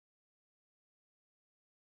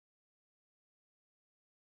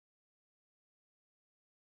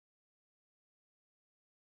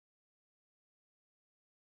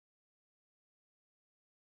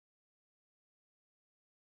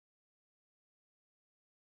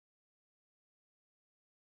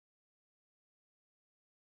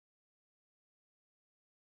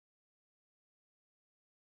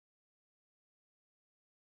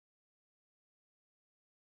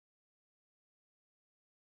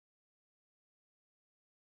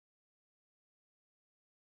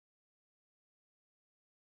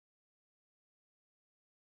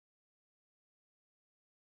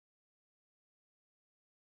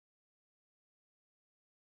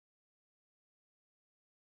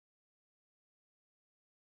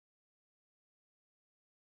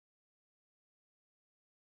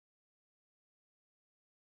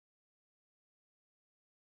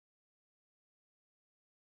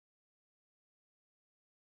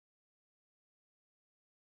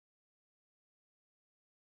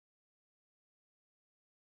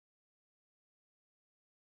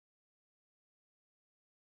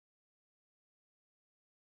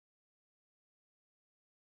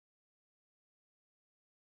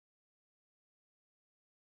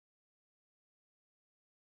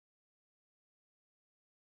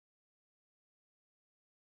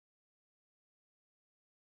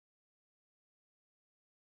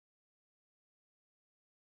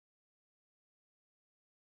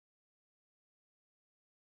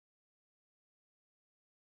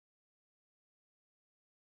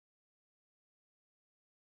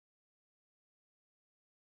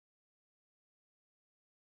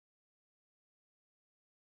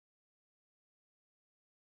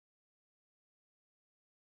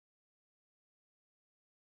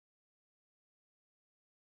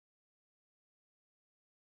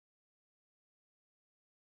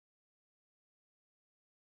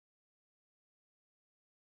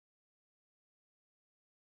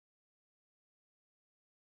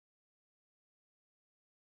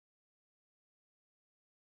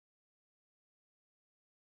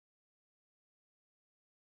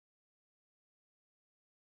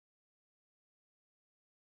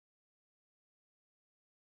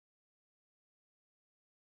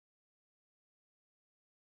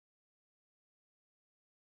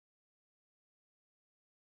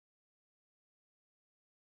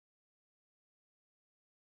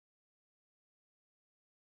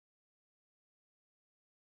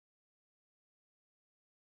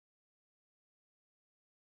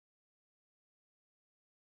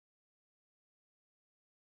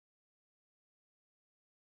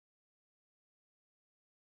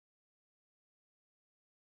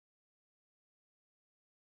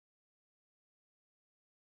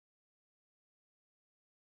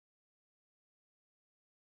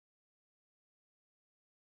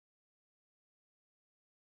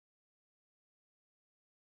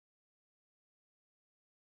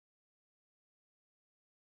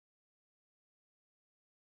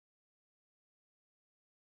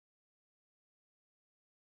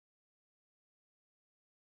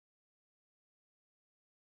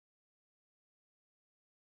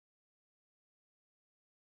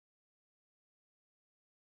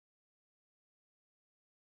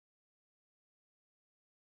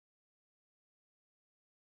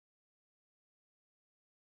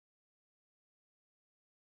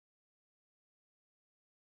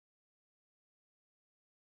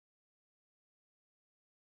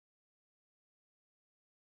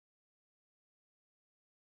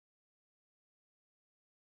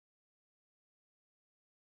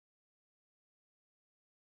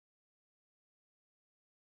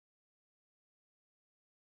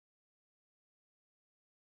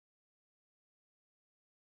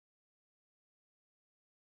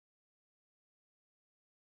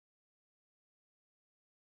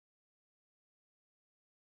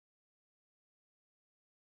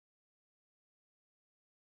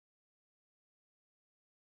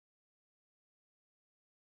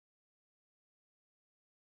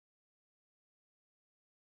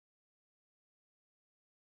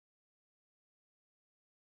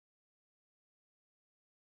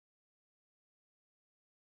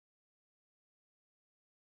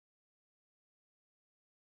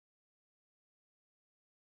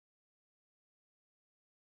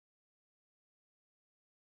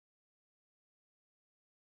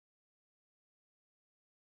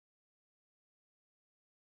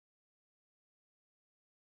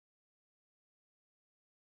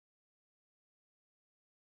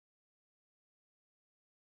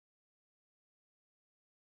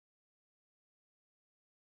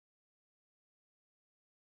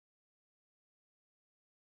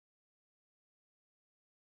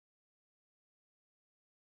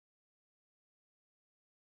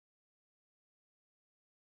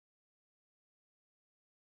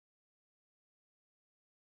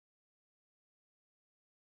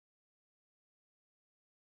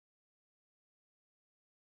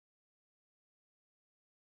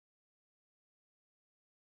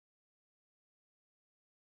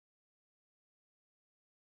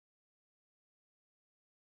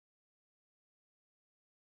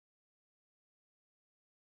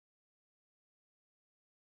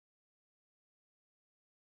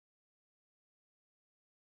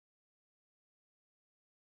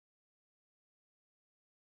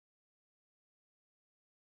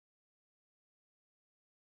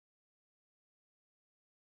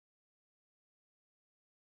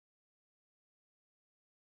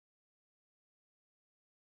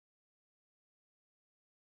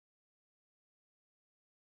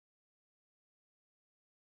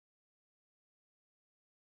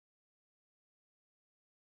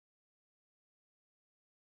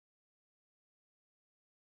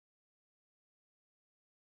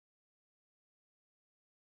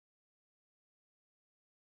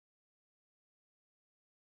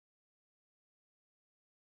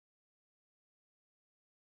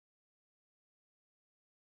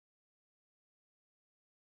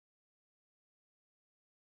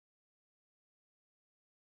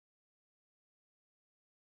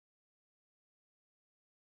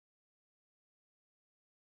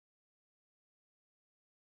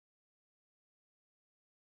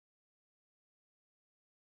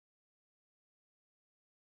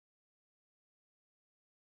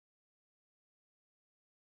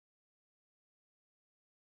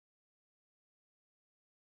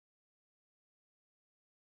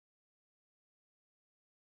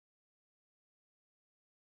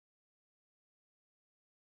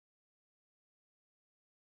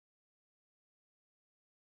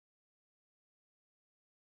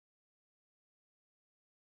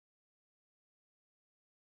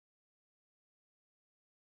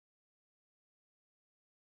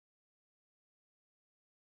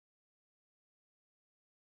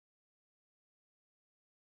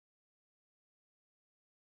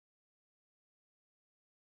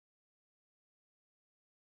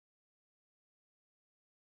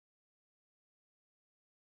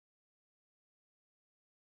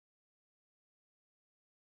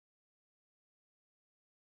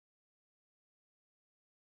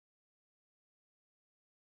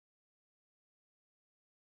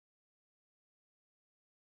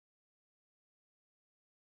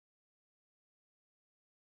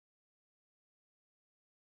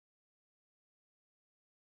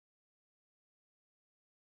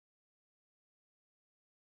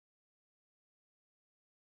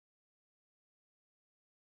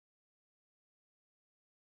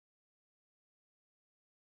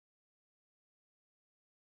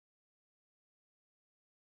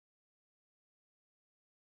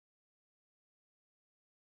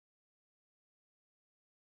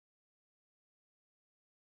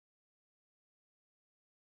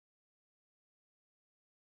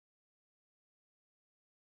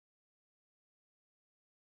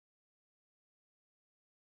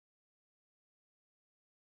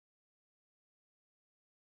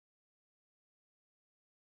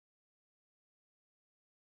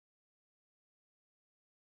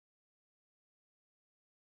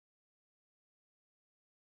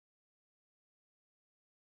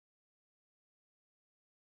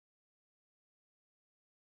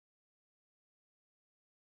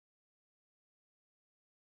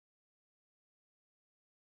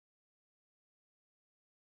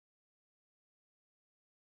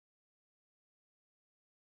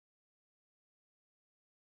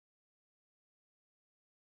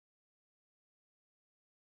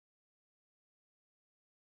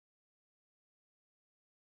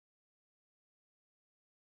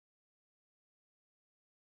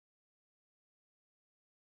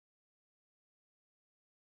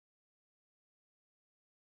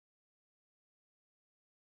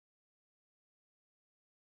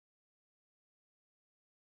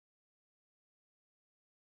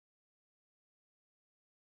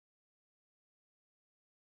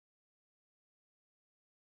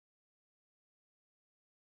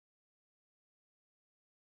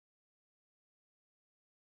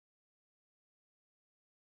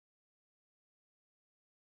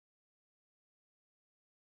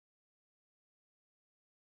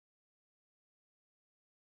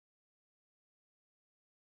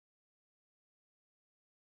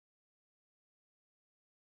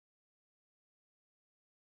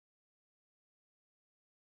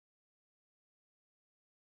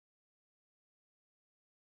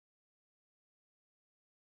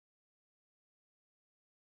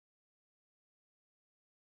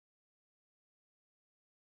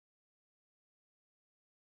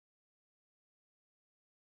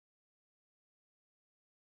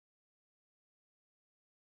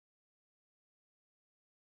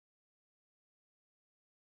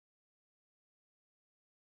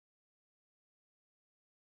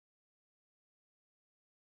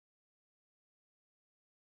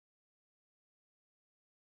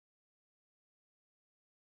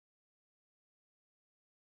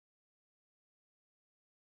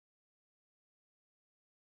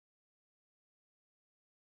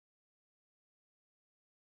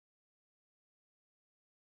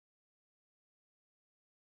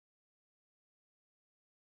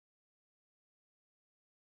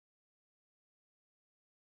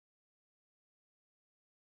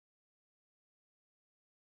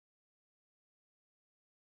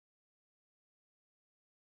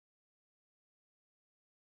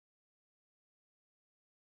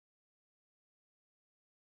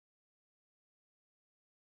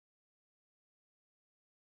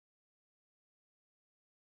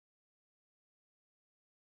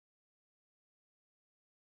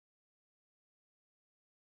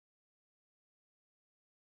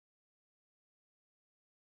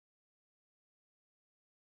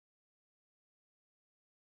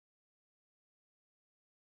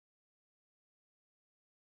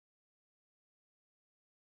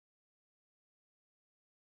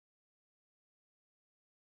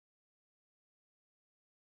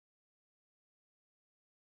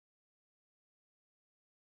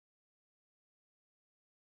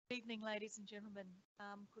Good evening, ladies and gentlemen.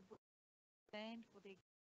 Could we stand for the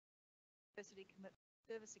University Commitment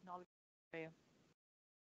Service Acknowledgement Prayer?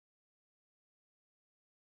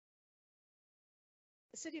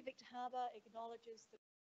 The City of Victor Harbor acknowledges the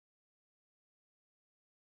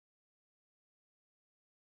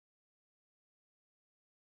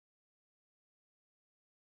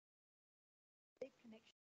deep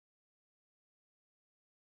connection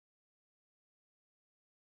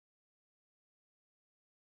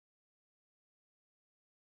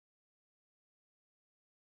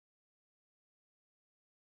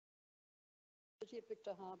The City of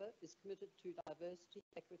Victor Harbor is committed to diversity,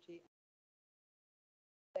 equity, and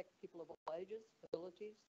respect people of all ages,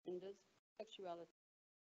 abilities, genders, sexuality,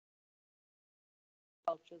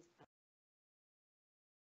 cultures, and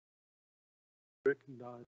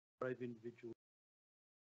recognise brave individuals.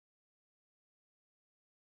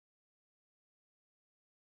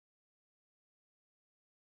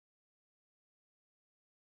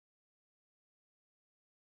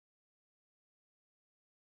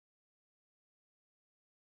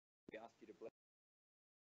 We ask you to bless.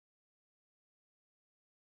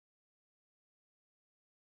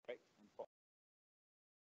 Correct and proper.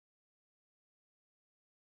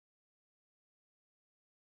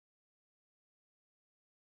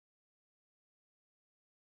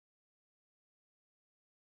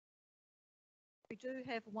 We do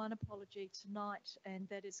have one apology tonight, and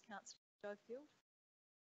that is Councillor Schofield.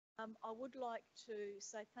 I would like to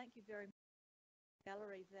say thank you very much to the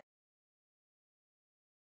gallery that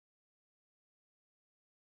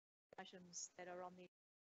items that are on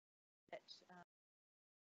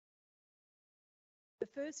the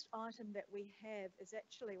first item that we have is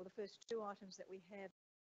actually, or the first two items that we have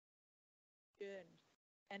adjourned,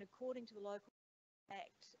 and according to the local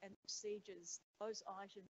act and procedures, those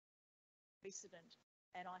items are precedent,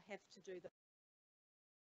 and I have to do the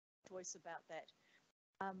choice about that.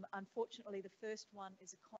 Unfortunately, the first one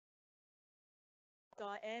is so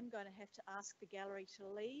I am going to have to ask the gallery to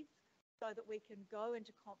leave so that we can go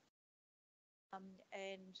into conference.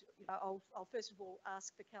 And you know, I'll first of all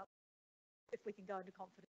ask the council if we can go into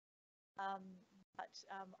confidence. But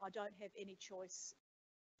I don't have any choice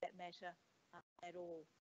in that matter at all.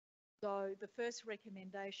 So the first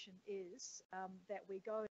recommendation is that we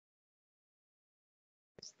go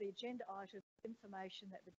the agenda item, information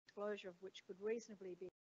that the disclosure of which could reasonably be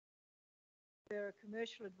confer a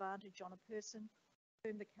commercial advantage on a person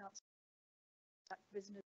whom the council conduct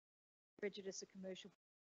business, prejudice a commercial.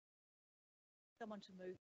 Someone to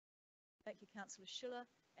move. Thank you, Councillor Schiller,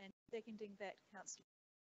 and seconding that, Councillor.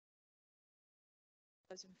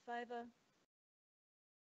 Those in favour?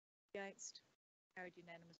 Against? Carried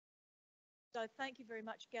unanimously. So thank you very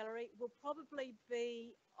much, gallery. We'll probably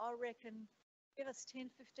be, I reckon, give us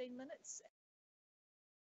 10-15 minutes.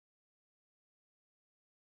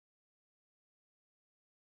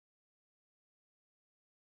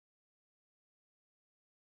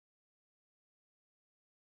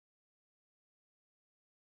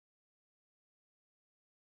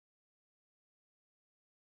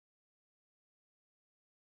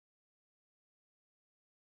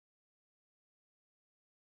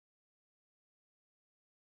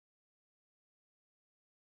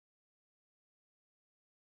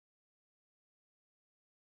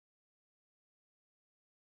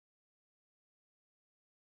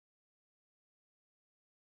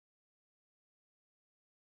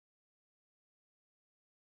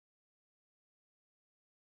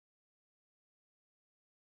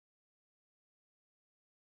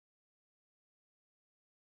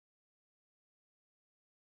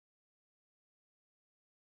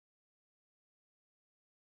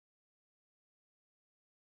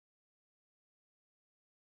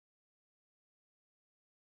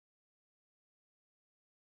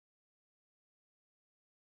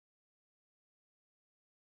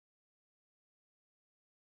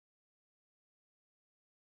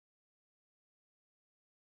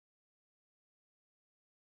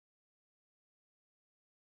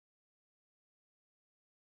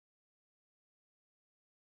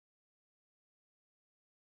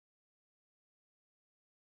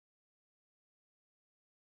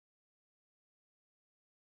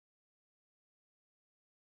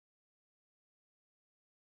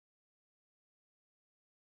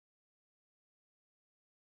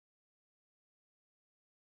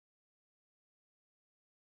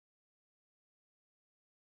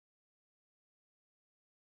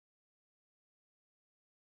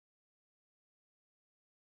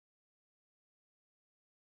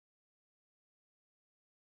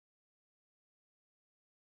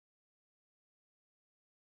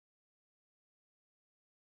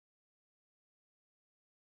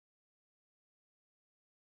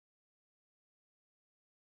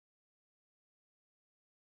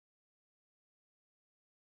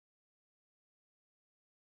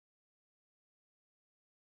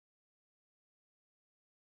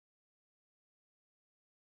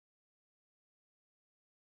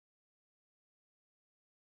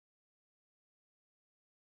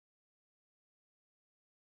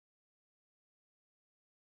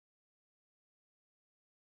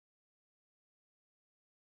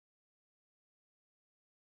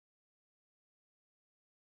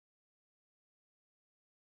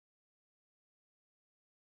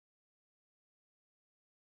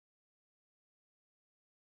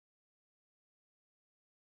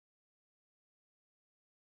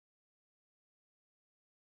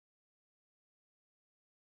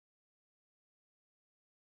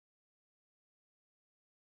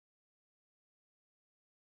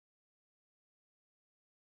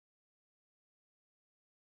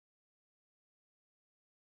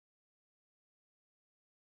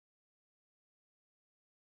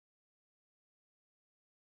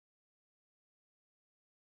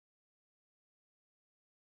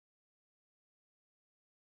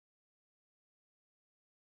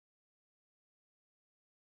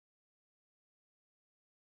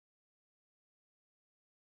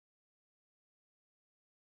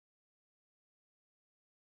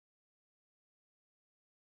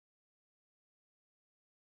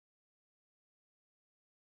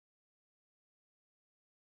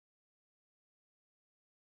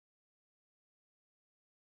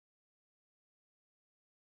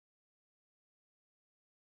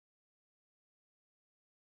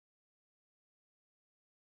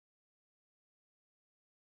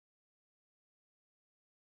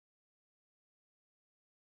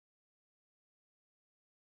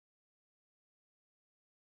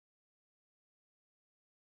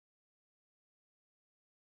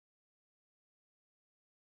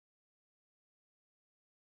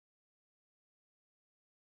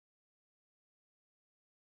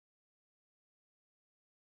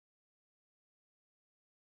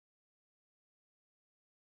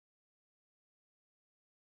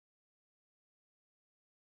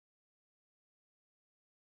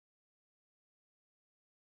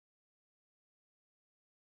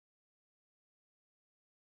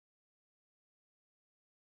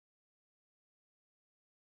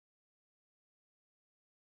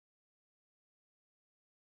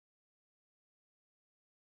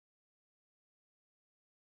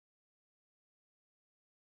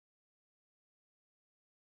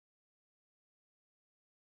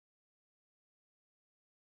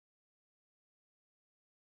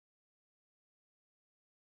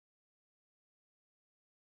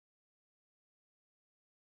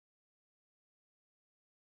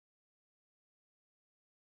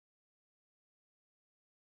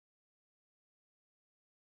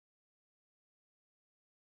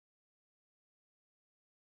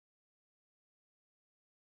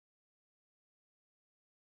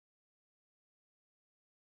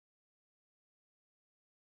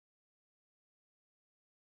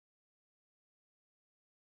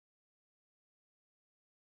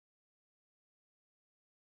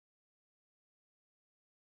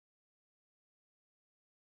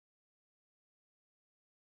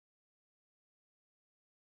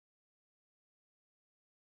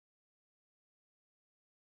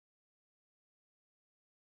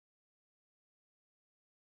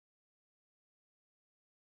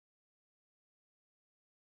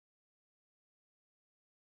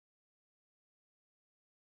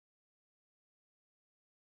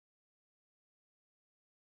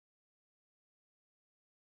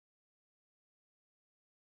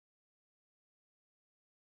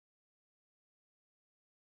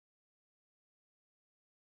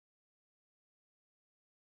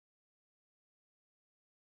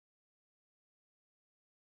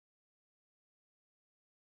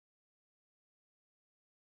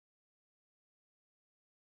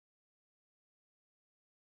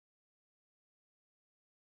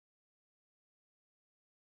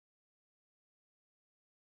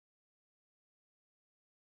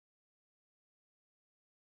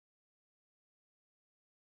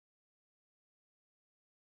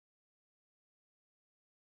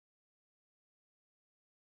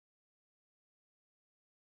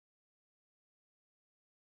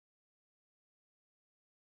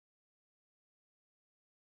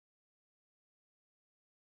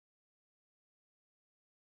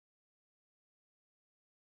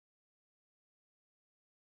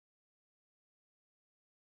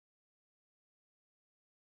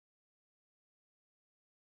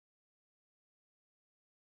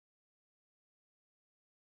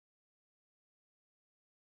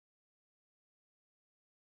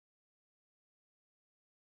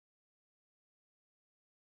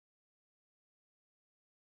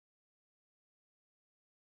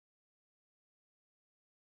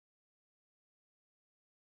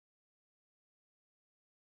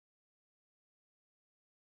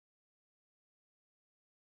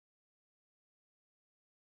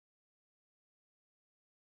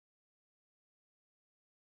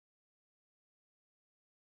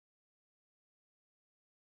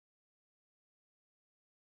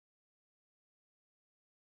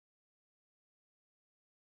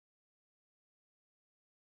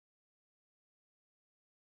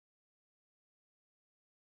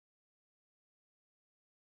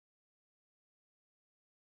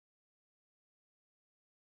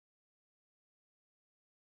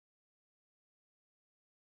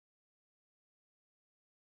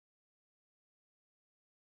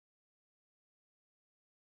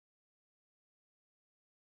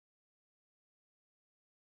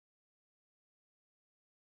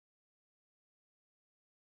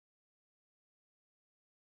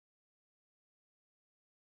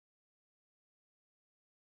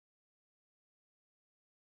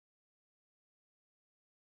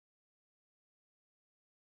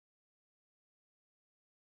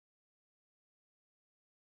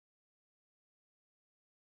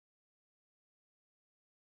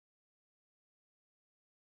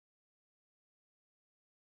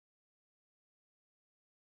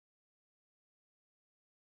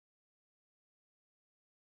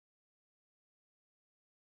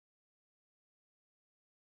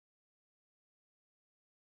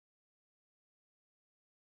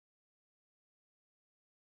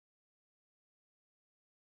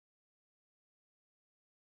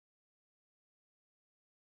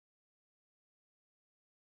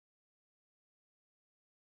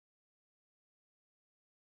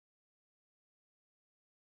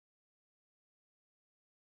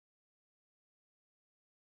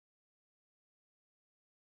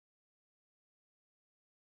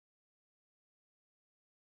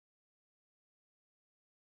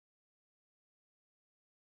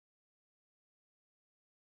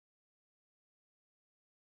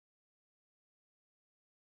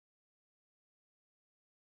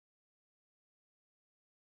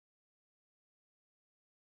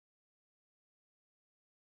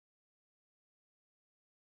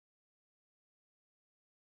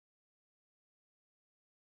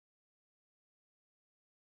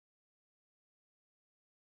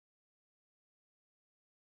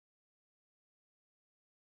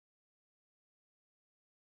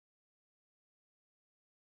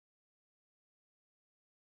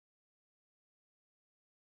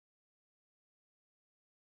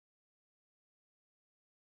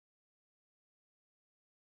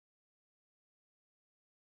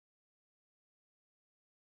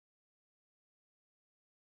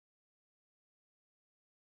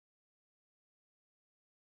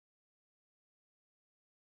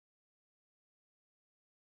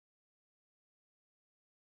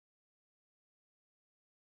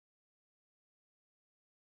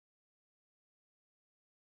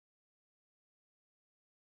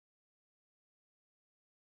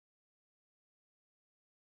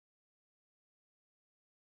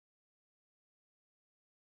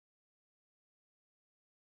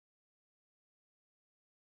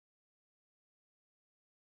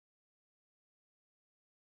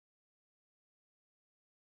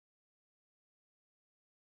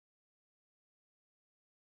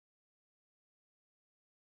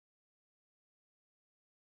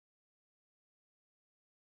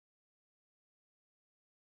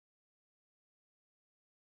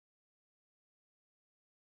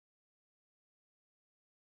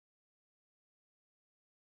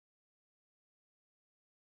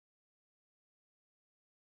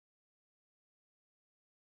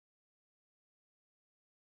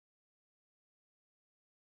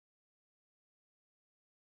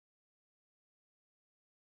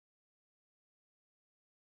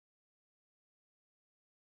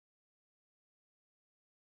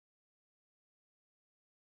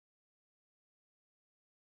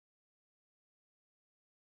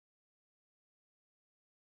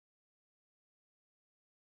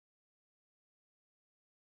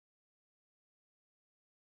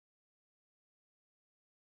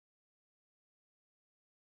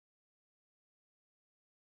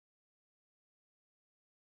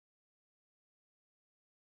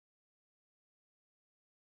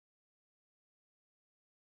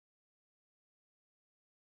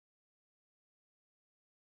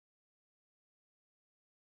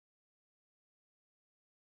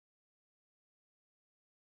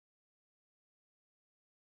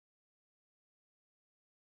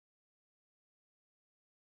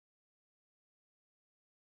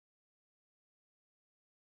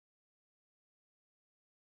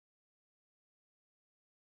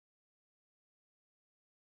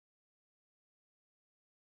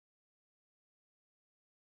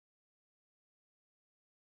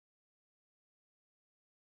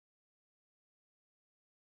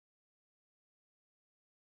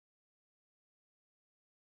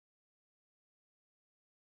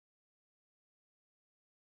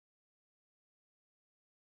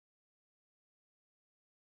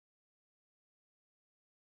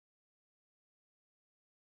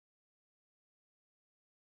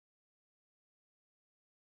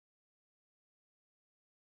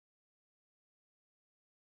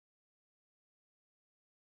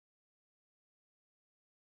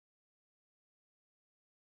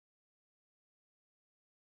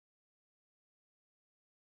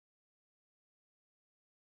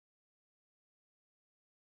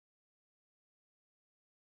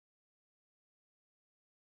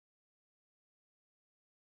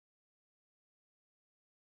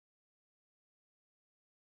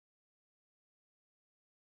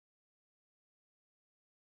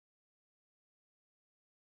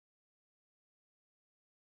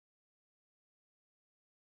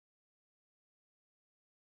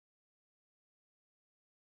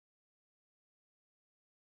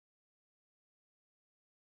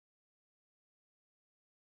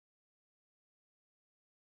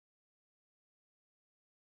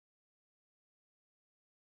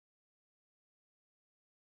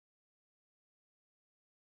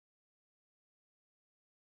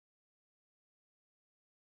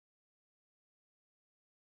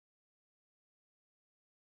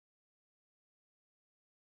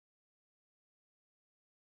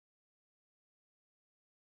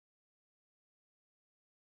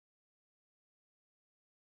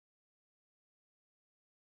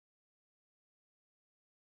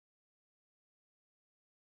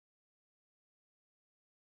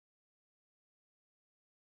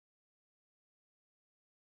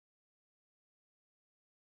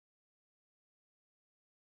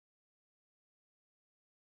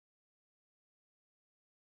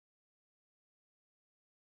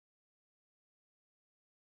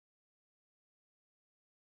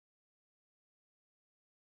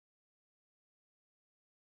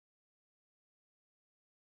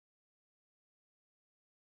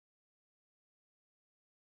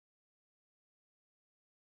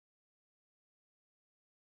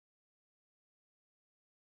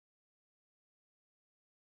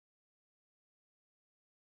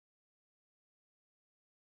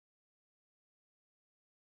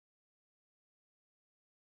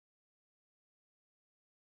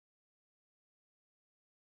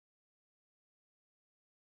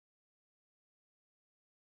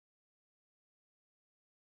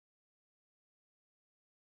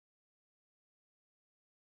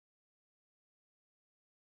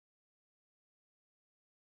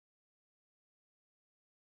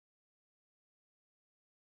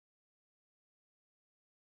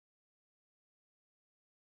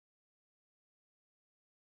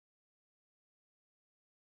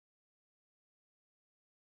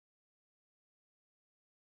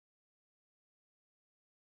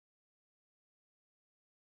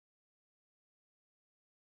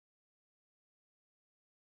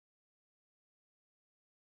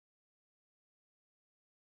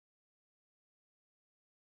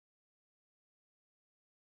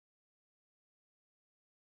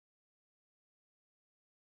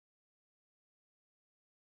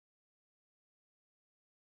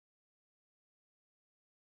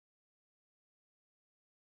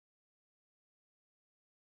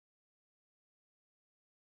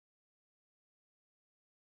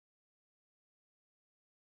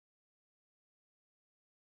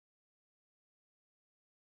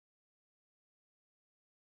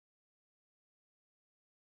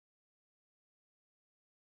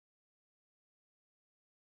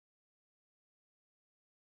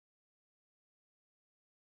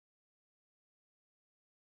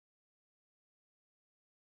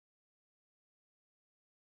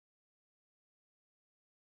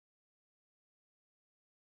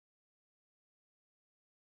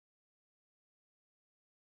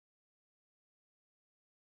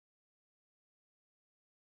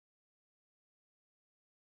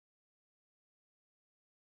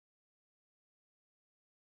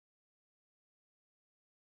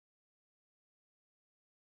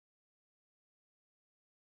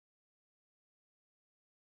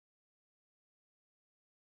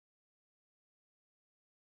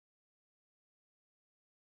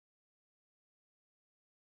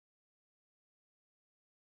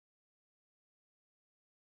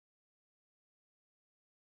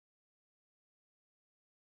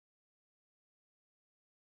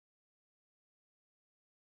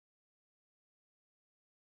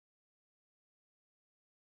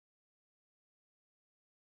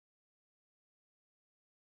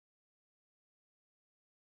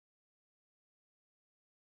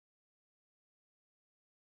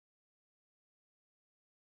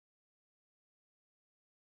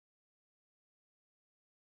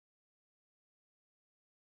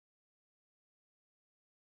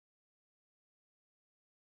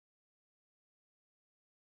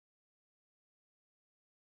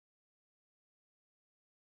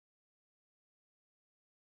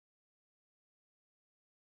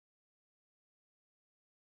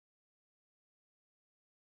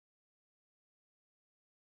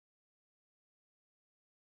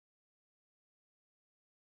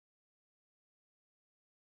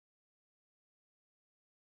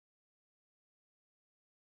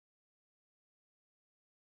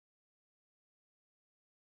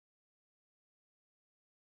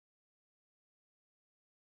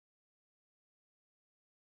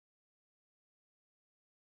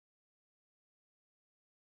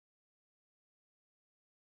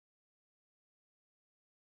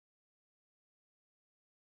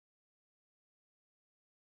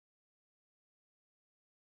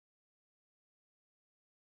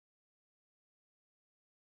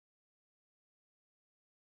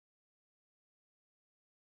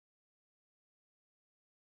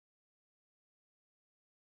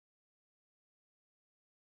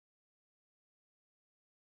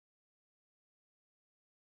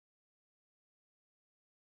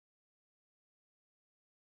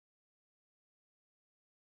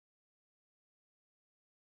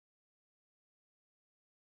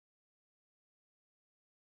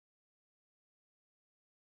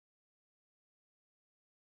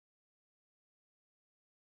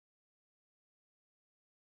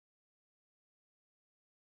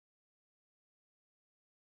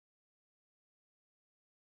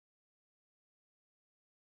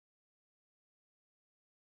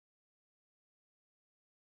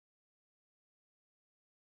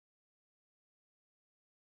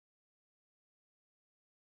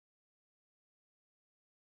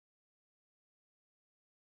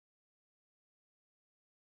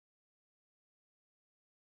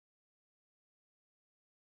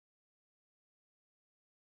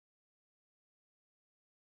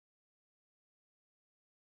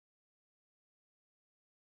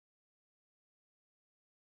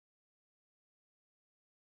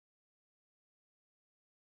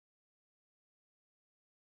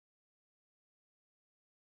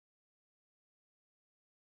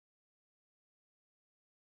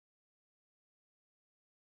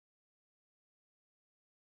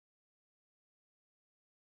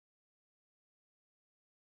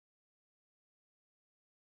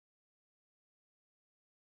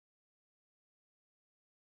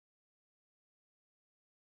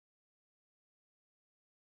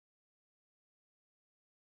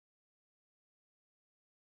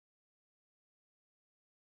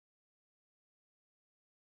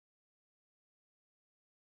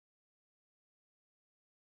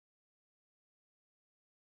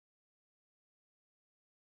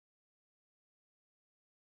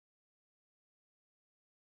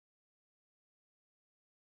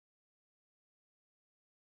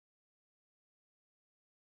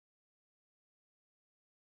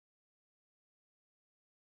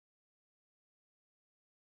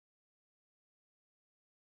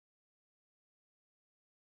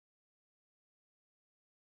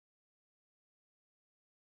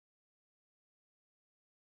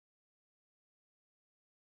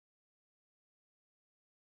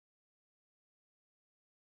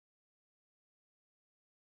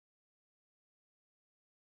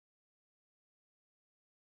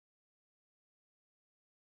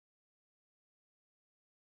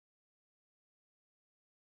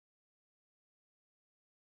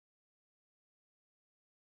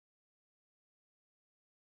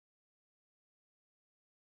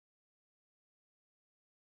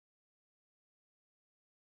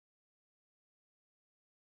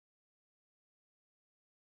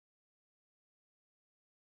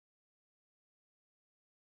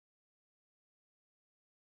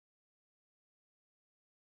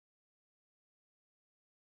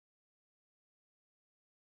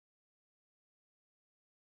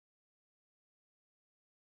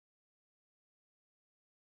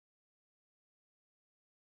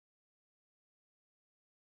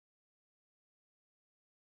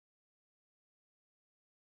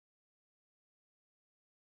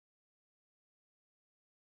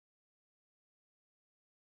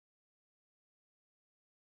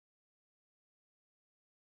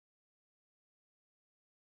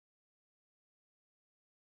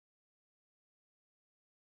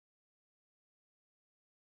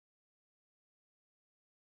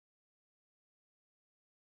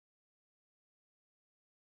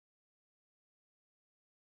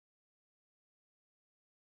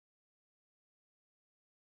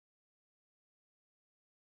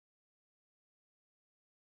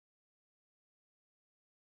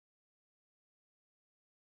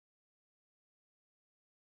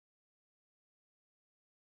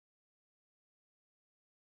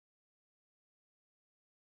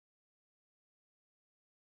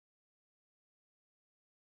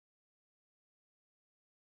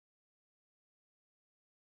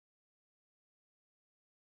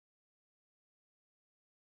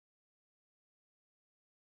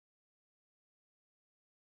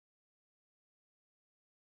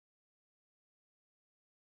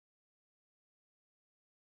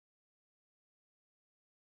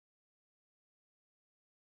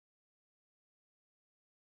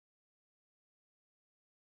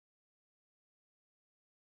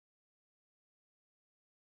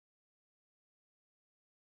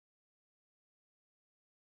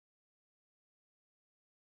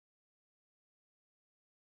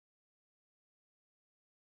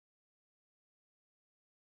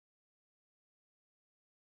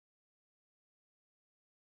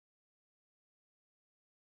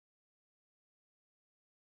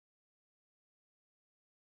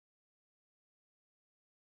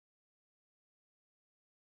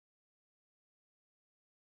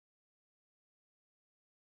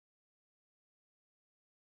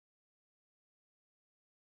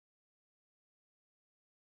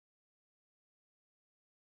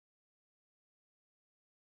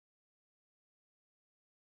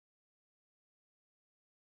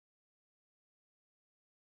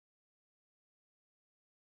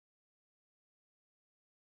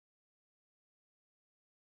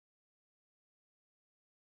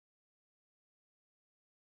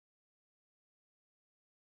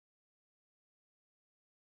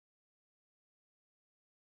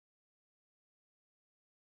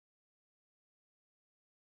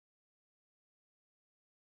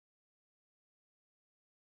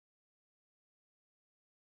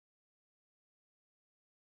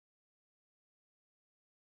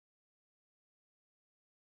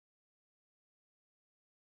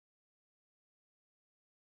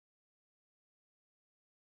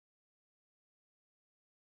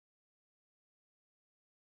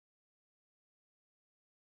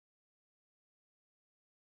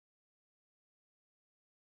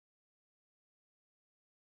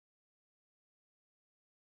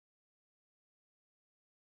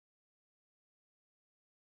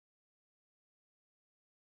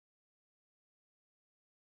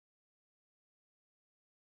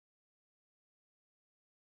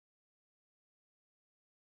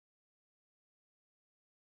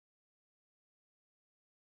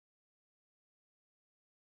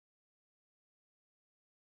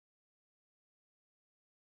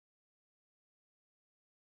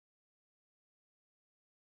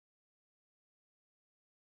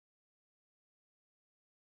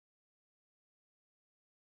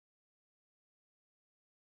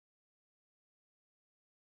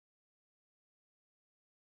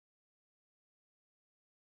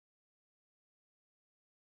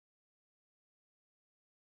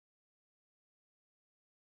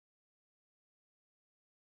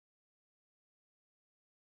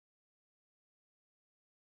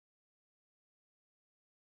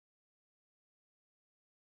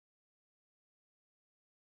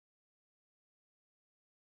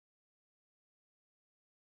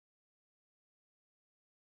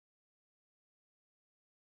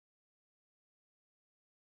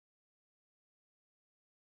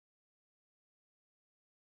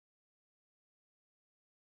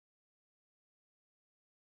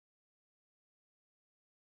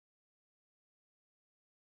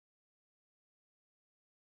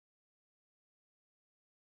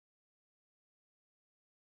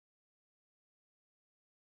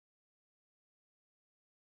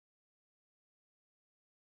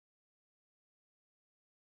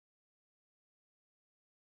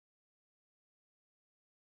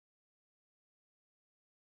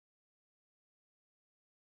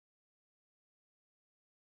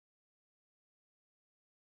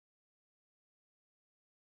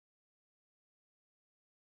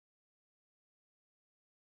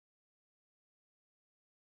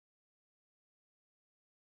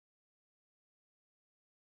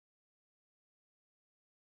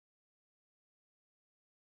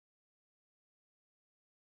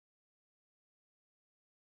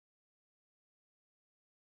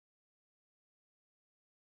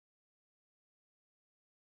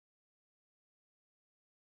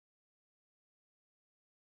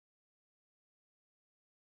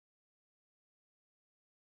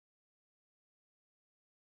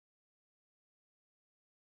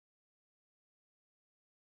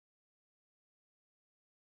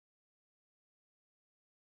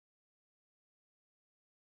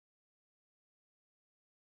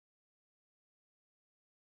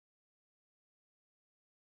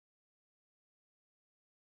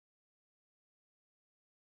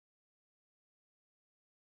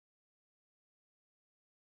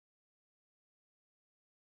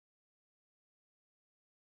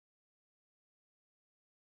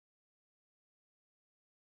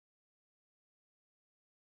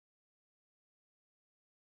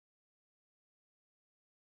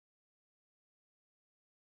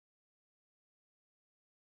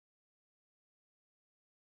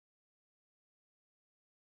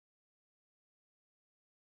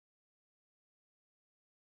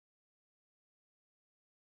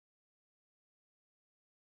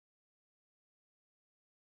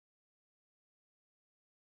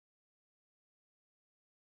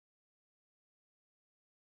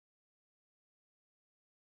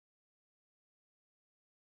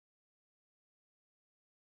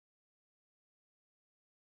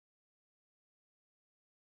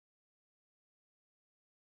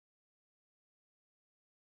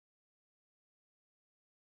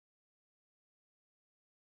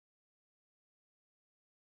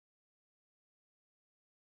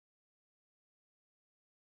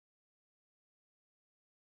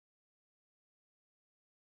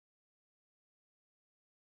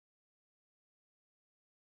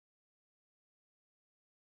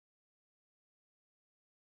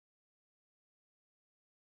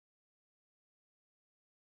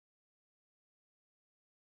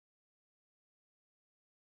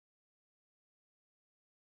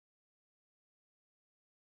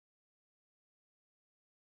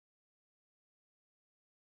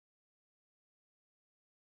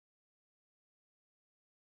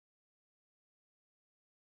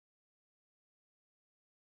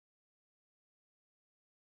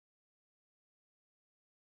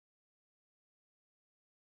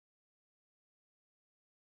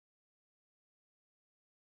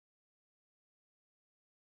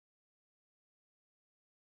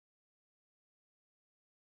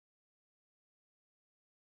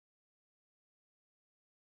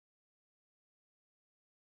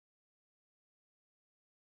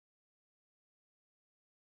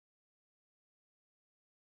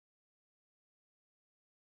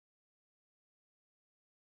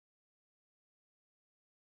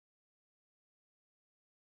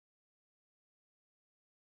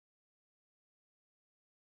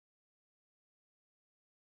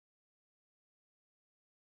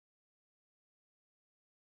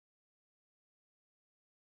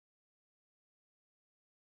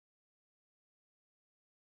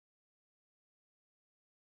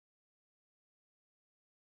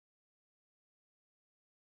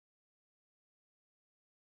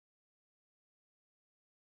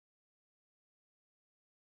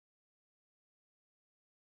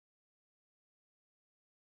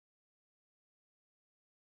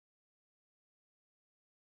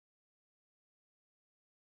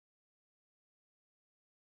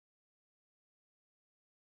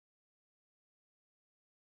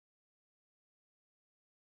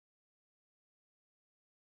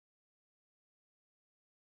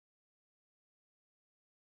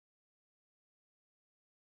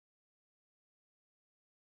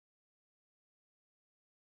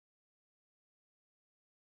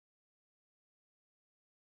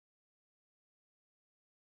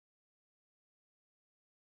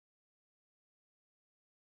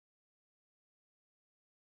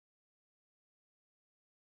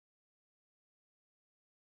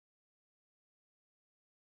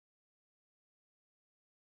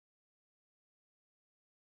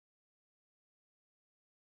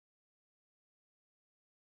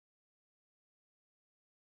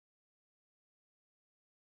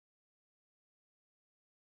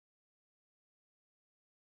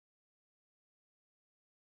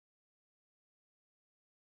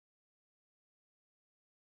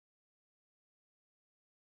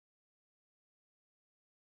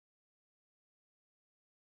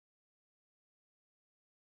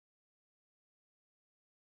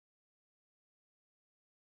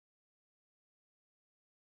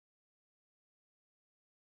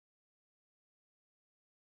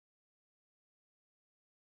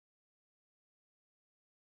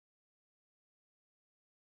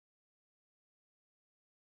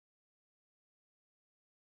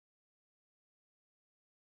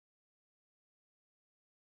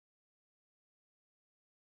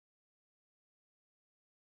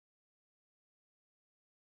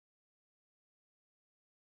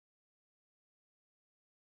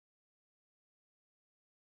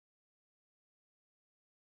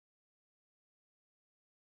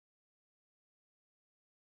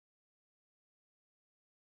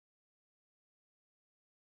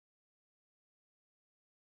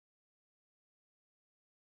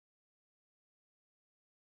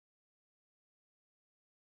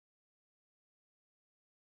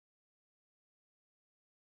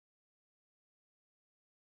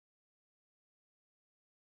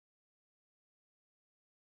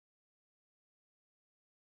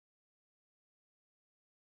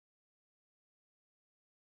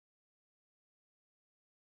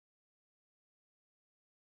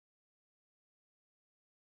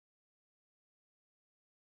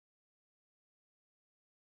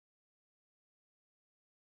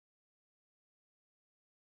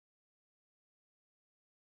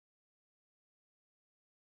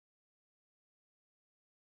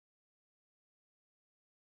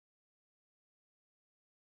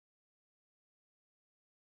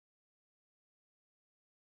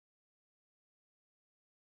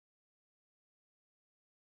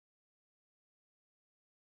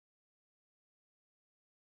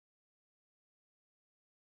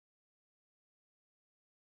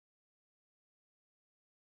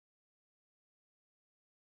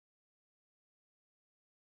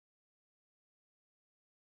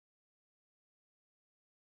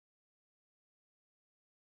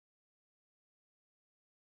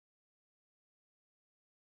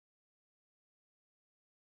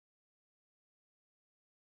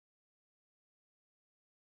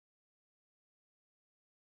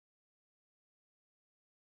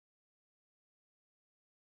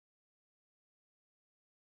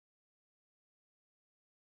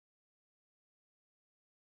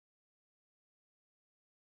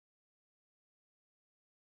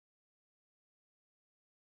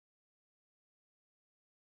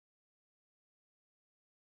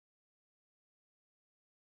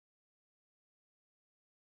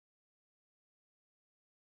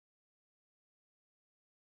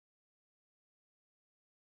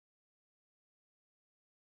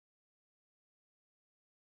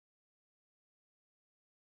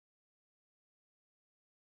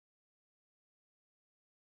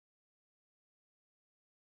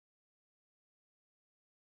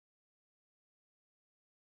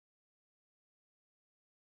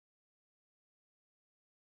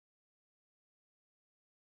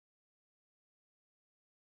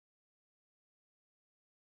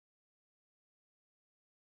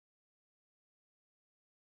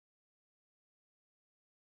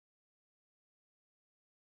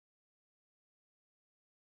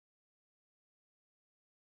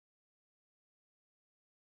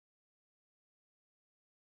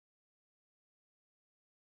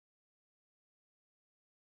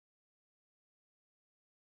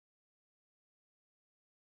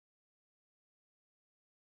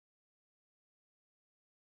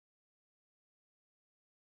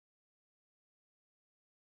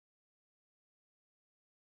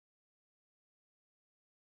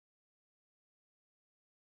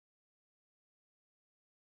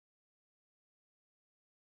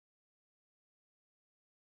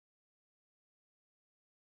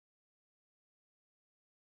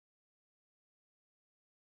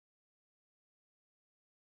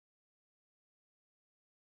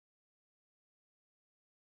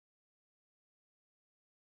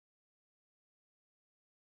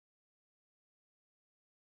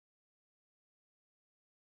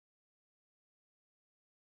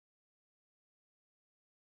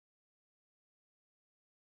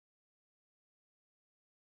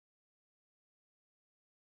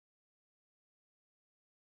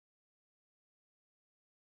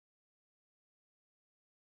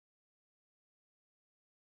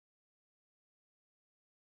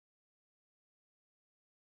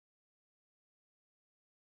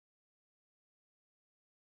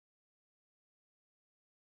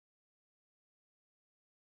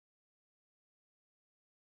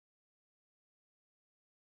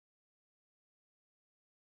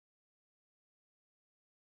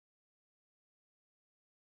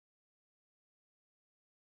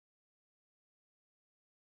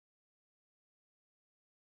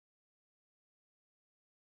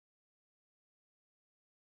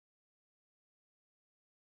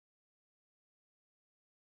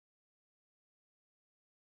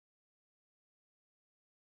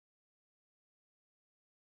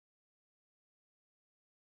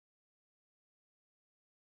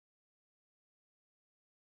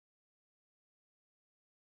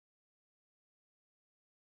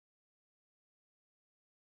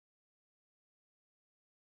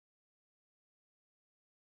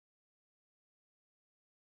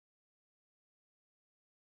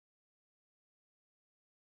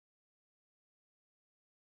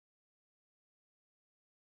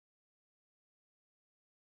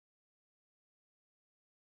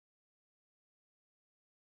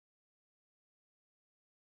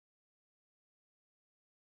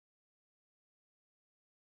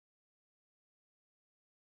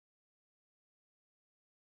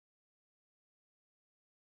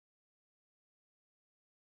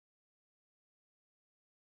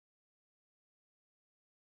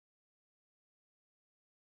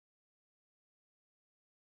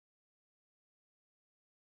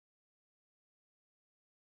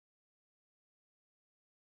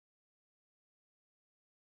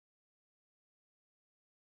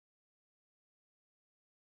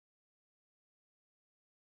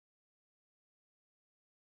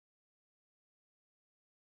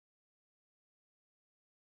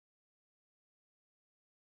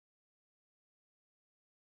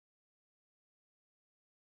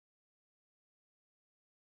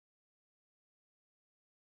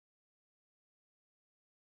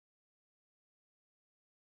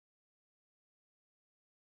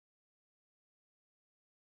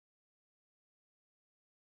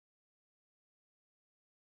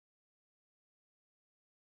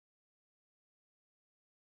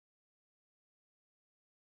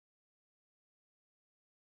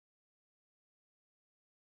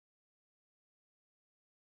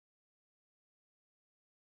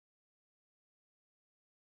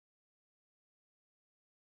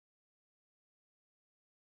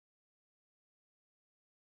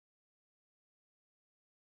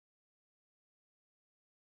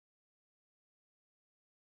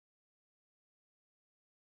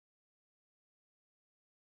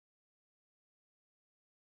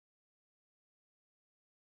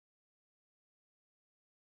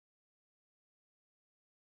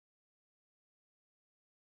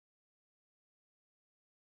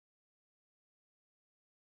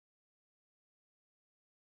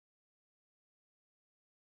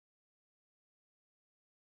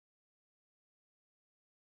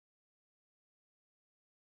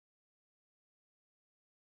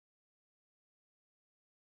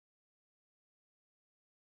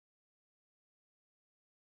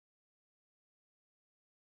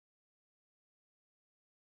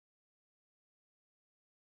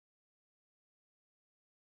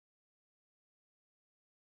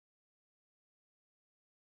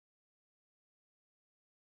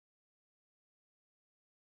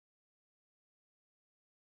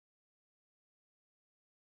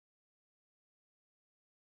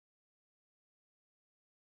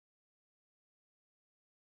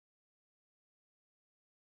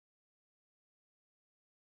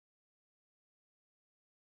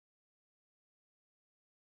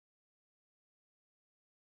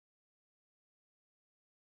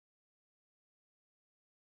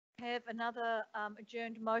 have another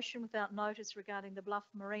adjourned motion without notice regarding the Bluff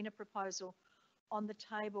Marina proposal on the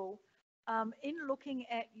table. In looking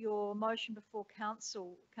at your motion before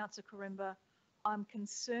Council, Councillor Corimba, I'm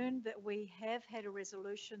concerned that we have had a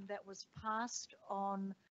resolution that was passed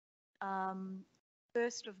on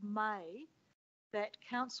 1st of May that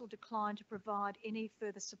Council declined to provide any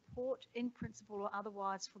further support in principle or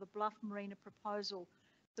otherwise for the Bluff Marina proposal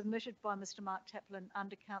submitted by Mr Mark Taplin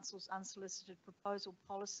under Council's unsolicited proposal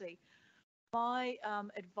policy. My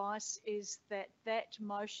advice is that that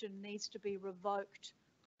motion needs to be revoked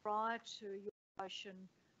prior to your motion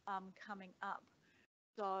coming up.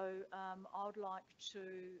 So I would like to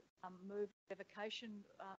move the revocation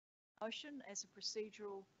motion as a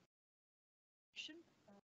procedural motion.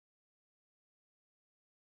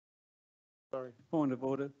 Sorry. Point of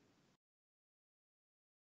order.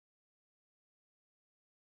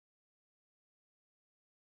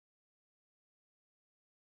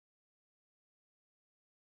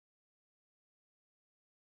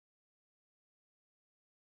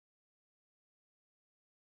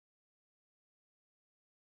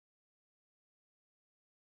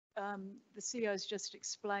 The CEO's just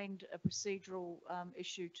explained a procedural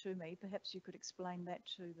issue to me. Perhaps you could explain that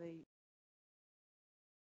to the...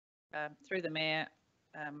 Through the Mayor,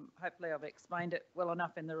 hopefully I've explained it well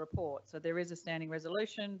enough in the report. So there is a standing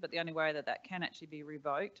resolution, but the only way that that can actually be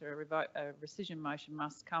revoked, or a rescission motion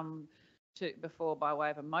must come to before by way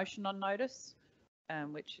of a motion on notice,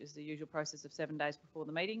 which is the usual process of 7 days before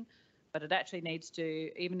the meeting. But it actually needs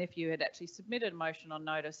to, even if you had actually submitted a motion on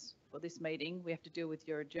notice for this meeting, we have to deal with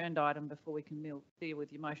your adjourned item before we can deal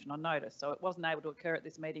with your motion on notice. So it wasn't able to occur at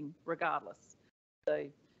this meeting regardless. So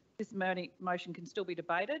this motion can still be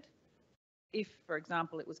debated. If, for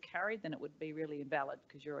example, it was carried, then it would be really invalid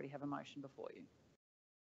because you already have a motion before you.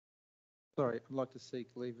 Sorry, I'd like to seek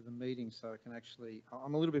leave of the meeting so I can actually,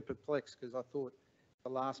 I'm a little bit perplexed because I thought the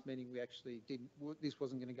last meeting we actually didn't, this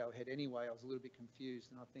wasn't going to go ahead anyway. I was a little bit confused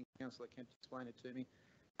and I think Councillor Kemp explained it to me.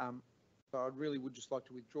 So I really would just like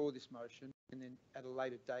to withdraw this motion and then at a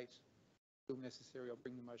later date, if necessary, I'll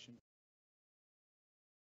bring the motion.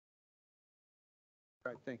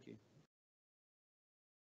 Great, thank you.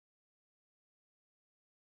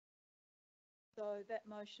 So that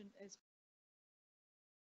motion is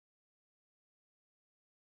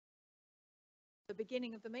the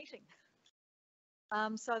beginning of the meeting.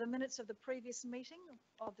 So the minutes of the previous meeting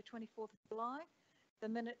of the 24th of July, the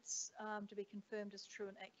minutes to be confirmed as true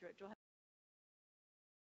and accurate. Do I have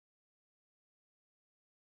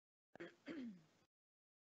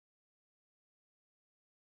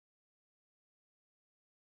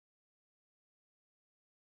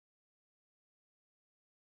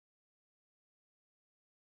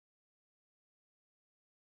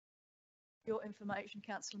your information,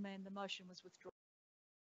 Councillor Mann, the motion was withdrawn.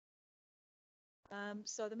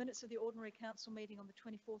 So the minutes of the ordinary council meeting on the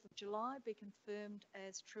 24th of July be confirmed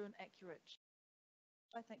as true and accurate.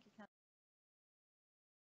 I thank you, Councillor.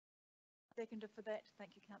 Seconder for that.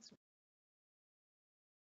 Thank you, Councillor.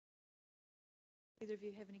 Either of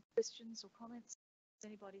you have any questions or comments? Does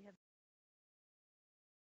anybody have?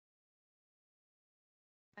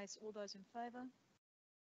 Case, all those in favour?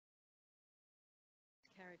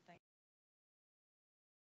 Carried, thank you.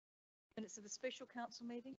 Minutes of the special council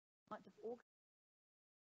meeting, 9th of August,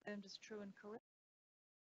 confirmed as true and correct.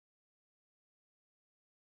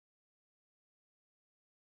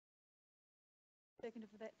 Seconder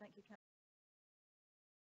for that, thank you, Councillor.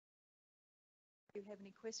 Do you have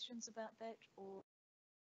any questions about that or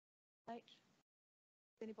date?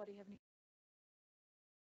 Does anybody have any?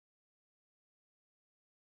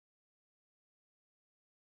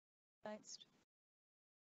 Against?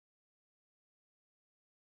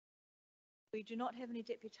 We do not have any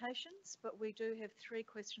deputations, but we do have 3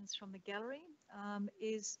 questions from the gallery.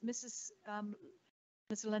 Is Ms.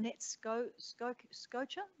 Lynette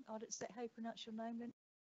Scocher? Oh, is that how you pronounce your name, Lynn?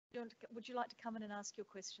 Would you like to come in and ask your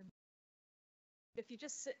question? If you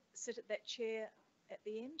just sit at that chair at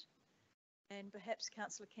the end, and perhaps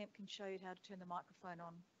Councillor Kemp can show you how to turn the microphone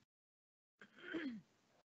on.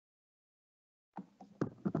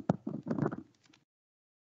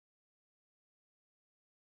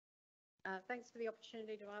 Thanks for the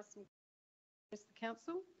opportunity to ask some questions to the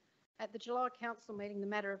Council. At the July Council meeting, the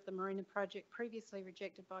matter of the Marina project previously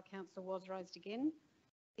rejected by Council was raised again.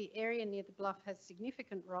 The area near the bluff has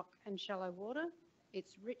significant rock and shallow water.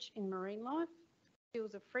 It's rich in marine life.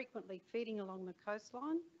 Seals are frequently feeding along the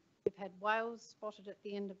coastline. We've had whales spotted at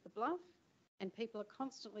the end of the bluff, and people are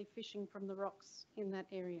constantly fishing from the rocks in that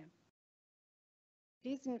area. It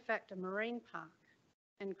is in fact a marine park,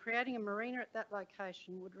 and creating a marina at that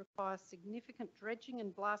location would require significant dredging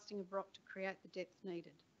and blasting of rock to create the depth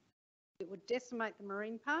needed. It would decimate the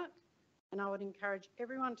marine park, and I would encourage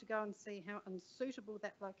everyone to go and see how unsuitable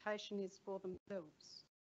that location is for themselves.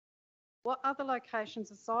 What other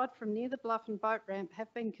locations aside from near the bluff and boat ramp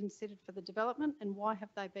have been considered for the development, and why have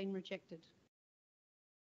they been rejected?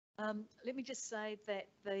 Let me just say that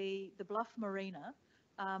the Bluff Marina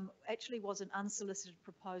actually was an unsolicited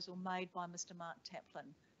proposal made by Mr. Mark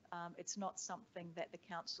Taplin. It's not something that the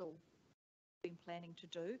council has been planning to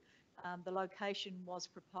do. The location was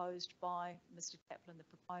proposed by Mr. Taplin, the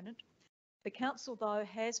proponent. The council, though,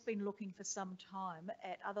 has been looking for some time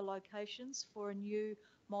at other locations for a new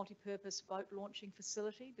multi-purpose boat launching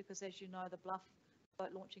facility, because as you know, the Bluff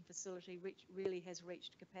boat launching facility really has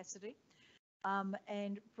reached capacity.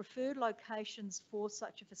 And preferred locations for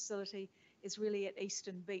such a facility is really at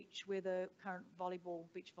Eastern Beach, where the current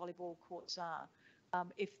beach volleyball courts are,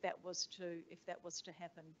 if that was to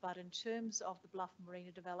happen. But in terms of the Bluff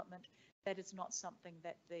Marina development, that is not something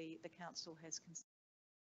that the council has considered.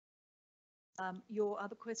 Your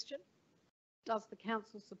other question? Does the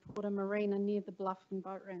council support a marina near the bluff and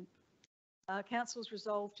boat ramp? Council's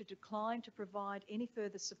resolved to decline to provide any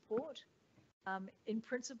further support, in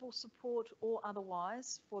principle support or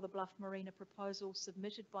otherwise, for the Bluff Marina proposal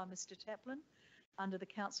submitted by Mr. Taplin under the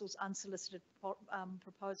council's unsolicited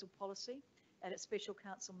proposal policy at its special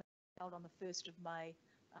council meeting held on the 1st of May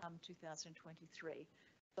 2023.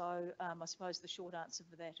 So I suppose the short answer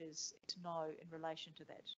for that is no in relation to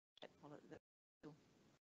that.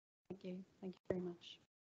 Thank you. Thank you very much.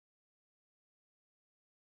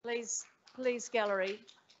 Please, gallery.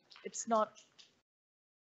 It's not.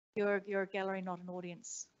 You're a gallery, not an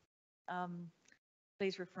audience.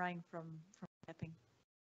 Please refrain from tapping.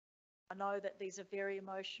 I know that these are very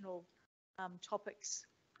emotional topics,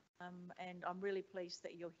 and I'm really pleased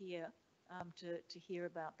that you're here to hear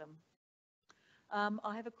about them.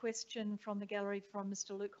 I have a question from the gallery from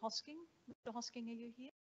Mr. Luke Hosking. Mr. Hosking, are you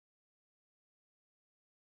here?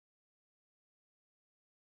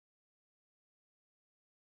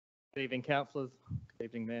 Good evening, councillors. Good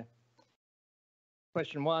evening, Mayor.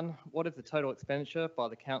 Question 1, what is the total expenditure by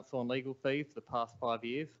the council on legal fees for the past 5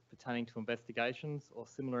 years pertaining to investigations or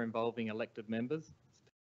similar involving elected members,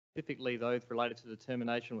 specifically those related to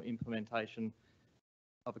determination or implementation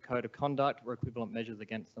of a code of conduct or equivalent measures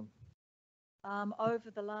against them? Over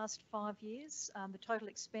the last 5 years, the total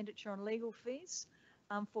expenditure on legal fees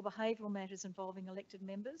for behavioural matters involving elected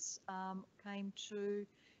members came to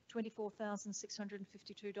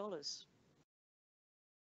 $24,652.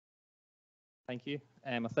 Thank you.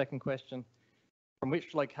 And my second question, from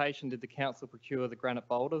which location did the council procure the granite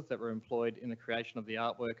boulders that were employed in the creation of the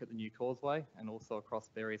artwork at the new causeway and also across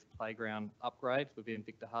various playground upgrades within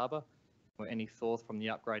Victor Harbour, or any source from the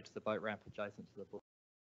upgrade to the boat ramp adjacent to the book?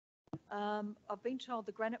 I've been told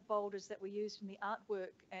the granite boulders that were used in the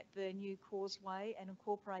artwork at the new causeway and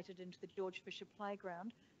incorporated into the George Fisher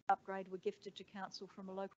Playground upgrade were gifted to council from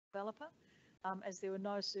a local developer, as there were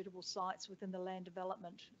no suitable sites within the land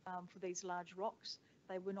development for these large rocks.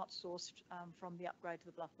 They were not sourced from the upgrade to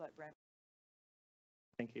the Bluff Boat Ramp.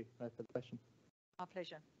 Thank you. No further question. My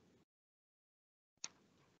pleasure.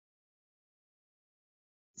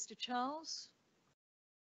 Mr. Charles.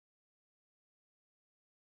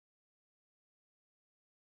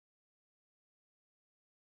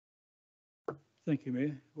 Thank you,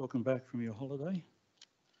 Mayor. Welcome back from your holiday.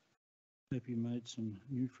 Hope you made some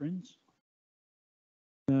new friends.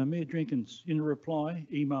 Mayor Jenkins, in a reply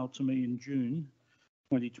emailed to me in June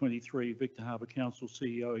 2023, Victor Harbour Council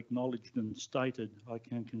CEO acknowledged and stated, I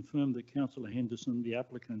can confirm that Councillor Henderson, the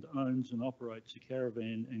applicant, owns and operates a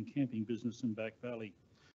caravan and camping business in Back Valley.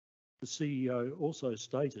 The CEO also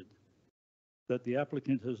stated that the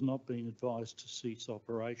applicant has not been advised to cease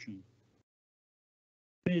operation.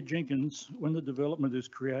 Mayor Jenkins, when the development is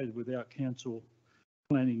created without council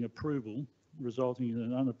planning approval, resulting in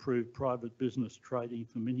an unapproved private business trading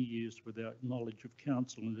for many years without knowledge of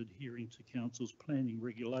council and adhering to council's planning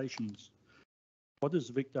regulations, what is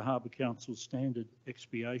Victor Harbour Council's standard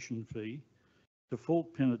expiation fee,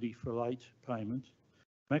 default penalty for late payment,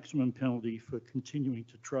 maximum penalty for continuing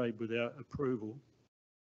to trade without approval?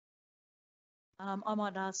 I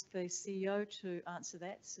might ask the CEO to answer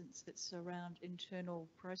that, since it's around internal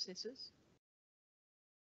processes.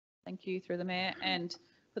 Thank you, through the Mayor. And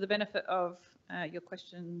for the benefit of your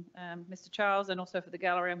question, Mr. Charles, and also for the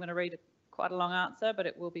gallery, I'm going to read quite a long answer, but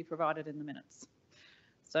it will be provided in the minutes.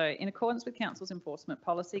 So, in accordance with Council's enforcement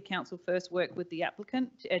policy, Council first work with the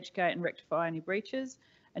applicant to educate and rectify any breaches,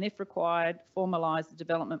 and if required, formalise the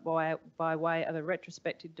development by way of a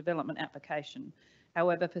retrospective development application.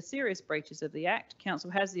 However, for serious breaches of the Act, Council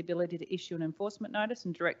has the ability to issue an enforcement notice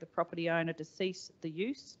and direct the property owner to cease the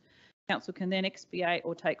use. Council can then expiate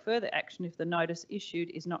or take further action if the notice issued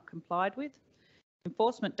is not complied with.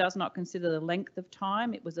 Enforcement does not consider the length of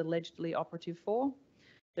time it was allegedly operative for.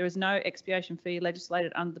 There is no expiation fee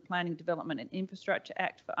legislated under the Planning, Development and Infrastructure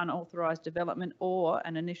Act for unauthorised development or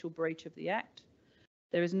an initial breach of the Act.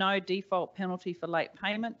 There is no default penalty for late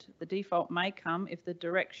payment. The default may come if the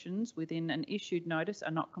directions within an issued notice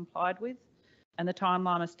are not complied with and the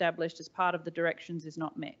timeline established as part of the directions is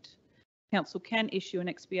not met. Council can issue an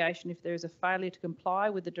expiation if there is a failure to comply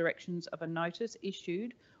with the directions of a notice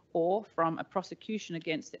issued or from a prosecution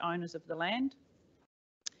against the owners of the land.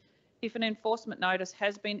 If an enforcement notice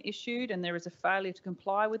has been issued and there is a failure to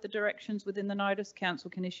comply with the directions within the notice, Council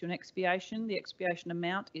can issue an expiation. The expiation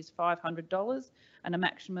amount is $500 and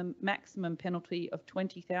a maximum penalty of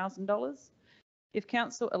 $20,000. If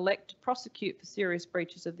Council elect to prosecute for serious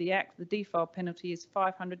breaches of the Act, the default penalty is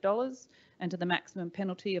 $500 and to the maximum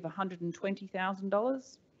penalty of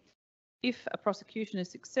 $120,000. If a prosecution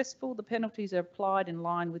is successful, the penalties are applied in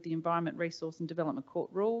line with the Environment Resource and Development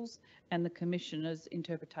Court rules and the Commissioner's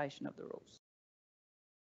interpretation of the rules.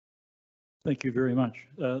 Thank you very much.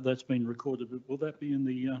 That's been recorded, but will that be in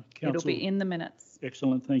the council? It'll be in the minutes.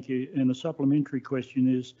 Excellent, thank you. And the supplementary question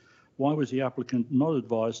is, why was the applicant not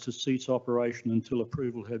advised to cease operation until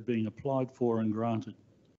approval had been applied for and granted?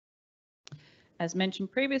 As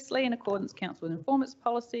mentioned previously, in accordance with Council Informant's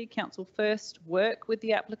policy, Council first work with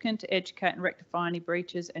the applicant to educate and rectify any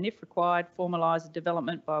breaches and, if required, formalise the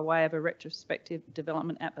development by way of a retrospective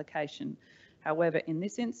development application. However, in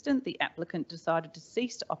this instance, the applicant decided to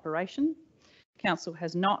cease operation. Council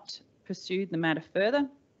has not pursued the matter further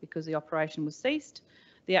because the operation was ceased.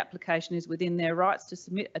 The application is within their rights to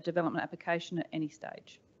submit a development application at any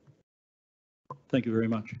stage. Thank you very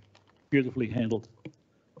much. Beautifully handled.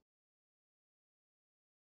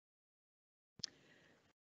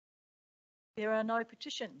 There are no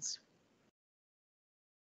petitions.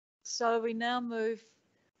 So we now move,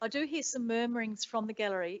 I do hear some murmurings from the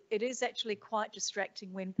gallery. It is actually quite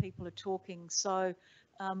distracting when people are talking. So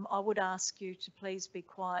I would ask you to please be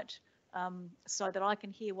quiet so that I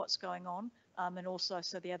can hear what's going on and also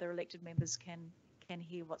so the other elected members can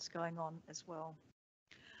hear what's going on as well.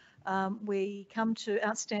 We come to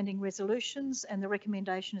outstanding resolutions, and the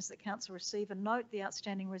recommendation is that Council receive and note the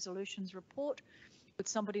outstanding resolutions report. Would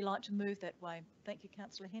somebody like to move that way? Thank you,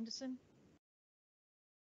 Councillor Henderson.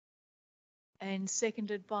 And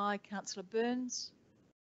seconded by Councillor Burns.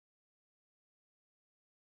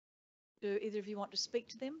 Do either of you want to speak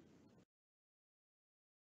to them?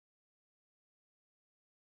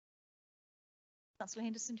 Councillor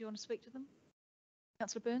Henderson, do you want to speak to them?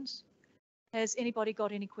 Councillor Burns? Has anybody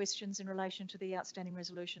got any questions in relation to the outstanding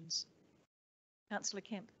resolutions? Councillor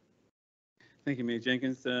Kemp. Thank you, Mayor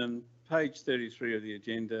Jenkins. Page 33 of the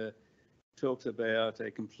agenda talks about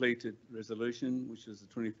a completed resolution, which is the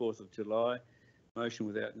 24th of July. Motion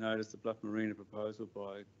without notice, the Bluff Marina proposal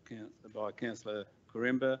by Councillor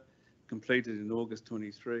Kuremba, completed in August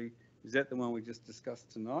 23. Is that the one we just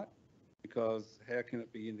discussed tonight? Because how can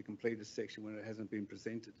it be in the completed section when it hasn't been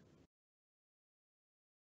presented?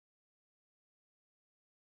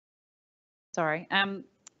 Sorry,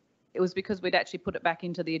 it was because we'd actually put it back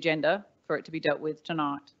into the agenda for it to be dealt with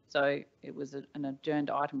tonight. So it was an adjourned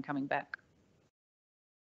item coming back.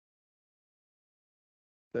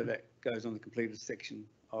 So that goes on the completed section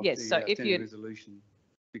of Yes, the so if outstanding you resolution,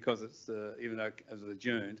 because it's, even though it was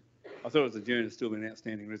adjourned, I thought it was adjourned, it's still been an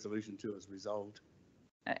outstanding resolution too, it's resolved.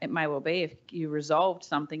 It may well be. If you resolved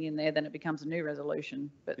something in there, then it becomes a new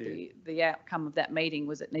resolution. But Yeah. the outcome of that meeting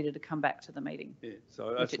was it needed to come back to the meeting. Yeah,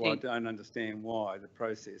 so that's it why I did. don't understand why the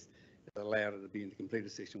process allowed it to be in the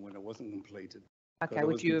completed section when it wasn't completed. Okay, it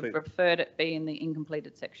would was you have completed. preferred it be in the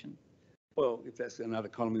incompleted section? Well, if that's another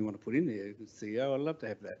column we want to put in there, the CEO, I'd love to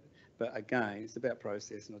have that. But again, it's about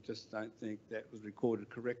process, and I just don't think that was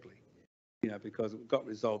recorded correctly, you know, because it got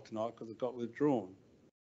resolved tonight because it got withdrawn.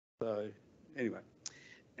 So anyway,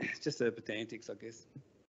 it's just a pedantics, I guess.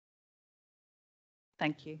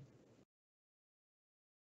 Thank you.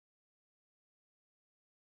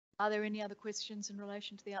 Are there any other questions in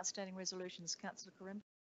relation to the outstanding resolutions, Councillor Kuremba?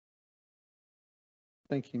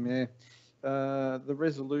 Thank you, Mayor. The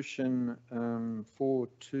resolution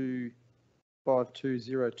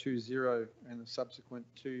 42522020 and the subsequent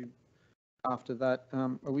two after that,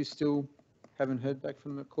 are we still haven't heard back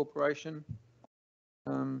from the corporation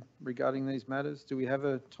regarding these matters? Do we have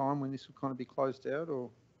a time when this will kind of be closed out,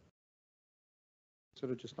 or?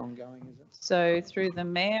 sort of just ongoing, is it? So through the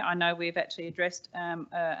Mayor, I know we've actually addressed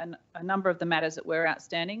a number of the matters that were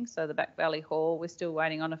outstanding. So the Back Valley Hall, we're still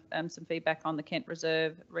waiting on some feedback on the Kent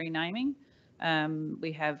Reserve renaming.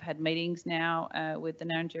 We have had meetings now with the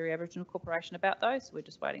Narrandjeri Aboriginal Corporation about those. We're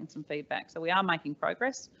just waiting some feedback. So we are making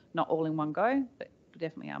progress, not all in one go, but we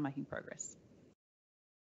definitely are making progress.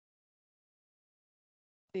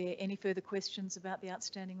 Are there any further questions about the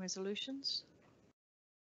outstanding resolutions?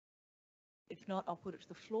 If not, I'll put it to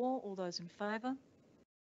the floor. All those in favour?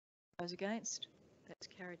 Those against? That's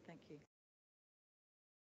carried. Thank you.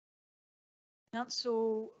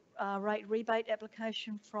 Council rate rebate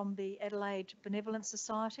application from the Adelaide Benevolent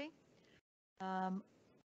Society. I'll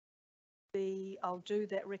do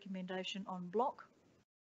that recommendation en bloc.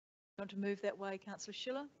 Want to move that way, Councillor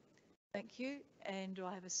Schiller? Thank you. And do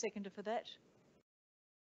I have a seconder for that?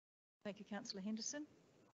 Thank you, Councillor Henderson.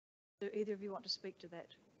 Do either of you want to speak to that?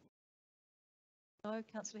 No,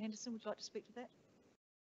 Councillor Henderson, would you like to speak to that?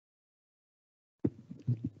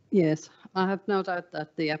 Yes, I have no doubt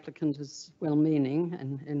that the applicant is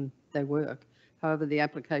well-meaning in their work. However, the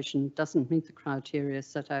application doesn't meet the criteria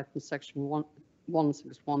set out in Section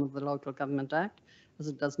 161 of the Local Government Act, as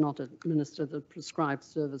it does not administer the prescribed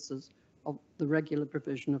services of the regular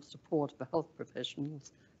provision of support for health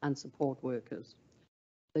professionals and support workers.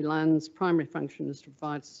 The land's primary function is to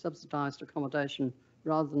provide subsidised accommodation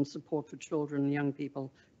rather than support for children, young people,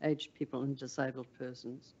 aged people and disabled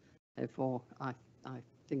persons. Therefore, I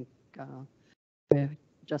think we're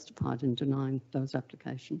justified in denying those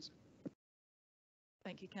applications.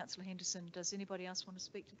 Thank you, Councillor Henderson. Does anybody else want to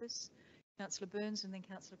speak to this? Councillor Burns and then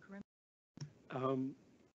Councillor Karim.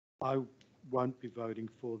 I won't be voting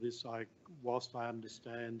for this. Whilst I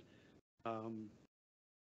understand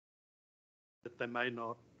that they may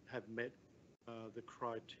not have met the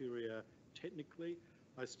criteria technically,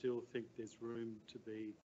 I still think there's room to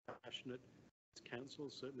be passionate as council,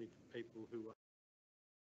 certainly for people who are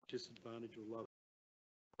disadvantaged or love.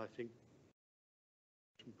 I think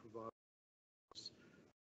can provide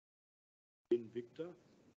Invicta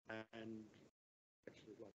and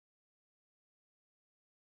actually like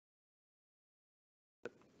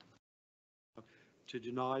to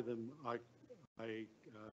deny them. I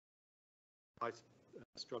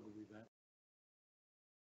struggle with that.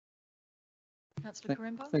 Councillor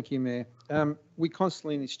Karimba. Thank you, Mayor. We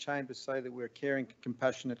constantly in this chamber say that we're a caring,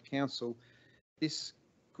 compassionate council. This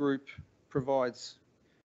group provides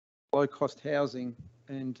low-cost housing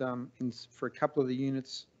and for a couple of the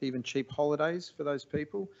units, even cheap holidays for those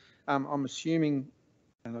people. I'm assuming,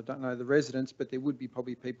 and I don't know the residents, but there would be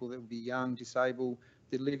probably people that would be young, disabled,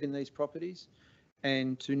 that live in these properties,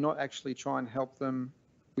 and to not actually try and help them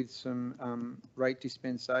with some rate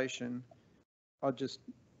dispensation, I just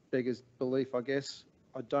beggars belief, I guess.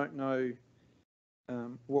 I don't know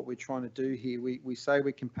what we're trying to do here. We say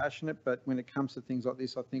we're compassionate, but when it comes to things like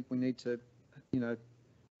this, I think we need to,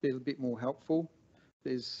 be a bit more helpful.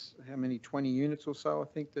 There's how many, 20 units or so, I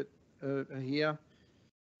think, that are here.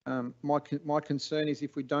 My concern is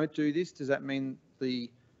if we don't do this, does that mean the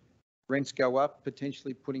rents go up,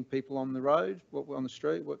 potentially putting people on the road, on the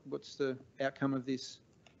street? What's the outcome of this?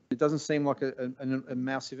 It doesn't seem like a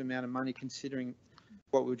massive amount of money considering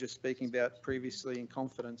what we were just speaking about previously in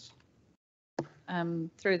confidence.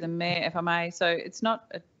 Through the Mayor, if I may, so it's not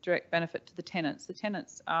a direct benefit to the tenants. The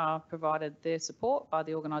tenants are provided their support by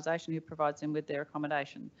the organisation who provides them with their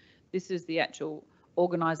accommodation. This is the actual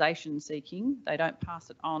organisation seeking. They don't pass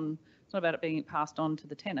it on. It's not about it being passed on to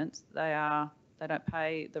the tenants. They don't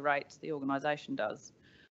pay the rates, the organisation does.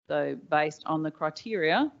 So based on the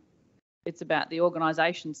criteria, it's about the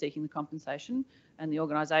organisation seeking the compensation, and the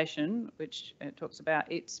organisation, which talks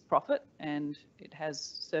about its profit and it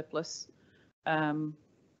has surplus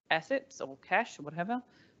assets or cash or whatever,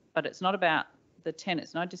 but it's not about the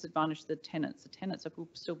tenants. No disadvantage to the tenants. The tenants are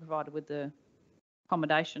still provided with the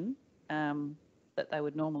accommodation that they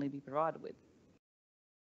would normally be provided with.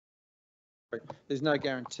 There's no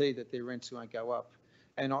guarantee that their rents won't go up.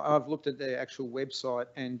 And I've looked at their actual website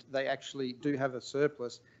and they actually do have a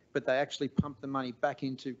surplus, but they actually pump the money back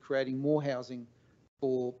into creating more housing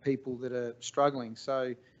for people that are struggling.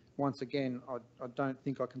 So once again, I don't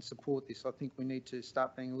think I can support this. I think we need to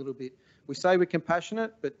start being a little bit, we say we're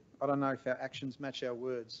compassionate, but I don't know if our actions match our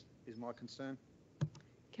words, is my concern.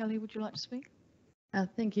 Kelly, would you like to speak?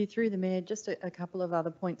 Thank you. Through the Mayor, just a couple of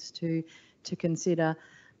other points to consider.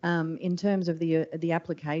 In terms of the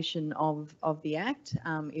application of the Act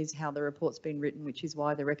is how the report's been written, which is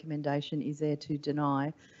why the recommendation is there to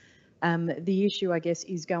deny. The issue, I guess,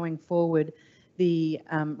 is going forward, the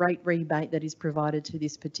rate rebate that is provided to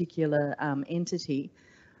this particular entity.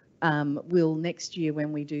 will next year,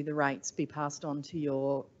 when we do the rates, be passed on to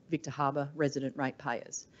your Victor Harbour resident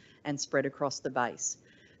ratepayers and spread across the base.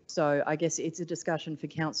 So I guess it's a discussion for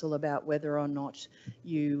council about whether or not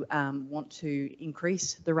you want to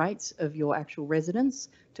increase the rates of your actual residents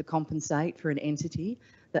to compensate for an entity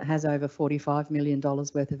that has over $45 million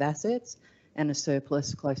worth of assets and a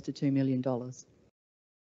surplus close to $2 million.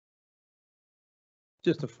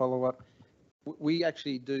 Just to follow up, we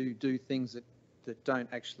actually do things that don't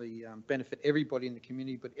actually benefit everybody in the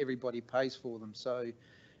community, but everybody pays for them. So,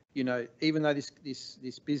 you know, even though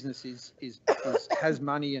this business has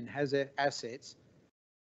money and has assets,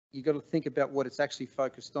 you've got to think about what it's actually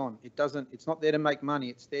focused on. It's not there to make money.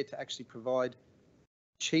 It's there to actually provide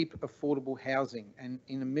cheap, affordable housing. And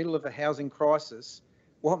in the middle of a housing crisis,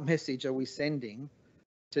 what message are we sending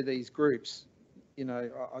to these groups? You know,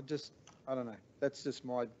 I don't know. That's just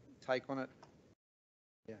my take on it.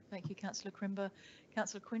 Yeah. Thank you, Councillor Crimber.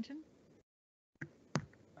 Councillor Quinton?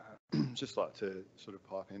 Just like to sort of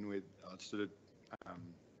pipe in with, I'd sort of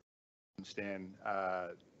understand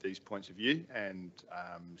these points of view and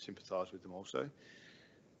sympathise with them also.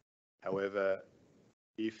 However,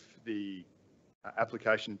 if the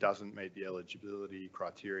application doesn't meet the eligibility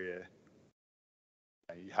criteria,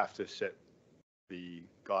 you have to set the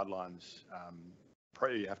guidelines,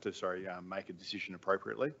 you have to, make a decision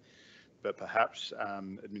appropriately. But perhaps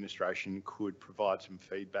administration could provide some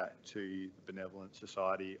feedback to the Benevolent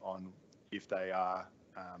Society on if they are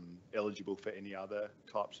eligible for any other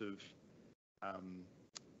types of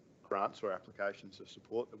grants or applications of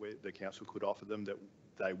support that the council could offer them that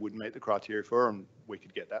they would meet the criteria for, and we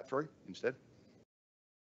could get that through instead.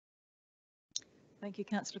 Thank you,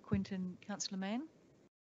 Councillor Quinton. Councillor Mann?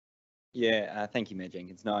 Yeah, thank you, Mayor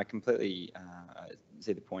Jenkins. No, I completely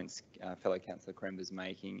see the points fellow Councillor Crember's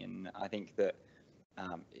making, and I think that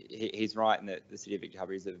he's right in that the City of Victor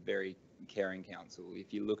Harbour is a very caring council.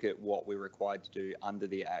 If you look at what we're required to do under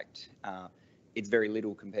the Act, it's very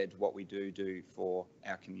little compared to what we do for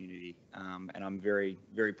our community. And I'm very,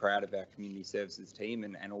 very proud of our community services team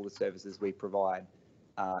and all the services we provide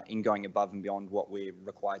in going above and beyond what we're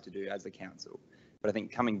required to do as a council. But I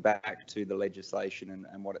think coming back to the legislation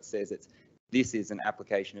and what it says, this is an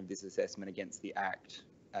application of this assessment against the Act,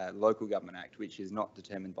 Local Government Act, which is not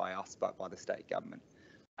determined by us but by the state government.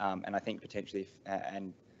 And I think potentially,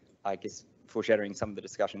 and I guess foreshadowing some of the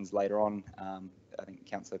discussions later on, I think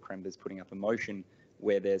Councillor Crember's putting up a motion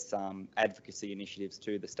where there's some advocacy initiatives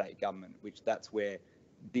to the state government, which that's where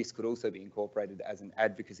this could also be incorporated as an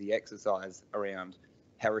advocacy exercise around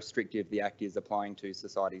how restrictive the Act is applying to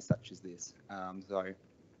societies such as this. So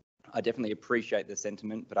I definitely appreciate the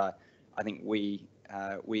sentiment, but I think we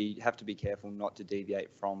have to be careful not to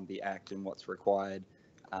deviate from the Act and what's required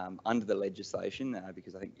under the legislation,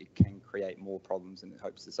 because I think it can create more problems than it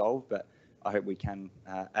hopes to solve. But I hope we can,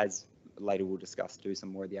 as later we'll discuss, do some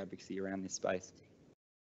more of the advocacy around this space.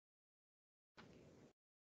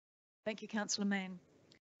 Thank you, Councillor Mann.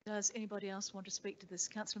 Does anybody else want to speak to this?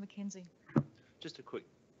 Councillor Mackenzie. Just a quick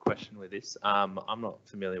question with this. I'm not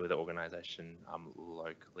familiar with the organisation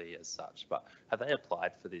locally as such, but have they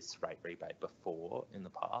applied for this rate rebate before in the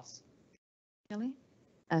past? Kelly?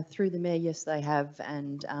 Through the Mayor, yes, they have,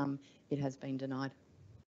 and it has been denied.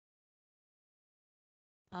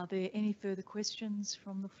 Are there any further questions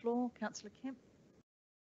from the floor? Councillor Kemp?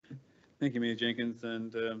 Thank you, Mayor Jenkins.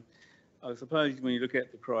 And I suppose when you look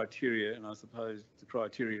at the criteria, and I suppose the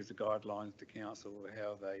criteria is the guidelines to council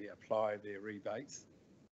how they apply their rebates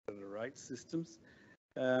to the rate systems.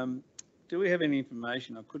 Do we have any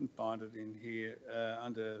information? I couldn't find it in here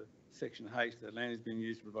under Section H, that land is being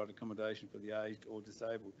used to provide accommodation for the aged or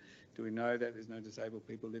disabled. Do we know that there's no disabled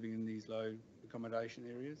people living in these low accommodation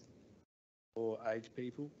areas, or aged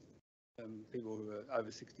people, people who are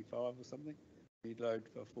over 65 or something? Need low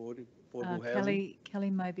affordable housing? Kelly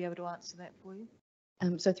may be able to answer that for you.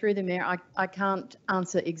 So through the Mayor, I can't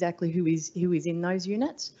answer exactly who is in those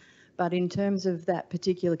units, but in terms of that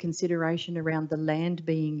particular consideration around the land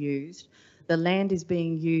being used, the land is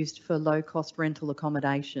being used for low-cost rental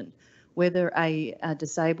accommodation. Whether a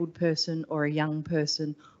disabled person or a young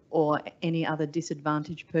person or any other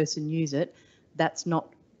disadvantaged person use it, that's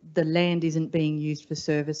not, the land isn't being used for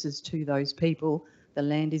services to those people. The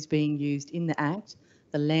land is being used in the Act.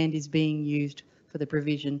 The land is being used for the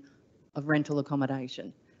provision of rental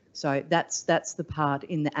accommodation. So that's the part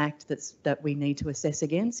in the Act that we need to assess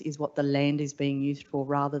against, is what the land is being used for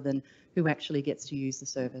rather than who actually gets to use the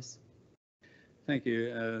service. Thank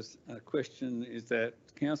you. A question is that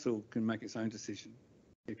council can make its own decision.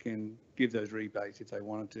 It can give those rebates if they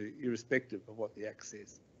wanted to, irrespective of what the Act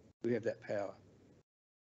says. We have that power.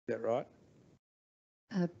 Is that right?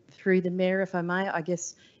 Through the Mayor, if I may, I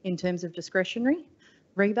guess in terms of discretionary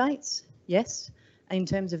rebates, yes. In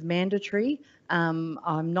terms of mandatory,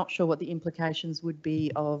 I'm not sure what the implications would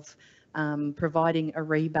be of providing a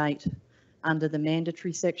rebate under the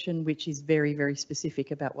mandatory section, which is very, very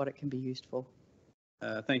specific about what it can be used for.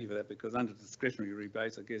 Thank you for that, because under discretionary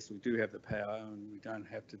rebates, I guess we do have the power and we don't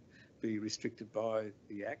have to be restricted by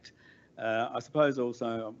the Act. I suppose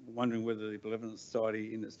also I'm wondering whether the Benevolent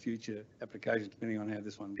Society in its future applications, depending on how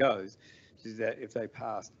this one goes, is that if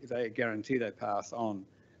they guarantee they pass on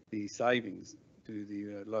the savings to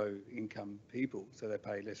the low income people so they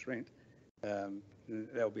pay less rent,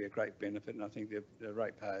 that'll be a great benefit. And I think the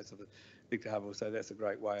ratepayers of the Victor Hub will say that's a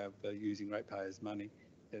great way of using ratepayers' money.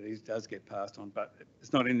 It does get passed on, but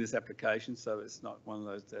it's not in this application, so it's not one of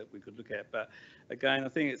those that we could look at. But again, I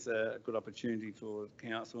think it's a good opportunity for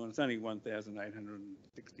council, and it's only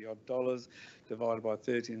 $1,860 odd divided by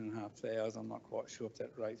 13,500. I'm not quite sure if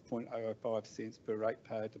that rate's 0.005 cents per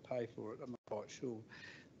ratepayer to pay for it. I'm not quite sure.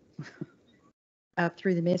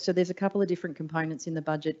 Through the Mayor, so there's a couple of different components in the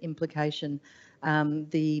budget implication.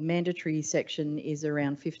 The mandatory section is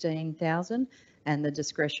around 15,000, and the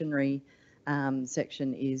discretionary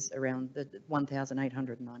section is around the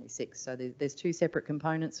 1,896. So there's two separate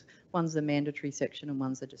components. One's the mandatory section and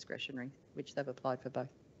one's the discretionary, which they've applied for both.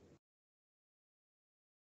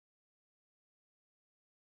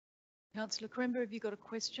 Councillor Krember, have you got a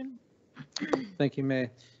question? Thank you,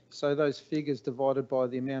 Mayor. So those figures divided by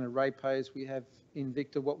the amount of ratepayers we have in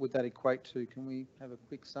Victor, what would that equate to? Can we have a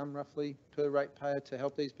quick sum roughly per ratepayer to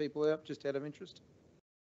help these people out, just out of interest?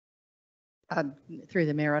 Through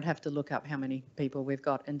the Mayor, I'd have to look up how many people we've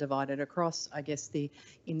got and divide it across. I guess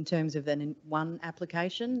in terms of one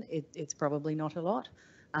application, it's probably not a lot,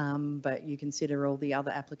 but you consider all the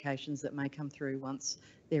other applications that may come through once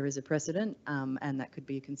there is a precedent, and that could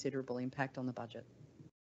be a considerable impact on the budget.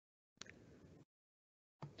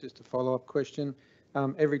 Just a follow-up question.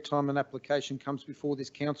 Every time an application comes before this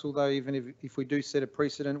council, though, even if we do set a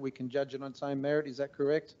precedent, we can judge it on its own merit. Is that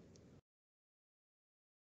correct?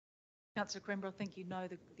 Councillor Krember, I think you know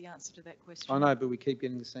the answer to that question. I know, but we keep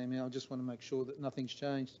getting the same email. I just want to make sure that nothing's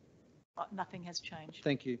changed. Nothing has changed.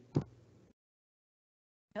 Thank you.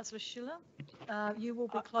 Councillor Schiller, you will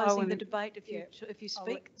be closing the debate if you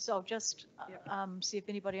speak. So I'll just see if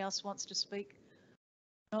anybody else wants to speak.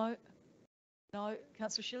 No. No.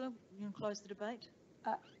 Councillor Schiller, you can close the debate.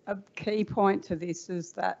 A key point to this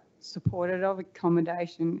is that supported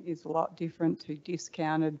accommodation is a lot different to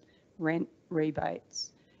discounted rent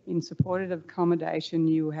rebates. In supported accommodation,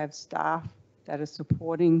 you have staff that are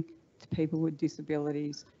supporting people with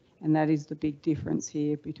disabilities, and that is the big difference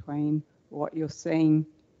here between what you're seeing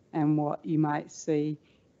and what you might see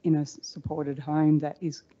in a supported home that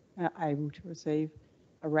is able to receive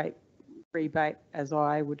a rate rebate, as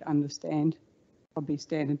I would understand. I'll be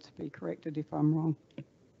standing to be corrected if I'm wrong.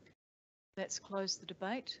 Let's close the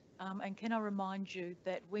debate. And can I remind you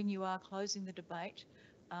that when you are closing the debate,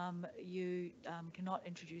 you cannot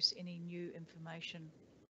introduce any new information.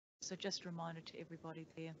 So just a reminder to everybody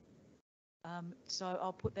there. So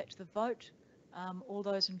I'll put that to the vote. All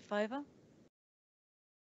those in favour?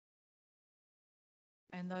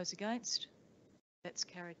 And those against? That's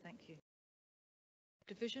carried, thank you.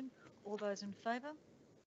 Division, all those in favour?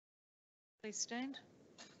 Please stand.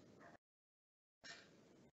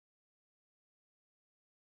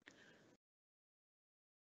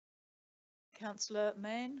 Councillor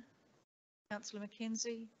Mann, Councillor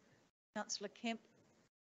McKenzie, Councillor Kemp,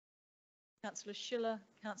 Councillor Schiller,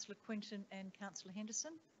 Councillor Quinton and Councillor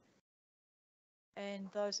Henderson. And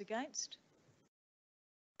those against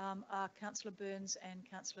are Councillor Burns and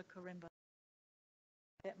Councillor Koremba.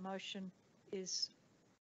 That motion is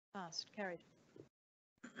passed, carried.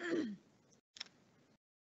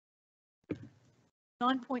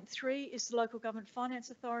 9.3 is the Local Government Finance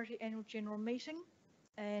Authority Annual General Meeting,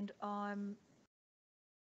 and I'm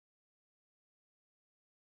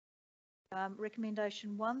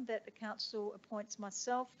recommendation 1 that the council appoints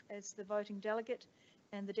myself as the voting delegate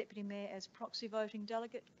and the Deputy Mayor as proxy voting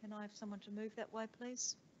delegate. Can I have someone to move that way,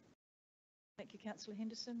 please? Thank you, Councillor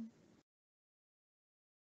Henderson.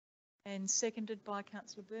 And seconded by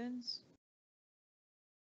Councillor Burns.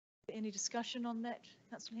 Any discussion on that,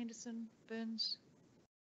 Councillor Henderson, Burns?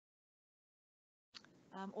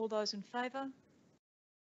 All those in favour?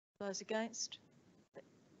 Those against?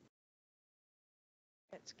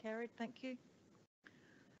 That's carried, thank you.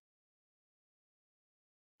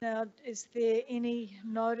 Now, is there any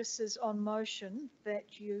notices on motion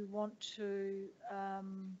that you want to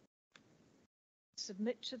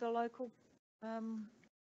submit to the local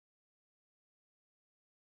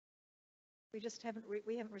We just haven't,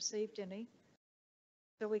 we haven't received any,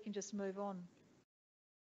 so we can just move on.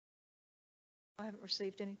 I haven't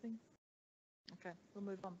received anything. Okay, we'll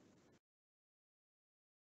move on.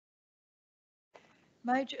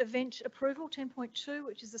 Major event approval, 10.2,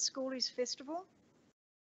 which is the Schoolies Festival.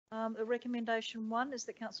 The recommendation 1 is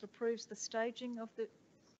that council approves the staging of the,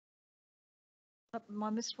 I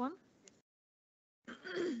missed one.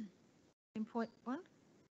 10.1.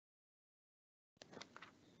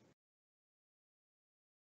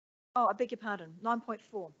 Oh, I beg your pardon,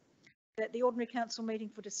 9.4. That the ordinary council meeting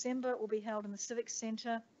for December will be held in the Civic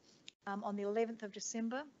Centre on the 11th of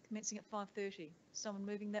December, commencing at 5:30. Someone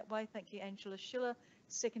moving that way? Thank you, Angela Schiller.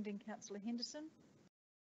 Seconding, Councillor Henderson.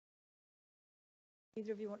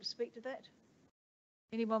 Either of you want to speak to that?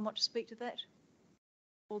 Anyone want to speak to that?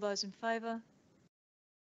 All those in favour?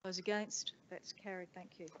 Those against? That's carried.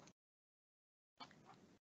 Thank you.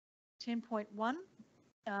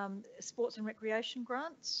 10.1, sports and recreation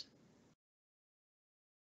grants.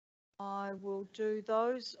 I will do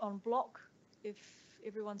those on block if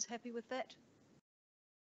everyone's happy with that.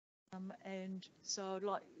 And so I'd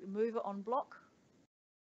like to move it on block.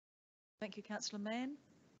 Thank you, Councillor Mann.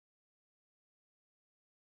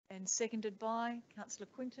 And seconded by Councillor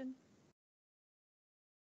Quinton.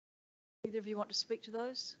 Either of you want to speak to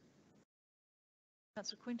those?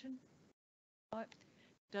 Councillor Quinton? Right.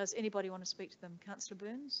 Does anybody want to speak to them? Councillor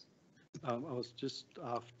Burns? I was just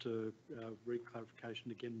after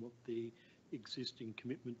re-clarification again what the existing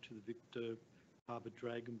commitment to the Victor Harbour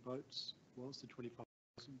Dragon boats was, the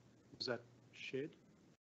 25,000. Was that shed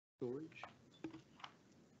storage?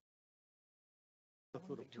 I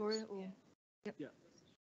thought Victoria or? Yep. Yeah.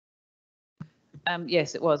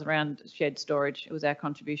 Yes, it was around shed storage. It was our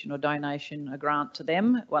contribution or donation, a grant to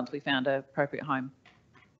them once we found an appropriate home.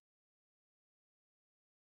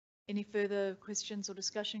 Any further questions or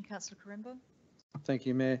discussion? Councillor Karemba? Thank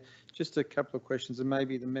you, Mayor. Just a couple of questions, and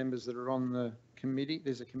maybe the members that are on the committee,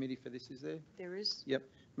 there's a committee for this, is there? There is. Yep,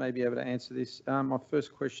 may be able to answer this. My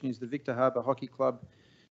first question is the Victor Harbour Hockey Club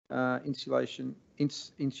insulation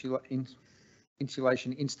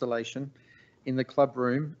installation in the club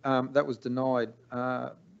room. That was denied.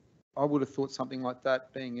 I would have thought something like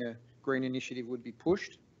that, being a green initiative, would be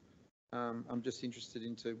pushed. I'm just interested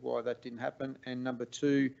into why that didn't happen. And number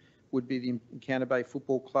 2 would be the Encounter Bay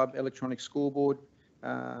Football Club electronic scoreboard,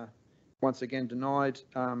 once again denied.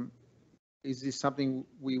 Is this something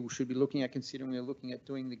we should be looking at, considering we're looking at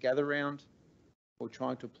doing the gather round or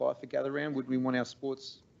trying to apply for gather round? Would we want our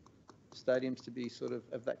sports stadiums to be sort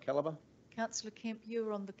of that calibre? Councillor Kemp, you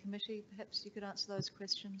were on the committee. Perhaps you could answer those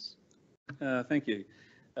questions. Thank you.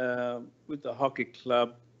 With the hockey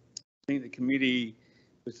club, I think the committee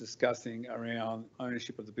was discussing around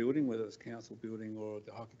ownership of the building, whether it's council building or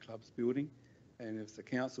the hockey club's building. And if it's the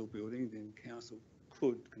council building, then council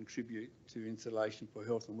could contribute to insulation for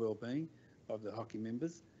health and well-being of the hockey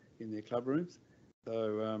members in their club rooms.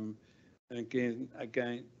 So again,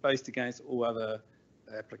 based against all other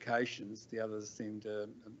applications, the others seemed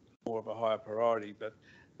more of a higher priority, but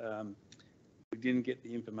we didn't get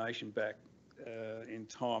the information back in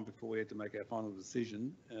time before we had to make our final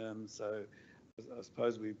decision. So I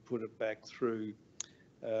suppose we put it back through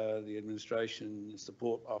the administration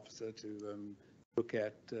support officer to look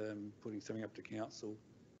at putting something up to council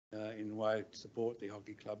in a way to support the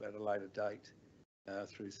hockey club at a later date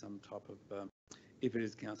through some type of, if it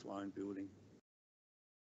is council-owned building.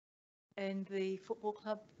 And the football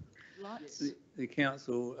club lights? The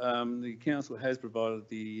council has provided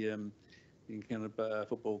the Encounter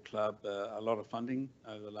Football Club a lot of funding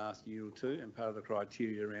over the last year or two, and part of the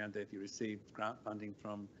criteria around that, if you received grant funding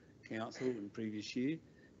from council in the previous year,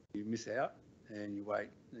 you miss out and you wait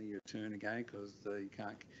your turn again, because you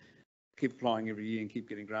can't keep applying every year and keep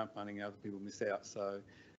getting grant funding and other people miss out. So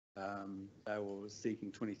they were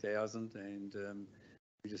seeking 20,000, and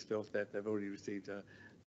we just felt that they've already received a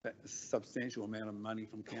substantial amount of money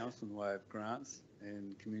from council in the way of grants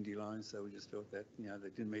and community loans, so we just felt that, you know, they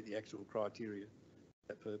didn't meet the actual criteria for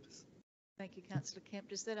that purpose. Thank you, Councillor Kemp.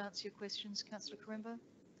 Does that answer your questions, Councillor Karemba?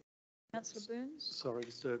 Councillor Burns? Sorry,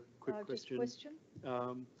 just a quick question. Just question.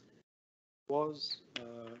 I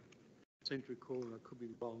seem to recall, and I could be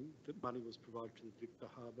wrong, that money was provided to the Victor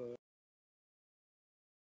Harbour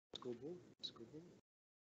scoreboard?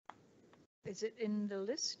 Is it in the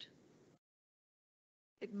list?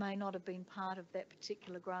 It may not have been part of that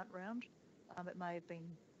particular grant round. It may have been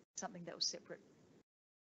something that was separate.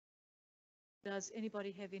 Does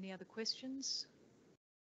anybody have any other questions?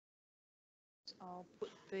 I'll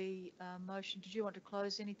put the motion. Did you want to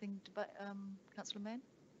close anything, Councillor Mann?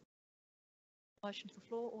 Motion for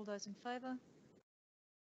floor. All those in favour?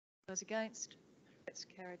 Those against? That's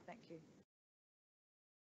carried, thank you.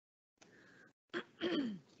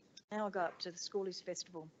 Now I'll go up to the Schoolies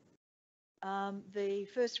Festival. The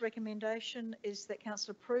first recommendation is that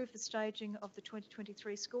council approve the staging of the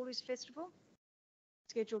 2023 Schoolies Festival,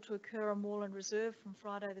 scheduled to occur on Moreland Reserve from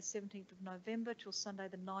Friday the 17th of November till Sunday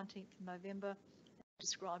the 19th of November,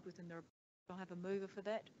 described within the report. I'll have a mover for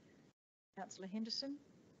that. Councillor Henderson.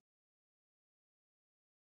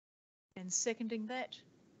 And seconding that.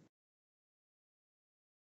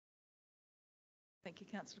 Thank you,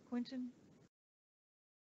 Councillor Quinton.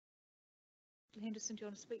 Councillor Henderson, do you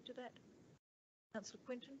want to speak to that? Councillor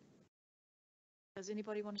Quinton? Does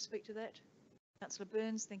anybody want to speak to that? Councillor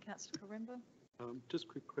Burns, then Councillor Karemba. Just a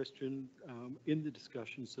quick question. In the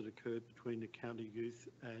discussions that occurred between the county youth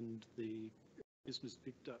and the business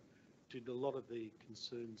Victor, did a lot of the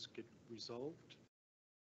concerns get resolved?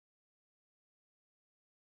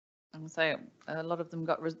 I'm going to say a lot of them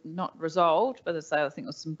got not resolved, but as I say, I think there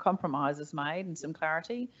was some compromises made and some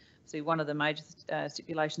clarity. So one of the major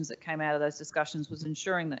stipulations that came out of those discussions was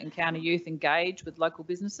ensuring that Encounter Youth engage with local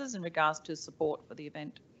businesses in regards to support for the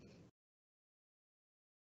event.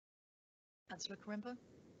 Councillor Karemba.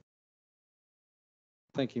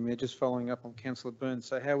 Thank you, Mayor. Just following up on Councillor Burns.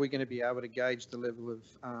 So how are we going to be able to gauge the level of,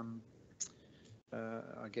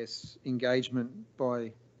 I guess, engagement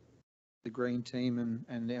by the Green team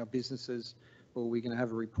and our businesses? Or are we going to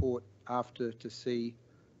have a report after to see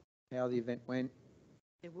how the event went?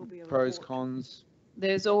 There will be a pros, report. cons?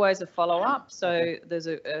 There's always a follow-up. So there's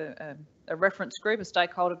a reference group, a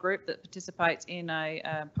stakeholder group that participates in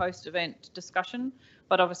a post-event discussion.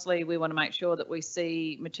 But obviously we want to make sure that we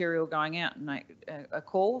see material going out and make a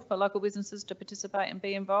call for local businesses to participate and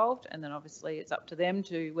be involved. And then obviously it's up to them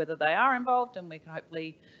to whether they are involved, and we can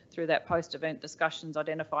hopefully through that post-event discussions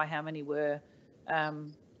identify how many were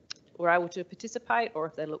able to participate, or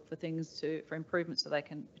if they look for things for improvement so they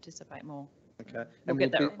can participate more. Okay. We'll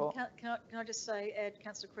get that report. Can I just say, add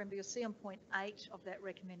Councillor Karemba, you'll see on point 8 of that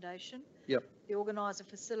recommendation. Yep. The organiser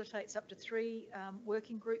facilitates up to 3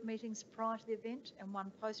 working group meetings prior to the event and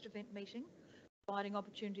 1 post-event meeting, providing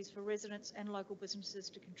opportunities for residents and local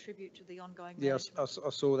businesses to contribute to the ongoing Yes, management. I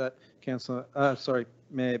saw that, Councillor. Sorry,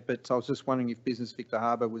 Mayor, but I was just wondering if Business Victor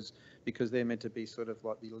Harbour was, because they're meant to be sort of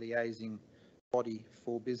like the liaising body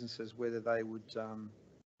for businesses, whether they would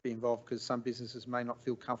be involved, because some businesses may not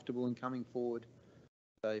feel comfortable in coming forward.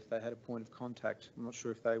 So if they had a point of contact, I'm not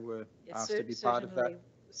sure if they were asked to be part of that.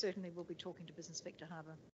 Certainly we'll be talking to Business Victor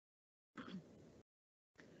Harbour.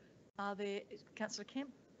 Are there, Councillor Kemp?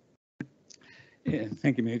 Yeah,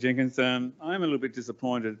 thank you, Mayor Jenkins. I'm a little bit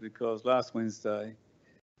disappointed because last Wednesday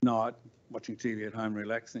night, watching TV at home,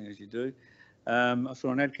 relaxing as you do, I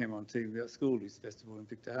saw an ad came on TV about Schoolies Festival in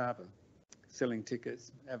Victor Harbour, selling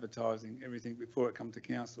tickets, advertising, everything before it come to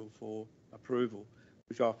council for approval,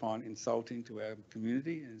 which I find insulting to our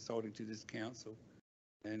community and insulting to this council.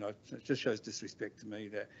 And it just shows disrespect to me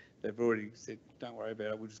that they've already said, don't worry about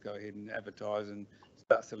it, we'll just go ahead and advertise and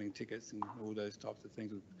start selling tickets and all those types of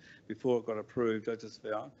things. Before it got approved, I just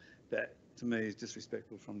felt that, to me, is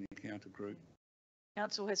disrespectful from the Encounter group.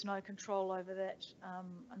 Council has no control over that,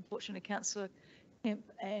 unfortunately, Councillor Kemp,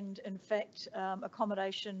 and in fact,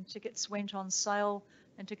 accommodation tickets went on sale,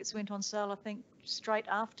 and tickets went on sale, I think, straight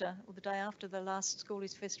after, or the day after the last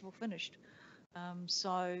Schoolies Festival finished.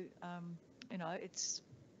 You know,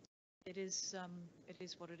 it is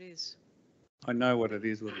what it is. I know what it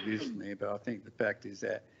is, Mayor, but I think the fact is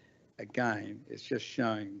that, again, it's just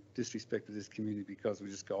showing disrespect to this community because we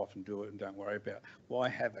just go off and do it and don't worry about it. Why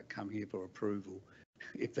have it come here for approval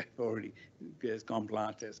if they've already, it's gone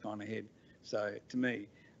blanche, it's gone ahead? So to me,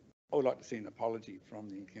 I would like to see an apology from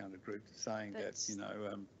the Encounter group saying that, you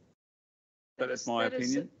know, but that's my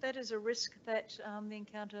opinion. That is a risk that the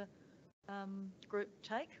Encounter group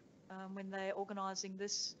take when they're organising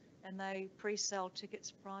this and they pre-sell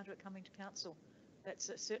tickets prior to it coming to council.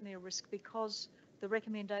 That's certainly a risk, because the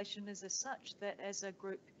recommendation is as such that as a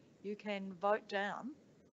group you can vote down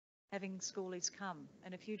having schoolies come,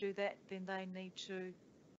 and if you do that, then they need to, you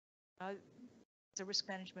know, it's a risk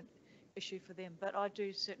management issue for them. But I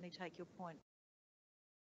do certainly take your point.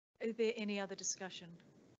 Is there any other discussion?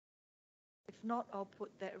 If not, I'll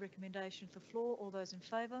put that recommendation for floor. All those in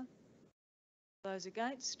favour? Those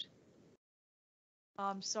against?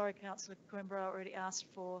 I'm sorry, Councillor Karemba, I already asked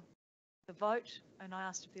for the vote, and I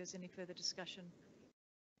asked if there was any further discussion.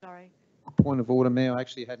 Sorry. Point of order, Mayor. I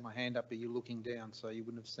actually had my hand up, but you're looking down, so you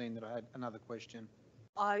wouldn't have seen that I had another question.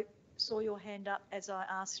 I saw your hand up as I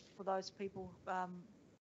asked for those people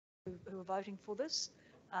who are voting for this,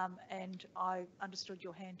 and I understood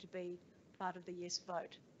your hand to be part of the yes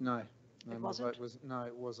vote. No, No, my wasn't? vote was, no,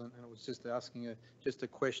 it wasn't, and it was just asking just a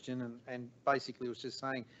question, and basically it was just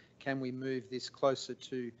saying, can we move this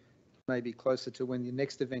maybe closer to when the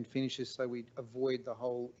next event finishes, so we avoid the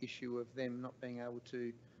whole issue of them not being able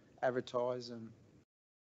to advertise and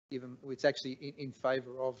give them, it's actually in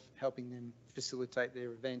favour of helping them facilitate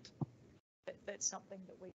their event. That's something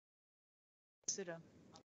that we consider.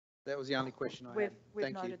 That was the only question I We've had.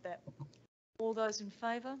 Thank you. noted that. All those in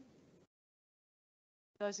favour?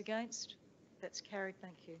 Those against? That's carried,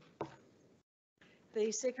 thank you.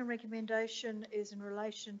 The second recommendation is in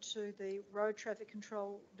relation to the road traffic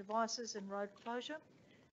control devices and road closure,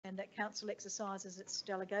 and that council exercises its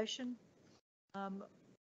delegation.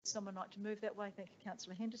 Someone like to move that way? Thank you,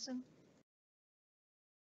 Councillor Henderson.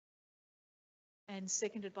 And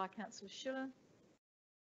seconded by Councillor Schiller.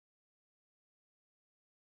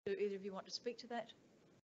 Do either of you want to speak to that?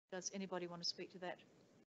 Does anybody want to speak to that?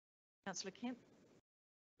 Councillor Kemp?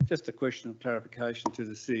 Just a question of clarification to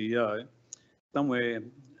the CEO. Somewhere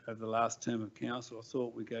over the last term of council, I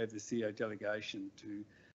thought we gave the CEO delegation to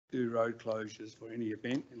do road closures for any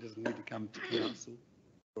event and doesn't need to come to council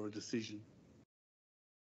for a decision.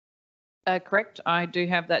 Correct, I do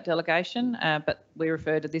have that delegation, but we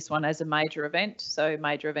refer to this one as a major event, so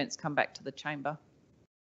major events come back to the chamber.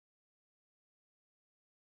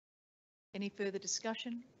 Any further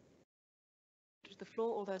discussion? To the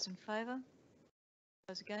floor, all those in favour?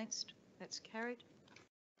 Those against? That's carried.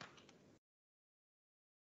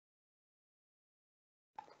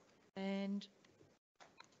 And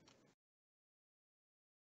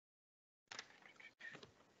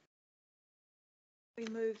we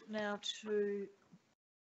move now to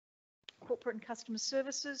corporate and customer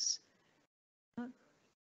services.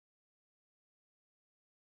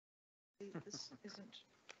 This isn't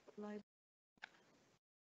labelled.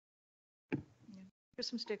 Yeah.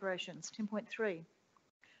 Christmas decorations, 10.3.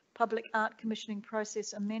 Public art commissioning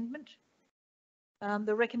process amendment.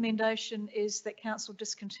 The recommendation is that council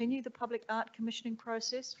discontinue the public art commissioning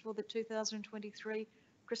process for the 2023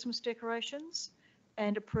 Christmas decorations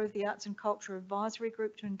and approve the Arts and Culture Advisory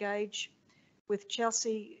Group to engage with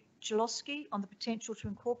Chelsea Jaloski on the potential to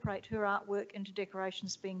incorporate her artwork into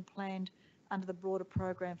decorations being planned under the broader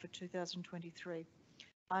program for 2023.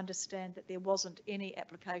 I understand that there wasn't any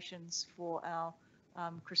applications for our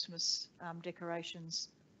Christmas decorations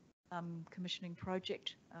commissioning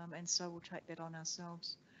project, and so we'll take that on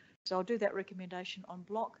ourselves. So I'll do that recommendation en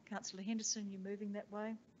bloc. Councillor Henderson, you moving that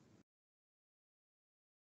way?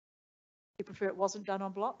 You prefer it wasn't done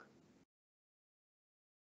en bloc?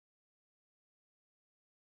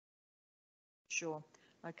 Sure.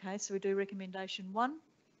 Okay, so we do recommendation 1.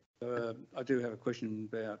 I do have a question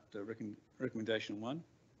about recommendation 1,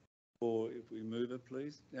 or if we move it,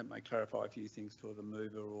 please. That may clarify a few things for the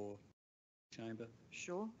mover or chamber.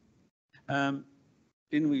 Sure.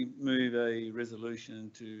 Didn't we move a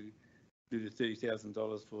resolution to do the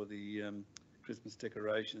 $30,000 for the Christmas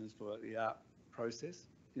decorations for the art process?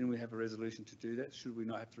 Didn't we have a resolution to do that? Should we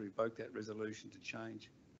not have to revoke that resolution to change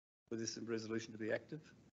for this resolution to be active?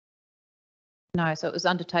 No, so it was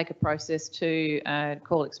undertake a process to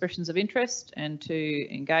call expressions of interest and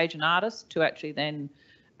to engage an artist to actually then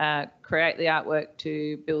create the artwork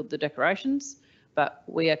to build the decorations. But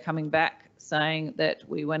we are coming back saying that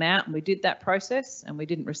we went out and we did that process and we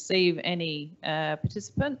didn't receive any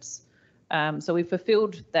participants. So we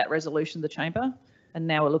fulfilled that resolution of the chamber, and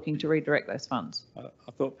now we're looking to redirect those funds.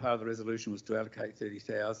 I thought part of the resolution was to allocate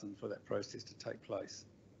 30,000 for that process to take place.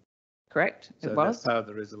 Correct, So it was. that's part of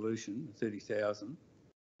the resolution, 30,000.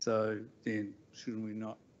 So then shouldn't we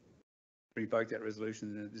not revoke that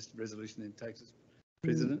resolution and this resolution then takes its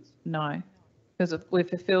precedence? No, because we've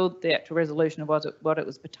fulfilled the actual resolution of what it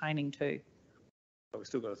was pertaining to. But we've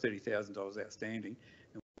still got $30,000 outstanding,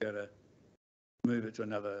 and we've got to move it to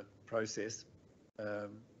another process,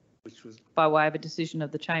 which was By way of a decision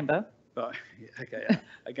of the chamber. But okay,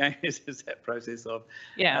 again, it's that process of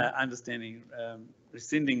understanding,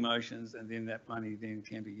 rescinding motions, and then that money then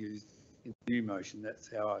can be used in the new motion. That's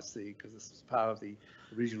how I see, because this is part of the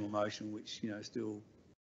original motion, which still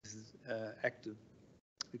is active,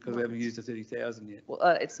 because we haven't used the 30,000 yet.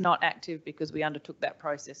 Well, it's not active because we undertook that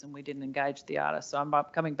process and we didn't engage the artist. So I'm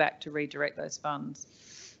coming back to redirect those funds,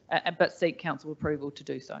 but seek council approval to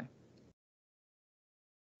do so.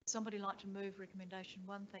 Somebody like to move recommendation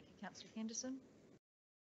 1? Thank you, Councillor Henderson.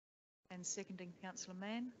 And seconding Councillor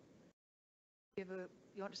Mann. You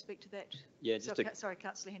want to speak to that? Yeah, Sorry,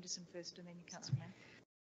 Councillor Henderson first, and then you, Councillor Mann.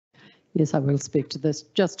 Yes, I will speak to this.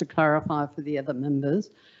 Just to clarify for the other members,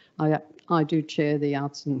 I do chair the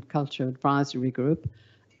Arts and Culture Advisory Group.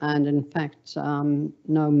 And in fact,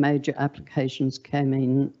 no major applications came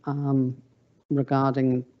in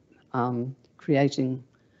regarding creating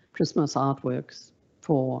Christmas artworks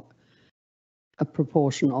for a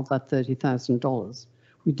proportion of that $30,000.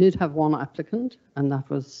 We did have one applicant, and that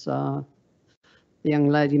was the young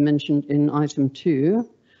lady mentioned in item 2.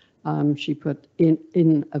 She put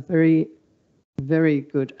in a very, very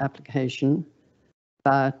good application,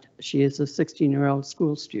 but she is a 16-year-old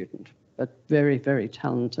school student, but very, very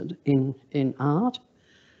talented in art,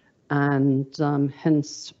 and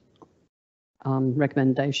hence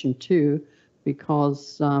recommendation 2,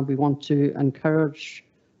 because we want to encourage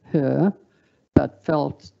her, but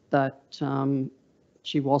felt that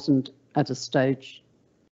she wasn't at a stage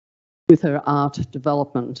with her art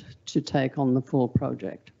development to take on the full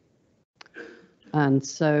project. And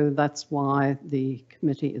so that's why the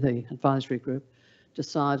committee, the advisory group,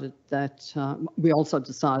 decided that we also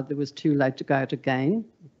decided it was too late to go out again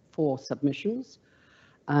for submissions.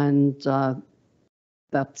 And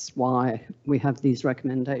that's why we have these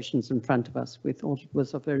recommendations in front of us. We thought it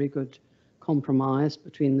was a very good compromise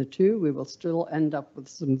between the two. We will still end up with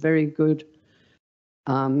some very good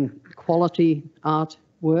quality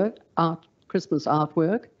Christmas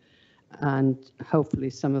artwork, and hopefully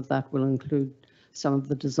some of that will include some of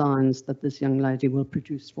the designs that this young lady will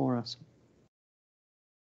produce for us.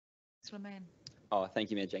 Councillor Mann. Oh,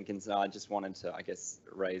 thank you, Mayor Jenkins. I just wanted to, I guess,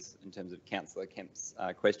 raise in terms of Councillor Kemp's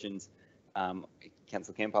questions.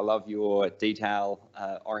 Councillor Kemp, I love your detail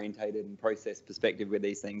orientated and process perspective with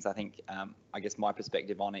these things. I think, I guess my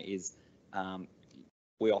perspective on it is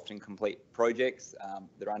we often complete projects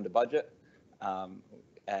that are under budget,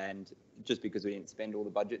 and just because we didn't spend all the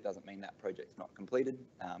budget doesn't mean that project's not completed.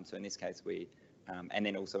 So in this case, we, and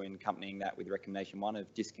then also in accompanying that with recommendation 1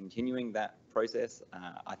 of discontinuing that process,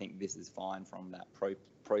 I think this is fine from that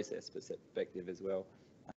process perspective as well,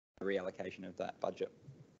 the reallocation of that budget.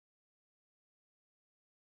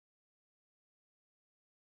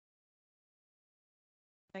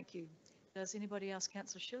 Thank you. Does anybody else,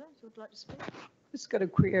 Councillor Schiller, who would like to speak? Just got a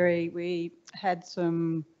query. We had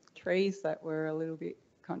some trees that were a little bit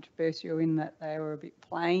controversial in that they were a bit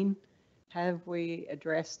plain. Have we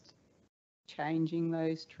addressed changing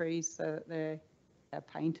those trees so that they're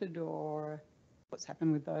painted, or what's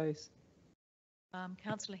happened with those?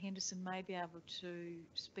 Councillor Henderson may be able to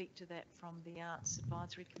speak to that from the Arts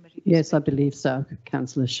Advisory Committee. Yes, I believe so,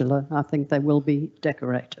 Councillor Schiller. I think they will be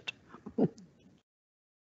decorated.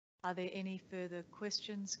 Are there any further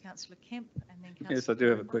questions? Councillor Kemp and then Yes, I do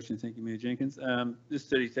have a question. Thank you, Mayor Jenkins. This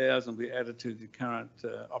 30,000 will be added to the current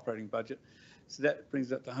operating budget. So that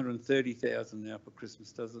brings up to 130,000 now for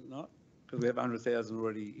Christmas, does it not? Because we have 100,000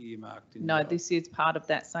 already earmarked. No, this is part of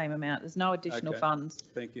that same amount. There's no additional funds.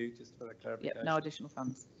 Thank you, just for that clarification. Yep, no additional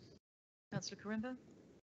funds. Councillor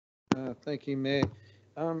Karimba. Thank you, Mayor.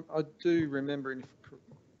 I do remember, and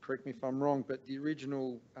correct me if I'm wrong, but the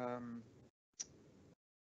original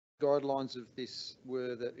guidelines of this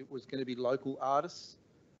were that it was going to be local artists,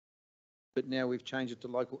 but now we've changed it to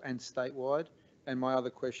local and statewide. And my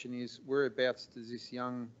other question is, whereabouts does this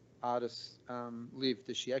young artist live?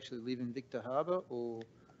 Does she actually live in Victor Harbor, or?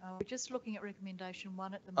 We're just looking at recommendation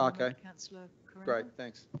 1 at the moment, okay. Councillor Karimba. Great,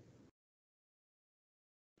 thanks.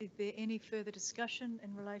 Is there any further discussion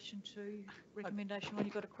in relation to recommendation 1?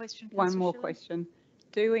 You've got a question? One more Schiller? question.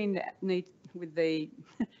 Do we need, with the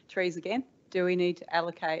trees again, do we need to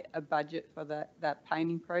allocate a budget for that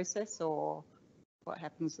painting process, or what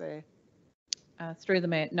happens there? Through the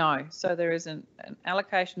Mayor, no. So there is an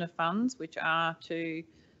allocation of funds which are to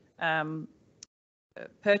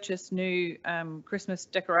purchase new Christmas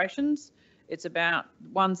decorations. It's about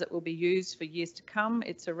ones that will be used for years to come.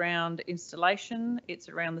 It's around installation. It's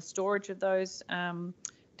around the storage of those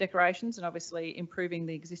decorations, and obviously improving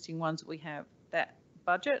the existing ones that we have. That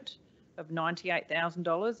budget of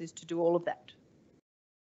 $98,000 is to do all of that.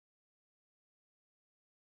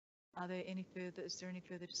 Are there any further? Is there any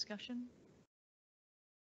further discussion?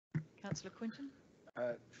 Councillor Quinton.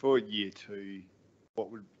 For year 2,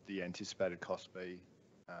 what would the anticipated cost be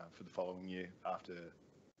for the following year after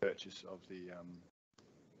purchase of the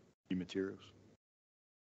new materials?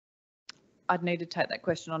 I'd need to take that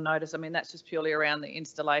question on notice. I mean, that's just purely around the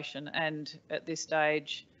installation, and at this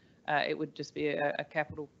stage, it would just be a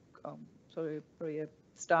capital, probably a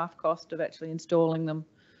staff cost of actually installing them.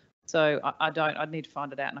 So I'd need to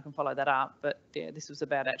find it out, and I can follow that up. But yeah, this was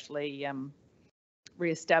about actually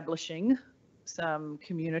re-establishing some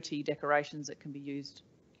community decorations that can be used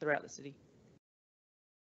throughout the city.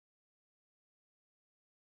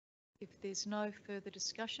 If there's no further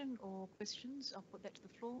discussion or questions, I'll put that to the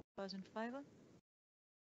floor. Those in favour?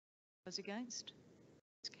 Those against?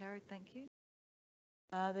 It's carried, thank you.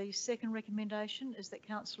 The second recommendation is that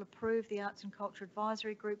council approve the Arts and Culture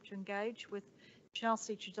Advisory Group to engage with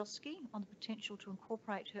Chelsea Chudowski on the potential to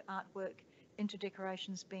incorporate her artwork into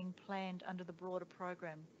decorations being planned under the broader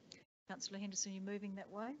program. Councillor Henderson, you moving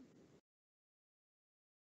that way?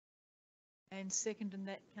 And second in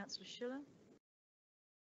that, Councillor Schiller.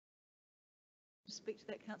 Speak to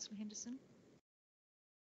that, Councillor Henderson.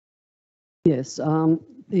 Yes,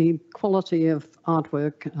 the quality of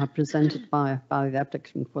artwork presented by the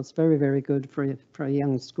applicant was very, very good for a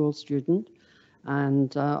young school student.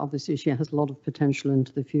 And obviously she has a lot of potential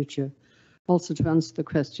into the future. Also, to answer the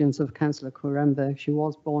questions of Councillor Kuremba, she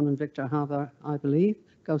was born in Victor Harbor, I believe,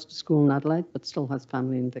 goes to school in Adelaide, but still has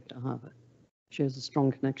family in Victor Harbor. She has a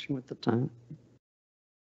strong connection with the town.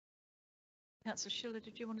 Councillor Schiller,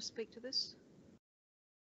 did you want to speak to this?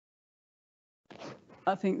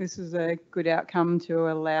 I think this is a good outcome to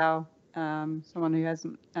allow someone who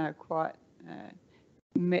hasn't quite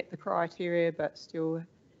met the criteria, but still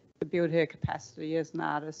to build her capacity as an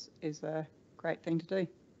artist is a great thing to do.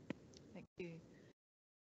 Thank you.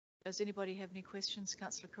 Does anybody have any questions?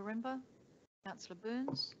 Councillor Kuremba? Councillor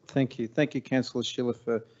Burns? Thank you. Thank you, Councillor Schiller,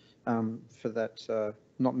 for that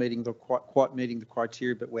not meeting the quite meeting the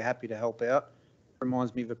criteria, but we're happy to help out.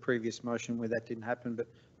 Reminds me of a previous motion where that didn't happen, but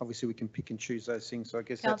obviously we can pick and choose those things. So I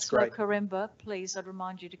guess that's great. Councillor Kuremba, please, I'd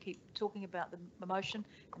remind you to keep talking about the motion,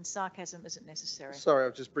 and sarcasm isn't necessary. Sorry, I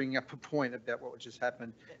was just bringing up a point about what just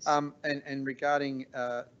happened. Yes. And regarding,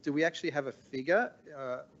 do we actually have a figure?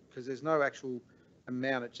 Because there's no actual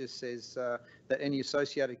amount. It just says that any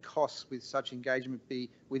associated costs with such engagement be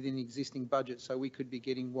within the existing budget. So we could be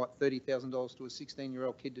getting, what, $30,000 to a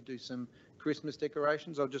 16-year-old kid to do some Christmas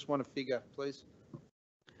decorations? I just want a figure, please.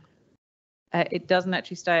 It doesn't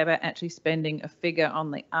actually say about actually spending a figure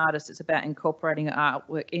on the artist. It's about incorporating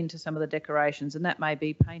artwork into some of the decorations, and that may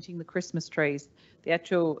be painting the Christmas trees. The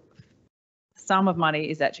actual sum of money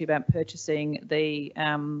is actually about purchasing the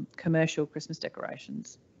commercial Christmas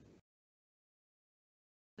decorations.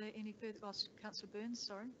 Are there any further? Oh, Councillor Burns,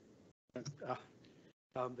 sorry.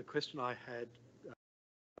 The question I had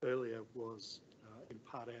earlier was in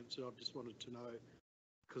part answered. I just wanted to know,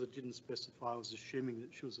 because it didn't specify, I was assuming that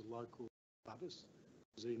she was a local artist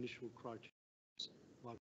as the initial criteria.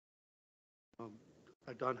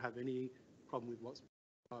 I don't have any problem with what's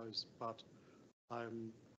proposed, but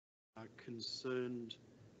I'm concerned,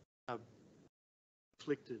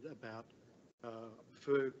 conflicted about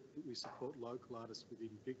prefer that we support local artists within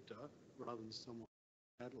Victor rather than someone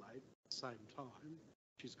in Adelaide. At the same time,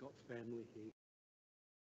 she's got family here.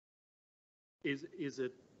 Is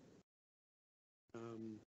it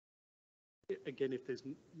again, if there's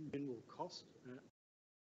minimal cost,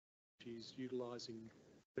 she's utilising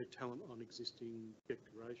her talent on existing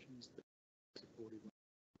decorations that are supportive,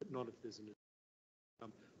 but not if there's an.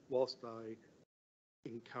 Whilst I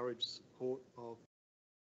encourage support of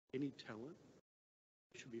any talent,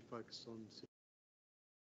 it should be focused on.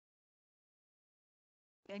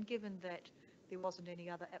 And given that there wasn't any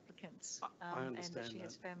other applicants and that she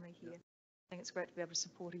has family here, I think it's great to be able to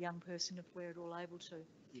support a young person if we're at all able to.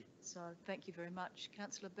 Yeah. So thank you very much.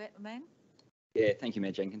 Councillor Mann? Yeah, thank you,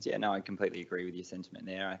 Mayor Jenkins. Yeah, no, I completely agree with your sentiment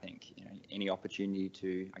there. I think, you know, any opportunity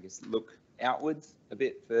to, I guess, look outwards a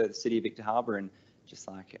bit for the City of Victor Harbor, and just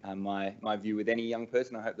like my view with any young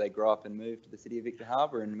person, I hope they grow up and move to the City of Victor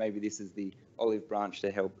Harbor, and maybe this is the olive branch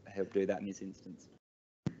to help do that in this instance.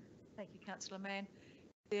 Thank you, Councillor Mann.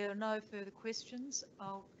 There are no further questions.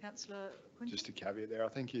 Councillor Quinton? Just a caveat there. I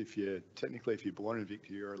think if you're born in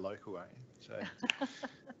Victor, you're a local, aren't you? So.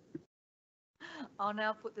 I'll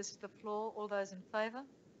now put this to the floor. All those in favour?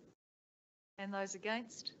 And those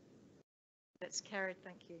against? That's carried.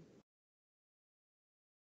 Thank you.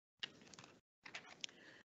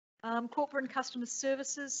 Corporate and customer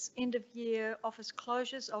services, end of year office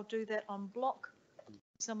closures. I'll do that en bloc.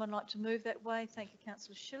 Someone like to move that way? Thank you,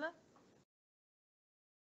 Councillor Schiller.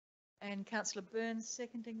 And Councillor Burns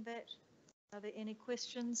seconding that. Are there any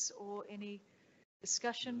questions or any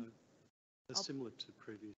discussion? No, they're similar to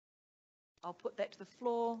previous. I'll put that to the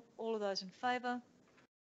floor. All of those in favour?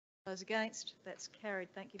 Those against? That's carried.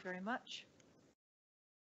 Thank you very much.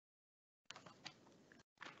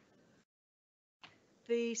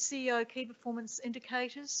 The CEO Key Performance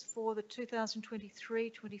Indicators for the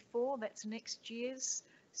 2023-24, that's next year's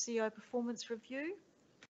CEO Performance Review.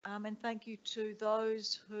 And thank you to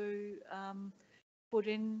those who put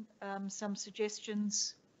in some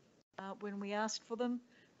suggestions when we asked for them.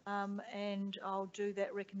 And I'll do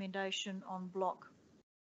that recommendation en bloc.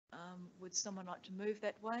 Would someone like to move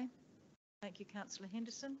that way? Thank you, Councillor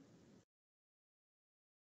Henderson.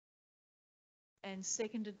 and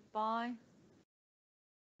seconded by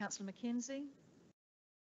Councillor Mackenzie.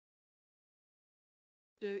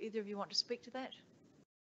 Do either of you want to speak to that?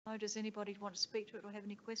 No, does anybody want to speak to it or have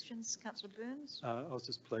any questions? Councillor Burns? I was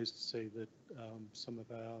just pleased to see that some of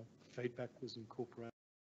our feedback was incorporated.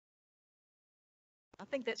 I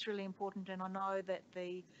think that's really important, and I know that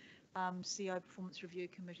the CEO Performance Review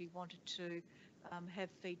Committee wanted to have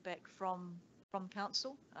feedback from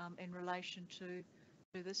council in relation to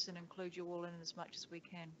this and include you all in as much as we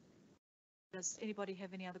can. Does anybody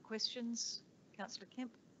have any other questions? Councillor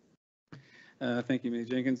Kemp? Thank you, Mayor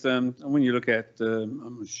Jenkins. When you look at,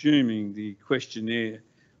 I'm assuming the questionnaire,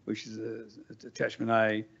 which is attachment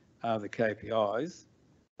A, are the KPIs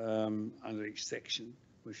under each section,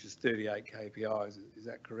 which is 38 KPIs. Is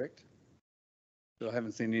that correct? So I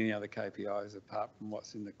haven't seen any other KPIs apart from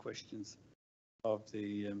what's in the questions of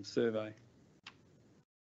the survey.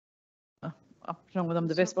 I'm not whether I'm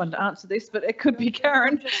the best one to answer this, but it could be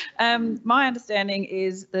Karen. My understanding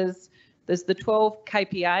is there's the 12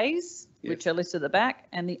 KPAs, which are listed at the back,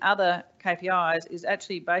 and the other KPIs is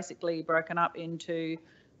actually basically broken up into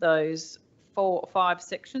those 4 or 5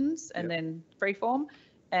 sections and then freeform.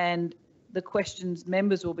 And the questions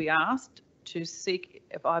members will be asked to seek,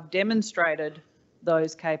 if I've demonstrated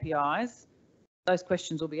those KPIs, those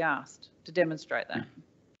questions will be asked to demonstrate that.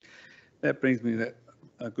 That brings me to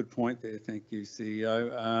a good point there. Thank you,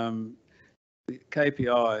 CEO. The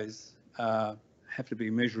KPIs have to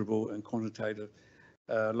be measurable and quantitative.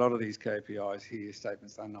 A lot of these KPIs here,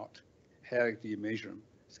 statements, are not. How do you measure them?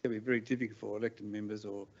 It's going to be very difficult for elected members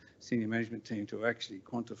or senior management team to actually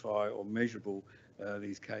quantify or measurable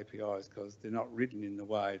these KPIs because they're not written in the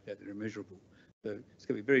way that they're measurable. So it's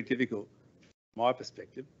going to be very difficult, from my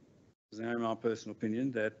perspective, because I know my personal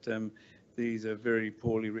opinion, that these are very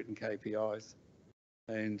poorly written KPIs.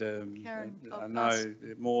 And Karen, I know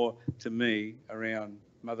more to me around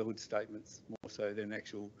motherhood statements, more so than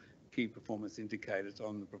actual key performance indicators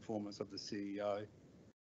on the performance of the CEO.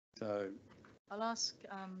 So I'll ask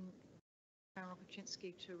Karen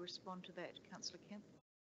Rokoczynski to respond to that. Councillor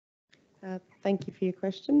Kemp? Thank you for your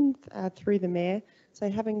question through the Mayor. So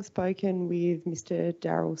having spoken with Mr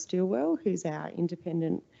Darryl Stilwell, who's our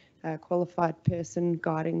independent qualified person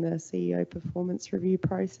guiding the CEO performance review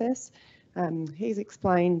process, he's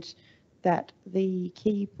explained that the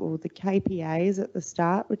key or the KPAs at the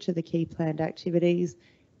start, which are the key planned activities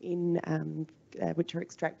in which are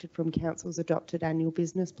extracted from Council's adopted annual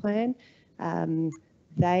business plan,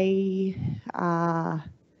 they are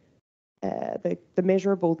the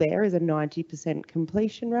measurable there is a 90%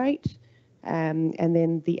 completion rate, and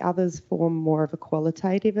then the others form more of a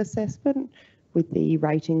qualitative assessment with the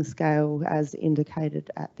rating scale as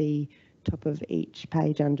indicated at the top of each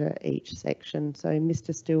page under each section. So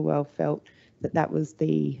Mr Stilwell felt that that was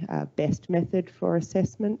the best method for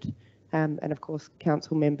assessment, and of course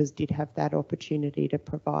council members did have that opportunity to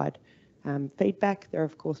provide feedback. There are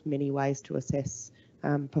of course many ways to assess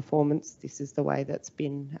performance. This is the way that's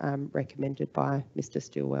been recommended by Mr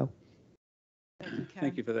Stilwell.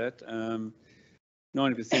 Thank you for that.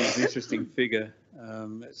 90% is an interesting figure.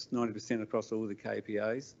 It's 90% across all the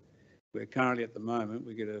KPAs. We're currently at the moment,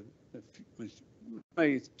 we get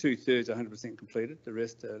maybe 2/3 100% completed, the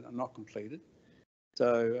rest are not completed.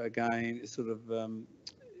 So again, it's sort of,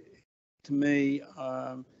 to me,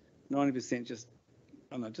 90% just,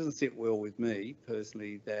 I don't know, it doesn't sit well with me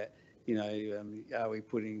personally that, you know, are we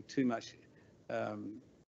putting too much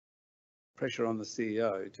pressure on the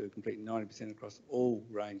CEO to complete 90% across all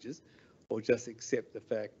ranges, or just accept the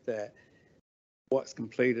fact that what's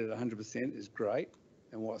completed at 100% is great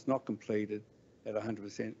and what's not completed at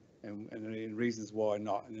 100% and reasons why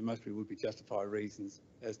not, and there most people would be justified reasons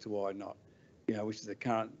as to why not, you know, which is the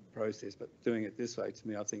current process. But doing it this way, to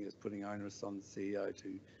me, I think it's putting onus on the CEO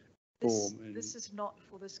to perform. This is not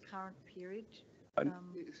for this current period. I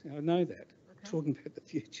know that. Okay. Talking about the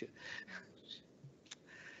future.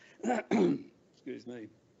 Excuse me.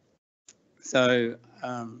 So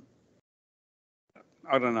I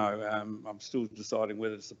don't know. I'm still deciding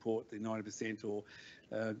whether to support the 90% or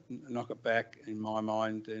knock it back in my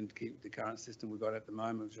mind and keep the current system we've got at the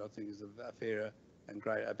moment, which I think is a fairer and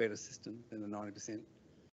a better system than the 90%.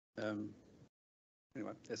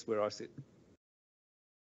 Anyway, that's where I sit.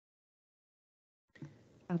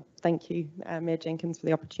 Thank you, Mayor Jenkins, for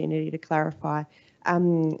the opportunity to clarify.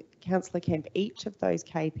 Councillor Kemp, each of those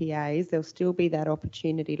KPAs, there'll still be that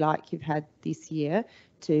opportunity like you've had this year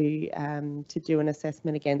to do an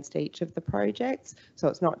assessment against each of the projects. So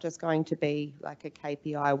it's not just going to be like a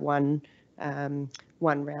KPI one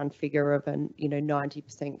round figure of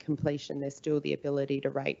 90% completion. There's still the ability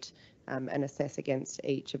to rate and assess against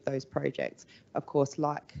each of those projects. Of course,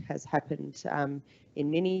 like has happened in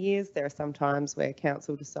many years, there are some times where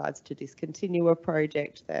council decides to discontinue a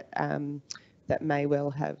project that that may well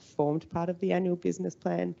have formed part of the annual business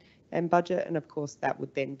plan and budget, and of course that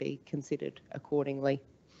would then be considered accordingly.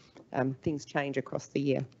 Things change across the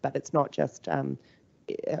year, but it's not just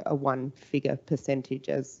a one figure percentage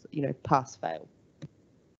as, you know, pass fail.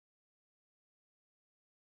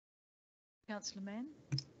 Councillor Mann?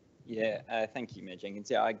 Yeah, thank you, Mayor Jenkins.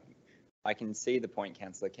 Yeah, I can see the point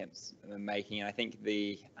Councillor Kemp's making, and I think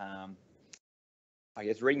the, I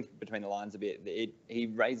guess reading between the lines a bit, he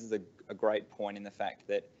raises a great point in the fact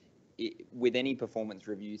that with any performance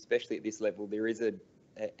review, especially at this level, there is a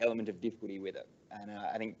element of difficulty with it. And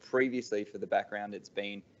I think previously, for the background, it's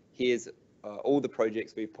been, here's all the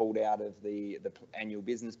projects we've pulled out of the annual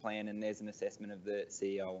business plan, and there's an assessment of the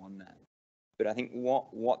CEO on that. But I think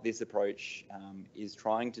what this approach is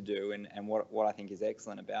trying to do, and what I think is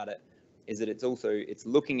excellent about it, is that it's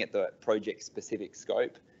looking at the project specific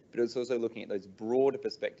scope, but it's also looking at those broader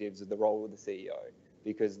perspectives of the role of the CEO,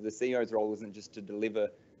 because the CEO's role isn't just to deliver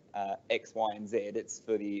X, Y, and Z. It's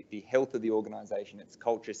for the health of the organisation, it's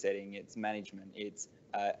culture setting, it's management, it's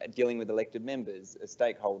dealing with elected members,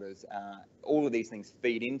 stakeholders. All of these things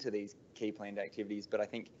feed into these key planned activities, but I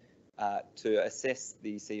think to assess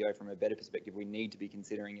the CEO from a better perspective, we need to be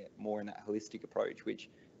considering it more in that holistic approach, which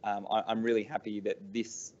I'm really happy that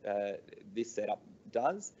this setup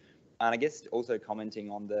does. And I guess also commenting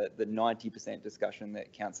on the 90% discussion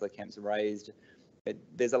that Councillor Kemp's raised,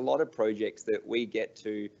 there's a lot of projects that we get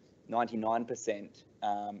to 99%,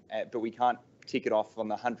 but we can't tick it off on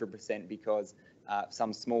the 100% because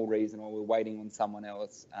some small reason, or we're waiting on someone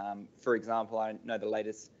else. For example, I know the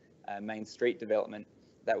latest Main Street development,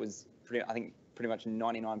 that was I think pretty much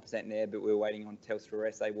 99% there, but we were waiting on Telstra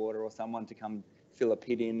or SA Water or someone to come fill a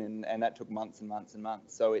pit in, and that took months and months and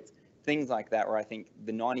months. So it's things like that where I think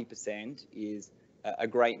the 90% is a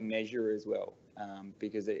great measure as well,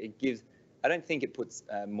 because it gives, I don't think it puts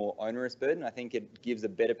a more onerous burden. I think it gives a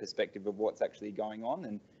better perspective of what's actually going on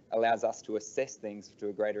and allows us to assess things to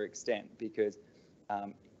a greater extent, because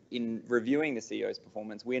in reviewing the CEO's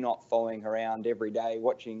performance, we're not following her around every day,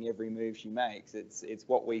 watching every move she makes. It's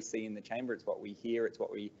what we see in the chamber, it's what we hear, it's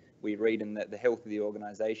what we read in the health of the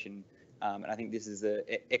organisation. And I think this is an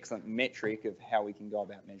excellent metric of how we can go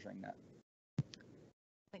about measuring that.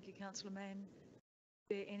 Thank you, Councillor Mann.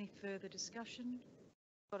 Is there any further discussion?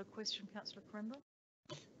 Got a question, Councillor Corimbo?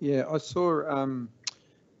 Yeah, I saw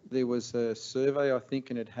there was a survey, I think,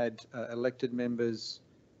 and it had elected members,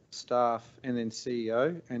 staff, and then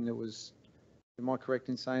CEO, and there was, am I correct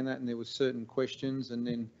in saying that? And there was certain questions, and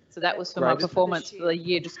then. So that was for my performance for the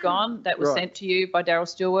year just gone. That was sent to you by Daryl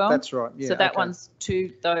Stillwell. That's right. Yeah. So that one's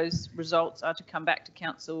those results are to come back to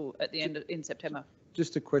council at the end in September.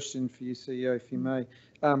 Just a question for you, CEO, if you may.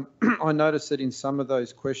 I noticed that in some of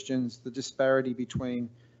those questions, the disparity between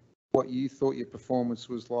what you thought your performance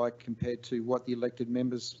was like compared to what the elected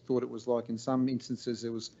members thought it was like. In some instances,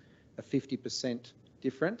 there was a 50%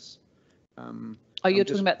 difference. You're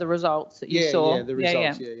talking about the results that you saw? Yeah, the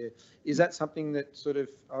results, yeah. Is that something that sort of,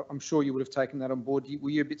 I'm sure you would have taken that on board. Were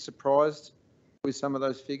you a bit surprised with some of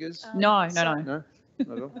those figures? No. No, not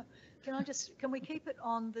at all. Can we keep it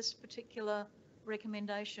on this particular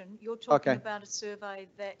recommendation? You're talking about a survey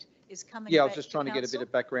that is coming. Yeah, I was just trying to get a bit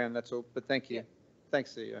of background, that's all, but thank you. Yeah.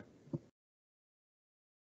 Thanks, CEO.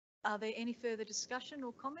 Are there any further discussion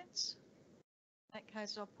or comments? In that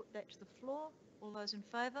case, I'll put that to the floor. All those in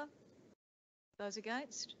favour? Those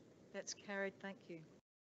against? That's carried. Thank you.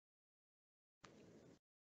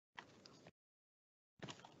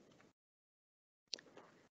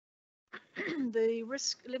 The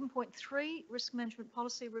risk 11.3 risk management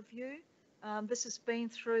policy review. This has been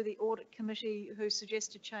through the audit committee, who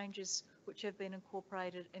suggested changes which have been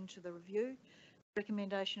incorporated into the review.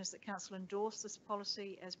 Recommendation is that council endorse this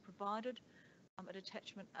policy as provided. At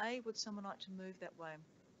attachment A, would someone like to move that way?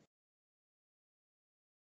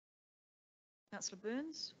 Councillor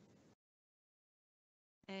Burns,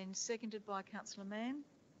 and seconded by Councillor Mann.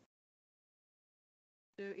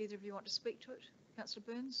 Do either of you want to speak to it? Councillor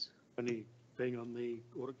Burns? Only being on the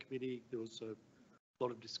audit committee, there was a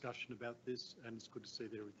lot of discussion about this, and it's good to see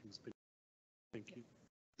that everything's been. Thank you.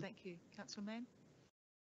 Thank you, Councillor Mann.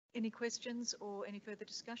 Any questions or any further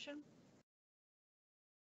discussion?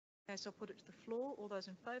 Okay, so I'll put it to the floor. All those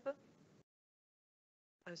in favour?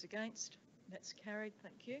 Those against? That's carried.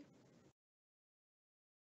 Thank you.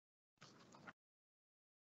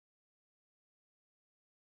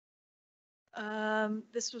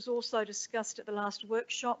 This was also discussed at the last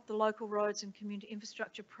workshop, the Local Roads and Community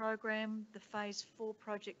Infrastructure Program, the Phase 4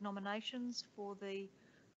 project nominations for the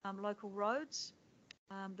local roads.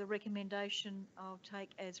 The recommendation I'll take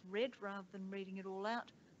as read rather than reading it all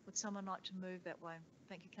out. Would someone like to move that way?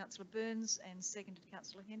 Thank you, Councillor Burns, and seconded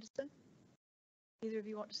Councillor Henderson. Either of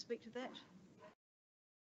you want to speak to that?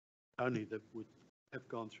 Only that we have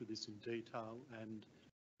gone through this in detail, and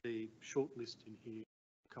the short list in here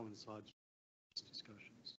coincides with these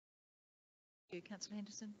discussions. Thank you, Councillor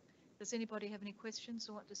Henderson. Does anybody have any questions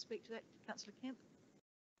or want to speak to that? Councillor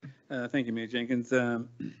Kemp? Thank you, Mayor Jenkins.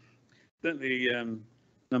 Certainly,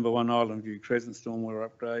 number one, Island View Crescent stormwater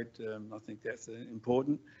upgrade. I think that's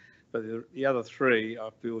important. But the other three, I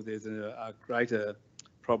feel there's a greater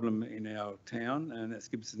problem in our town, and that's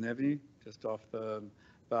Gibson Avenue, just off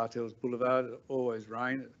Bartels Boulevard. It always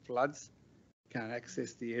rains, it floods, can't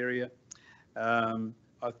access the area.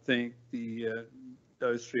 I think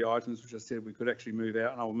those three items which I said we could actually move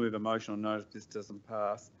out, and I will move a motion on notice if this doesn't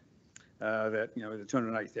pass. That, you know, with the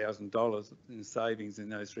 $280,000 in savings in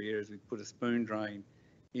those three areas, we put a spoon drain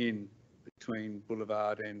in between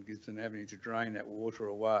Boulevard and Gibson Avenue to drain that water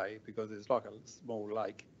away, because it's like a small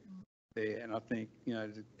lake there. And I think, you know,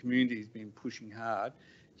 the community's been pushing hard,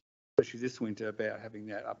 especially this winter, about having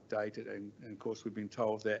that updated. And of course, we've been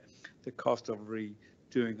told that the cost of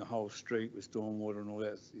redoing the whole street with stormwater and all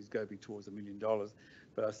that is going to be towards $1 million.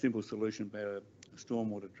 But a simple solution about a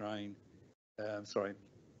stormwater drain,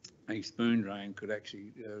 a spoon drain could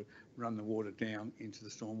actually run the water down into the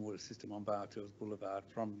stormwater system on Bartels Boulevard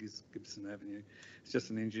from Gibson Avenue. It's just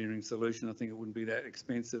an engineering solution. I think it wouldn't be that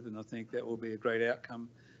expensive, and I think that will be a great outcome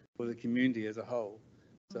for the community as a whole.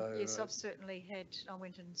 So, yes, I've certainly I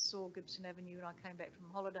went and saw Gibson Avenue when I came back from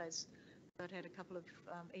holidays. I'd had a couple of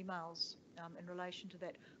emails in relation to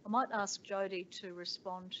that. I might ask Jodie to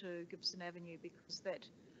respond to Gibson Avenue, because that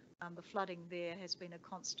the flooding there has been a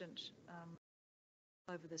constant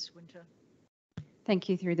over this winter. Thank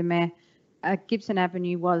you, through the Mayor. Gibson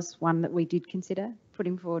Avenue was one that we did consider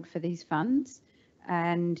putting forward for these funds,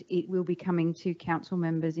 and it will be coming to council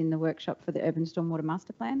members in the workshop for the Urban Stormwater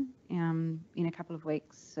Master Plan in a couple of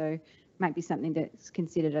weeks. So might be something that's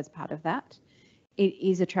considered as part of that. It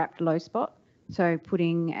is a trapped low spot, so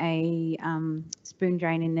putting a spoon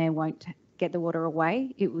drain in there won't get the water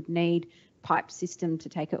away. It would need pipe system to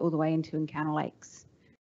take it all the way into Encounter Lakes.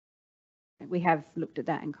 We have looked at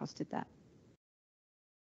that and costed that.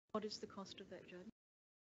 What is the cost of that, Jodie?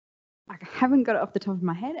 I haven't got it off the top of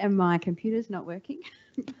my head, and my computer's not working.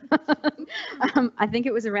 I think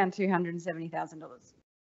it was around $270,000.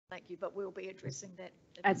 Thank you, but we'll be addressing that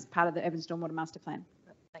as part of the Urban Stormwater Master Plan.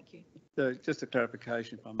 Thank you. So just a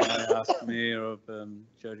clarification, if I may ask Mayor of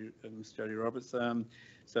Ms. Jodie Roberts.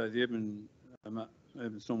 So the Urban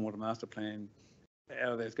Stormwater Master Plan,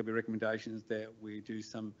 out of that's going to be recommendations that we do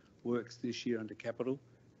some works this year under capital,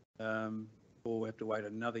 or we have to wait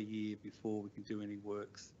another year before we can do any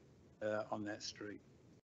works on that street.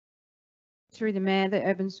 Through the Mayor, the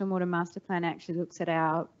Urban Stormwater Master Plan actually looks at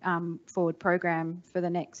our forward program for the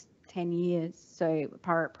next 10 years. So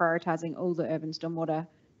prioritising all the urban stormwater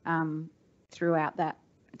throughout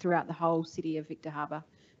the whole city of Victor Harbor.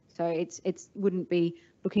 So it wouldn't be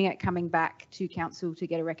looking at coming back to council to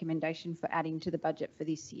get a recommendation for adding to the budget for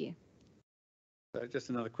this year. So just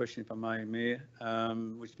another question, if I may, Mayor,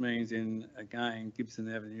 which means again,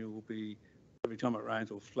 Gibson Avenue will be, every time it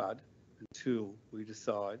rains, will flood until we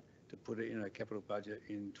decide to put it in a capital budget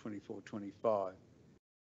in 24-25.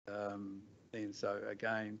 And so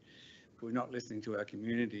again, we're not listening to our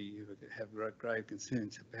community who have grave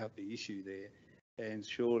concerns about the issue there. And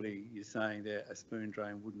surely you're saying that a spoon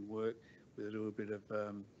drain wouldn't work with a little bit of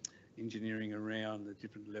engineering around the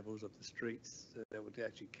different levels of the streets that would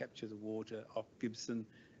actually capture the water off Gibson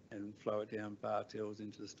and flow it down Bartels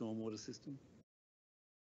into the stormwater system?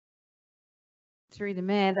 Through the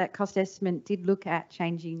Mayor, that cost estimate did look at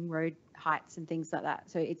changing road heights and things like that.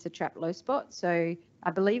 So it's a trapped low spot. So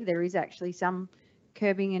I believe there is actually some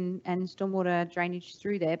curbing and stormwater drainage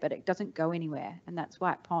through there, but it doesn't go anywhere. And that's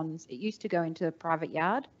White Ponds. It used to go into a private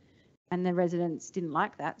yard, and the residents didn't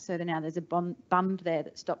like that. So now there's a bund there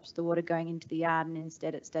that stops the water going into the yard, and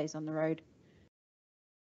instead it stays on the road.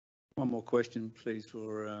 One more question, please,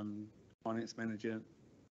 for Finance Manager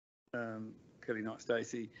Kelly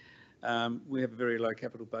Knight-Stacey. We have a very low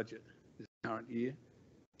capital budget this current year,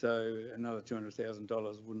 so another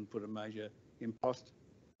 $200,000 wouldn't put a major impost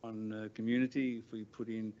on the community if we put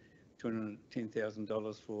in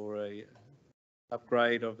 $210,000 for a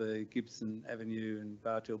upgrade of the Gibson Avenue and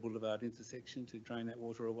Bartel Boulevard intersection to drain that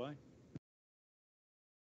water away.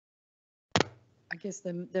 guess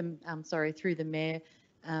sorry, through the mayor,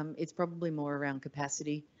 it's probably more around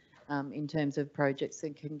capacity in terms of projects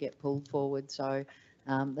that can get pulled forward. So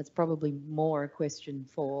that's probably more a question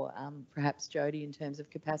for perhaps Jody in terms of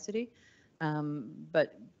capacity.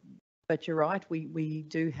 But you're right, we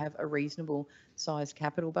do have a reasonable sized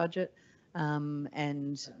capital budget.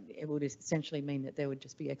 And it would essentially mean that there would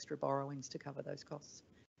just be extra borrowings to cover those costs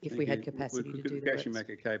if we had capacity to do the We could actually works.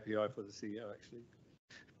 make a KPI for the CEO, actually.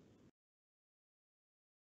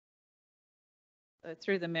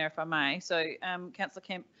 Through the mayor, if I may. So, Councillor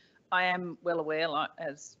Kemp, I am well aware, like,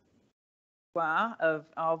 as you are,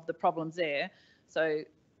 of the problems there. So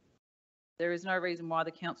there is no reason why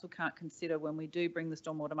the council can't consider when we do bring the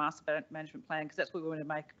stormwater master management plan, because that's what we want to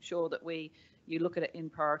make sure that you look at it in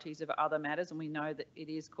priorities of other matters, and we know that it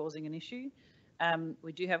is causing an issue.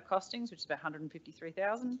 We do have costings, which is about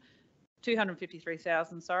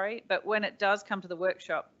 253,000, sorry. But when it does come to the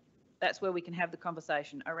workshop, that's where we can have the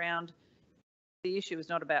conversation around. The issue is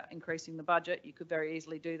not about increasing the budget. You could very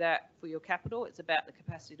easily do that for your capital. It's about the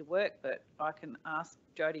capacity to work, but I can ask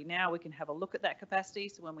Jody now, we can have a look at that capacity.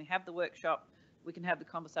 So when we have the workshop, we can have the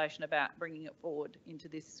conversation about bringing it forward into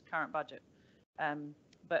this current budget.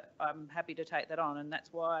 But I'm happy to take that on. And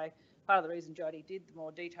that's why part of the reason Jody did the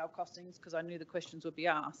more detailed costings, because I knew the questions would be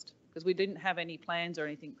asked, because we didn't have any plans or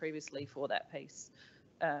anything previously for that piece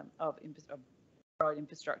of road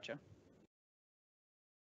infrastructure.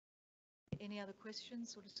 Any other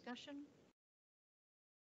questions or discussion?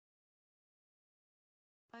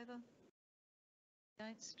 Favour?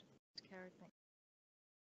 Against? It's carried. Thank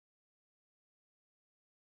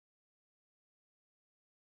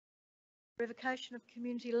you. Revocation of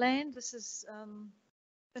community land. This is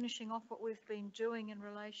finishing off what we've been doing in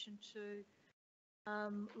relation to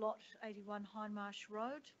lot 81 Hindmarsh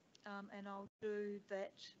Road, and I'll do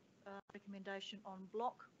that recommendation on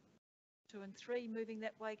block 2 and 3. Moving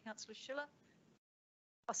that way, Councillor Schiller.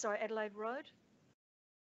 Oh, sorry, Adelaide Road.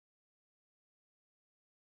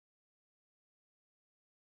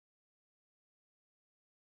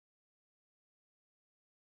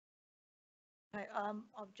 Okay,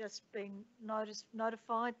 I've just been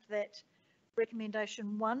notified that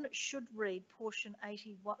recommendation 1 should read portion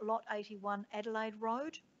 81, lot 81 Adelaide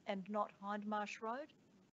Road and not Hindmarsh Road.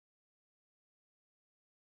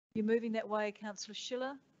 You're moving that way, Councillor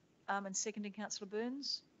Schiller, and seconding Councillor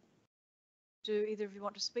Burns. Do either of you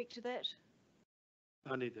want to speak to that?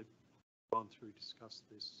 I need to gone through, discuss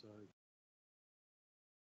this, so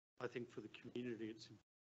I think for the community it's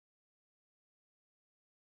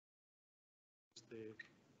there.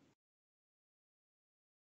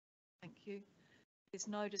 Thank you. There's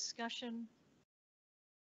no discussion.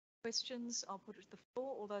 Questions? I'll put it to the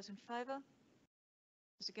floor. All those in favour?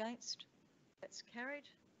 Those against? That's carried.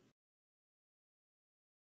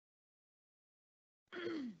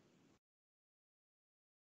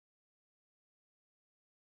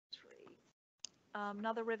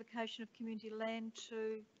 Another revocation of community land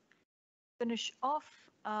to finish off,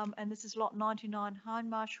 and this is lot 99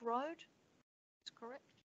 Hindmarsh Road. That's correct.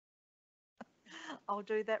 I'll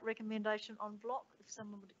do that recommendation on block if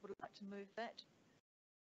someone would like to move that.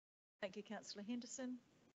 Thank you, Councillor Henderson.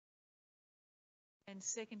 And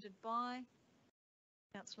seconded by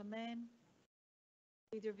Councillor Mann.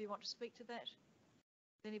 Either of you want to speak to that?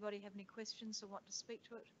 Does anybody have any questions or want to speak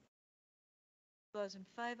to it? Those in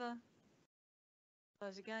favour?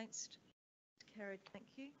 Those against? Carried. Thank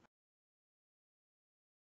you.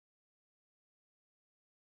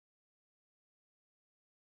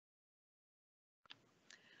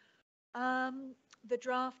 The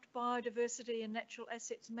draft biodiversity and natural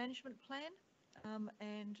assets management plan,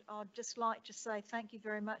 and I'd just like to say thank you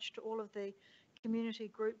very much to all of the community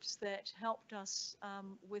groups that helped us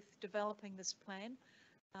with developing this plan.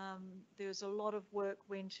 There's a lot of work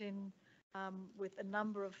went in with a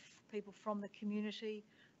number of people from the community,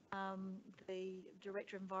 the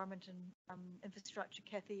Director of Environment and Infrastructure,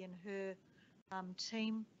 Kathy, and her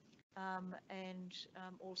team, and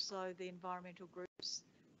also the environmental groups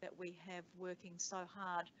that we have working so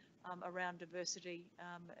hard around diversity,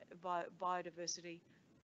 biodiversity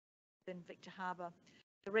in Victor Harbor.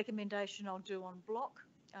 The recommendation I'll do on block,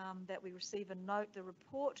 that we receive and note the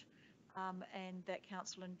report, and that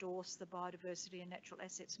Council endorse the biodiversity and natural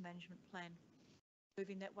assets management plan.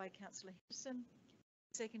 Moving that way, Councillor Henderson.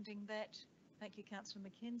 Seconding that, thank you, Councillor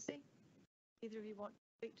Mackenzie. Either of you want to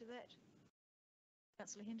speak to that?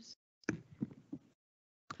 Councillor Henderson.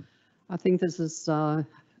 I think this is a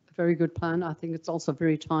very good plan. I think it's also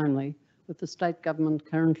very timely with the state government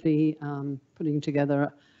currently putting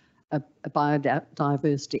together a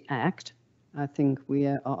Biodiversity Act. I think we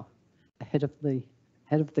are ahead of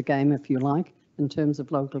the game, if you like, in terms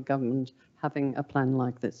of local government having a plan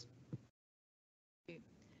like this.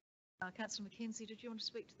 Councillor Mackenzie, did you want to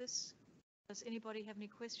speak to this? Does anybody have any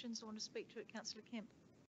questions or want to speak to it? Councillor Kemp.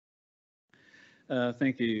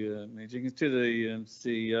 Thank you, Mayor Jenkins. To the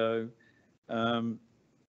CEO,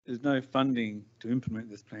 there's no funding to implement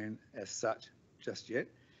this plan as such just yet.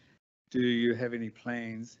 Do you have any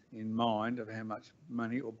plans in mind of how much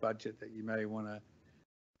money or budget that you may want to,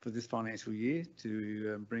 for this financial year,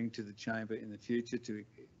 to bring to the chamber in the future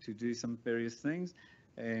to do some various things?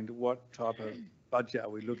 And what type of budget are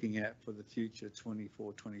we looking at for the future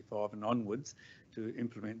 24, 25 and onwards to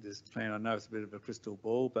implement this plan? I know it's a bit of a crystal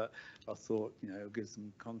ball, but I thought, it'll give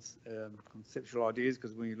some conceptual ideas,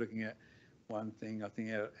 because when you're looking at one thing, I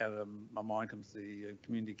think out of my mind comes the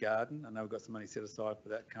community garden. I know we've got some money set aside for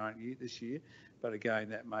that this year, but again,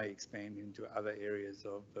 that may expand into other areas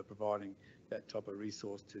of providing that type of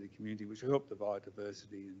resource to the community, which will help the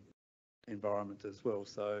biodiversity and environment as well.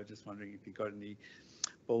 So just wondering if you've got any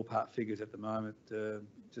ballpark figures at the moment,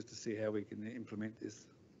 just to see how we can implement this.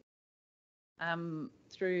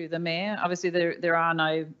 Through the Mayor, obviously there are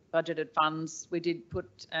no budgeted funds. We did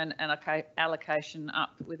put an allocation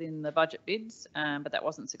up within the budget bids, but that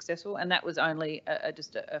wasn't successful, and that was only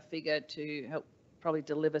just a figure to help probably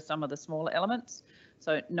deliver some of the smaller elements.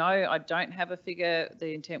 So no, I don't have a figure.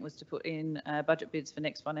 The intent was to put in budget bids for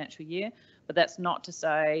next financial year, but that's not to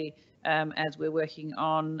say, as we're working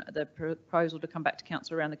on the proposal to come back to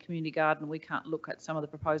council around the community garden, we can't look at some of the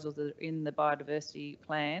proposals that are in the biodiversity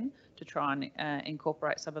plan to try and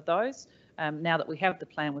incorporate some of those. Now that we have the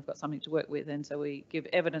plan, we've got something to work with, and so we give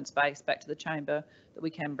evidence base back to the chamber that we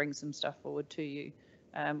can bring some stuff forward to you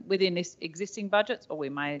within this existing budgets, or we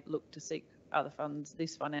may look to seek other funds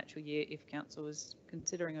this financial year if council is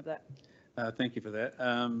considering of that. Thank you for that.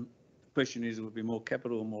 The question is, will it be more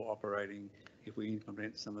capital or more operating if we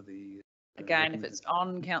implement some of the... Again, if it's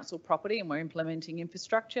on council property and we're implementing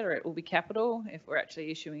infrastructure, it will be capital. If we're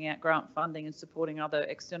actually issuing out grant funding and supporting other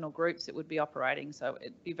external groups, it would be operating. So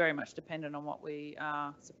it'd be very much dependent on what we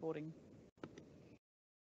are supporting.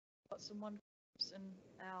 Got some wonderful in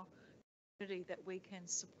our community that we can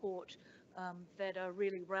support that are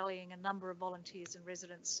really rallying a number of volunteers and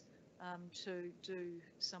residents to do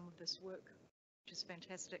some of this work, which is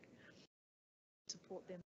fantastic. Support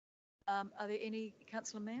them. Are there any,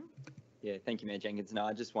 Councillor Mann? Yeah, thank you, Mayor Jenkins. No,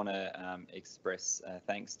 I just want to express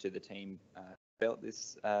thanks to the team built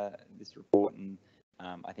this report, and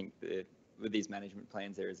I think with these management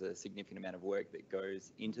plans, there is a significant amount of work that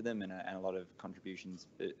goes into them, and a lot of contributions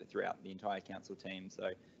throughout the entire council team. So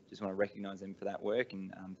just want to recognise them for that work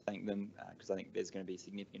and thank them, because I think there's going to be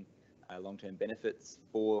significant long-term benefits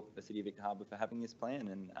for the City of Victor Harbor for having this plan,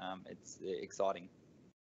 and it's exciting.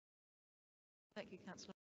 Thank you,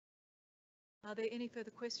 Councillor. Are there any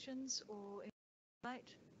further questions or any debate?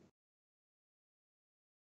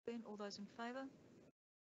 Then all those in favour?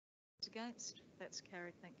 Those against? That's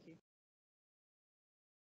carried. Thank you.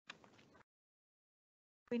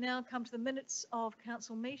 We now come to the minutes of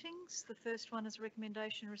council meetings. The first one is a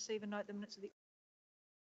recommendation, receive and note the minutes of the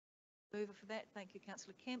mover for that. Thank you,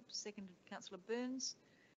 Councillor Kemp. Seconded, Councillor Burns.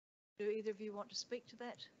 Do either of you want to speak to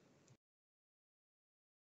that?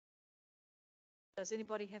 Does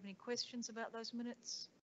anybody have any questions about those minutes?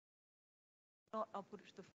 If not, I'll put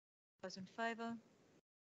it to those in favour.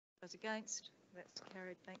 Those against? That's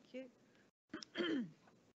carried. Thank you.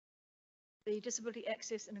 The Disability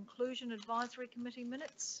Access and Inclusion Advisory Committee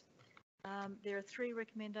minutes. There are 3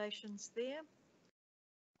 recommendations there.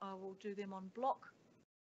 I will do them on block.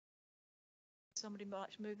 Somebody might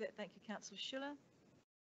like to move that. Thank you, Councillor Schiller.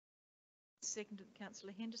 Seconded,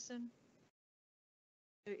 Councillor Henderson.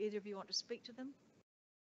 Do either of you want to speak to them?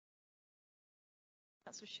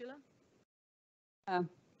 Councillor Schiller?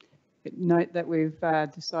 Note that we've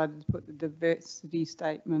decided to put the diversity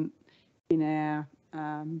statement in our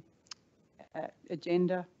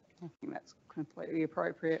agenda. I think that's completely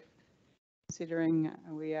appropriate, considering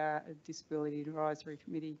we are a Disability Advisory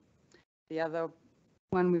Committee. The other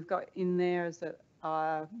one we've got in there is that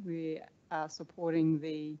we are supporting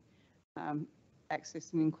the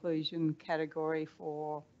access and inclusion category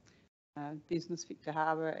for Business Victor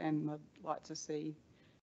Harbor, and I'd like to see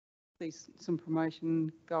some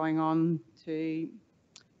promotion going on to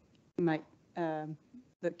make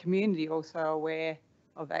the community also aware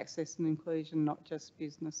of access and inclusion, not just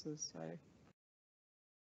businesses. So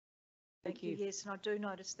thank you. Yes, and I do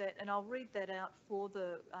notice that, and I'll read that out for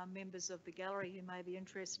the members of the gallery who may be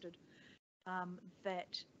interested,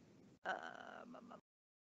 that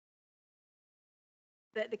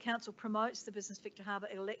the council promotes the Business Victor Harbor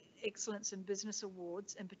Excellence in Business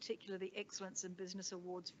Awards, in particular the Excellence in Business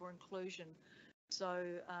Awards for Inclusion, So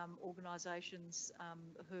organisations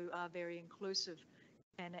who are very inclusive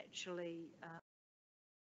can actually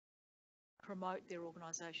promote their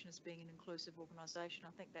organisation as being an inclusive organisation.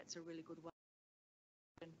 I think that's a really good way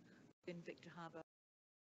in Victor Harbor.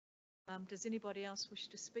 Does anybody else wish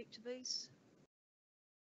to speak to these?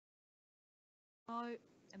 No.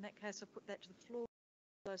 In that case, I'll put that to the floor.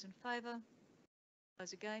 Those in favour?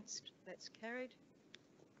 Those against? That's carried.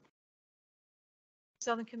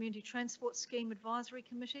 Southern Community Transport Scheme Advisory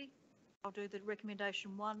Committee. I'll do the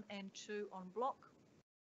recommendation 1 and 2 on block.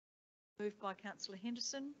 Moved by Councillor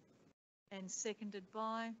Henderson and seconded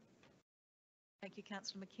by, thank you,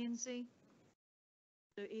 Councillor Mackenzie.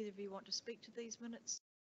 Do either of you want to speak to these minutes?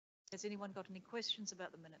 Has anyone got any questions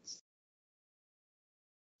about the minutes?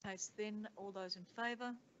 Okay, so then all those in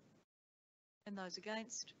favour and those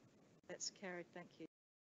against? That's carried, thank you.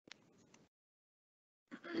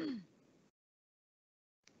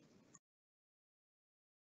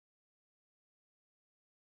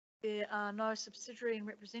 There are no subsidiary and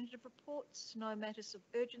representative reports, no matters of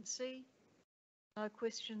urgency, no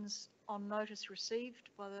questions on notice received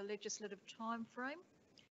by the legislative timeframe.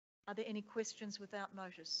 Are there any questions without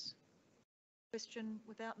notice? Question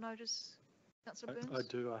without notice, Councillor Burns? I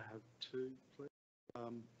do. I have two, please. I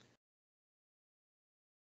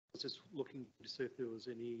was just looking to see if there was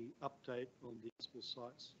any update on the useful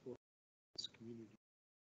sites for this community.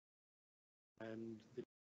 And the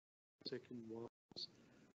second was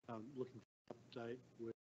looking for an update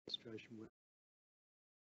with administration with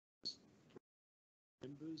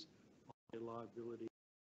members on their liability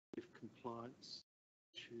if compliance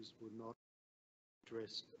issues were not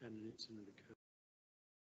addressed and an incident occurred.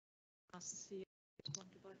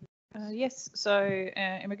 Yes, so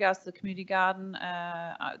in regards to the community garden,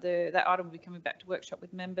 that item will be coming back to workshop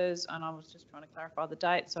with members, and I was just trying to clarify the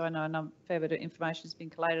date. So I know a fair bit of information has been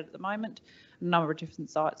collated at the moment. A number of different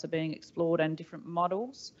sites are being explored and different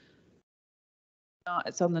models.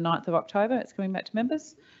 It's on the 9th of October. It's coming back to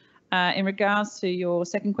members. In regards to your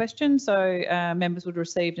second question, so members would have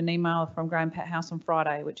received an email from Graham Pat House on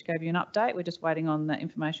Friday, which gave you an update. We're just waiting on that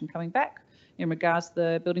information coming back. In regards to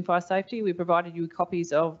the building fire safety, we provided you with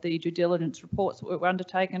copies of the due diligence reports that were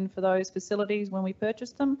undertaken for those facilities when we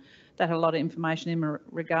purchased them. That had a lot of information in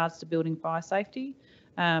regards to building fire safety,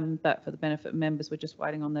 but for the benefit of members, we're just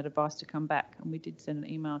waiting on that advice to come back, and we did send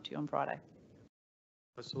an email to you on Friday.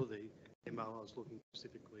 I saw the email. I was looking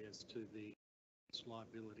specifically as to the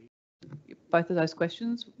liability. Both of those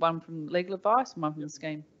questions, one from legal advice and one from the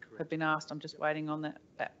scheme, have been asked. I'm just waiting on that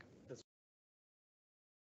back.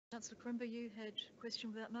 Councillor Corimba, you had a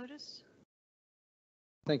question without notice?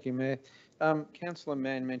 Thank you, Mayor. Councillor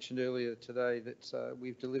Mann mentioned earlier today that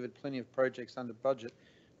we've delivered plenty of projects under budget.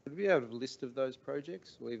 Would we have a list of those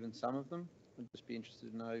projects, or even some of them? I'd just be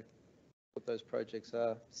interested to know what those projects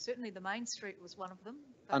are. Certainly the Main Street was one of them.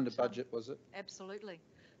 Under budget, was it? Absolutely.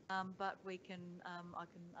 But we can, I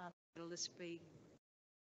can ask that a list be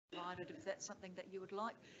provided if that's something that you would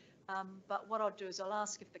like. But what I'll do is I'll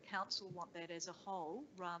ask if the council want that as a whole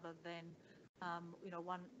rather than, you know,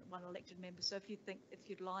 one elected member. So if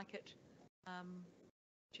you'd like it,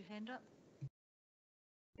 put your hand up.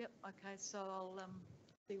 Yep. Okay. So I'll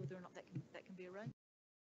see whether or not that can be arranged.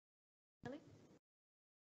 Kelly?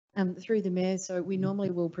 Through the Mayor, so we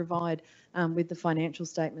normally will provide with the financial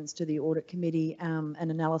statements to the Audit Committee an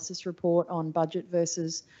analysis report on budget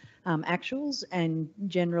versus actuals, and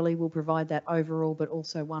generally we'll provide that overall, but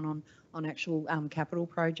also one on actual capital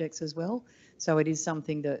projects as well. So it is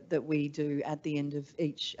something that we do at the end of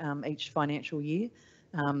each financial year.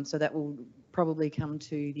 So that will probably come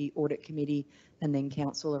to the Audit Committee and then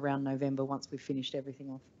Council around November once we've finished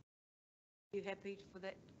everything off. Are you happy for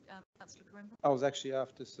that, Councillor Corimba? I was actually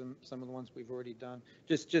after some of the ones we've already done.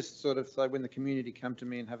 Just sort of so when the community come to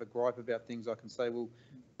me and have a gripe about things, I can say, well,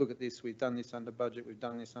 look at this, we've done this under budget, we've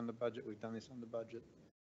done this under budget, we've done this under budget.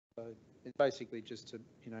 So it's basically just to,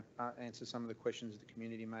 you know, answer some of the questions the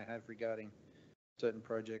community may have regarding certain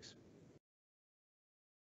projects.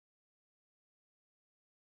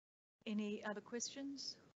 Any other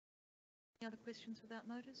questions? Any other questions without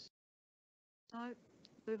notice? No.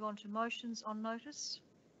 Move on to motions on notice.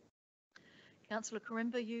 Councillor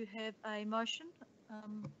Corimba, you have a motion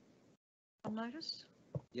on notice?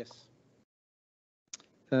 Yes.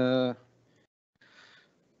 I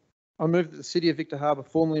move that the City of Victor Harbor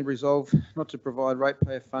formally resolve not to provide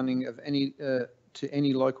ratepayer funding of any to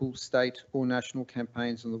any local, state or national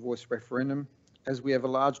campaigns on the Voice referendum. As we have a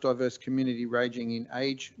large diverse community ranging in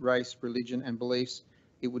age, race, religion and beliefs,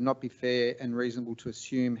 it would not be fair and reasonable to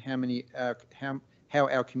assume how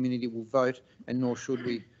our community will vote, and nor should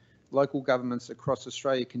we. local governments across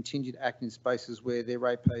Australia continue to act in spaces where their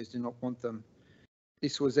ratepayers do not want them.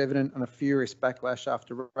 This was evident on a furious backlash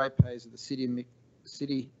after ratepayers of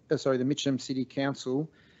the Mitcham City Council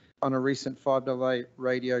on a recent 5AA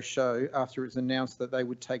radio show after it was announced that they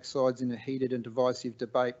would take sides in a heated and divisive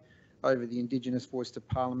debate over the Indigenous voice to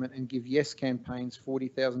Parliament and give Yes campaigns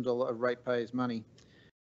 $40,000 of ratepayers' money.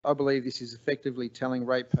 I believe this is effectively telling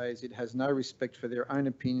ratepayers it has no respect for their own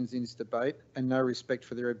opinions in this debate and no respect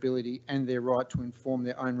for their ability and their right to inform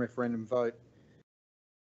their own referendum vote.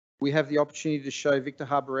 We have the opportunity to show Victor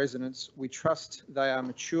Harbour residents we trust they are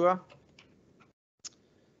mature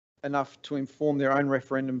enough to inform their own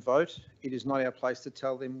referendum vote. It is not our place to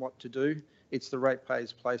tell them what to do. It's the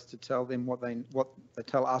ratepayers' place to tell them what they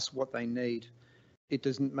tell us what they need. It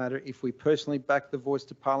doesn't matter if we personally back the voice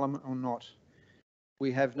to Parliament or not.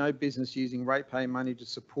 We have no business using ratepayer money to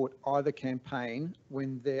support either campaign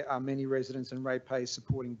when there are many residents and ratepayers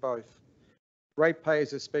supporting both.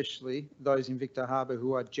 Ratepayers, especially those in Victor Harbour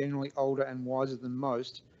who are generally older and wiser than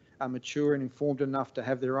most, are mature and informed enough to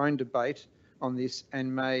have their own debate on this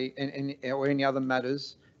or any other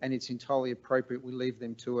matters, and it's entirely appropriate we leave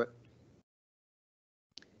them to it.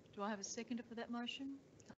 Do I have a seconder for that motion?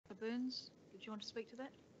 Councillor Burns, did you want to speak to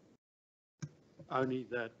that? Only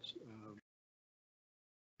that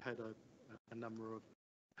had a number of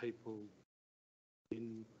people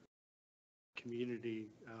in community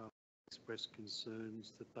express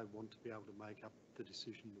concerns that they want to be able to make up the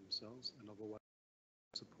decision themselves, and I've always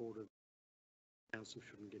supported council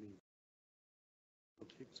shouldn't get in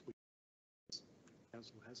politics, which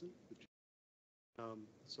council hasn't, which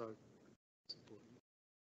so support.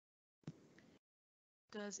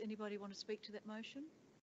 Does anybody want to speak to that motion?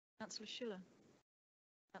 Councillor Schiller,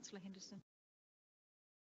 Councillor Henderson.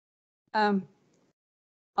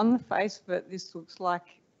 On the face of it, this looks like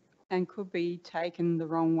and could be taken the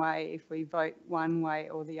wrong way if we vote one way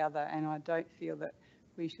or the other, and I don't feel that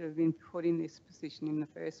we should have been put in this position in the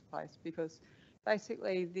first place, because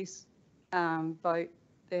basically this vote,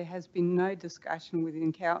 there has been no discussion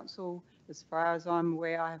within council. As far as I'm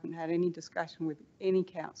aware, I haven't had any discussion with any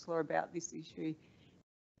councillor about this issue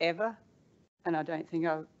ever, and I don't think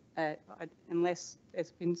unless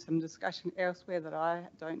there's been some discussion elsewhere that I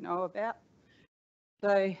don't know about.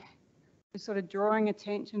 So we're sort of drawing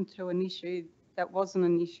attention to an issue that wasn't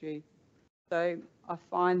an issue. So I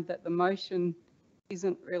find that the motion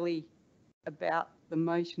isn't really about the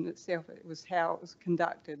motion itself, it was how it was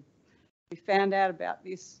conducted. We found out about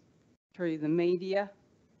this through the media,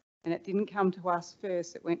 and it didn't come to us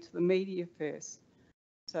first, it went to the media first.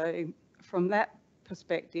 So from that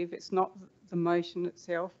perspective, it's not the motion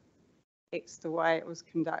itself, it's the way it was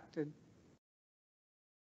conducted.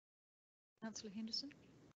 Councillor Henderson?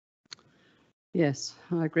 Yes,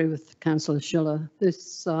 I agree with Councillor Schiller.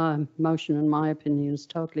 This motion, in my opinion, is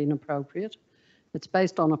totally inappropriate. It's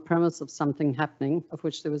based on a premise of something happening, of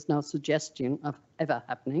which there was no suggestion of ever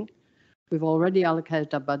happening. We've already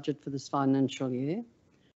allocated our budget for this financial year,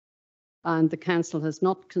 and the council has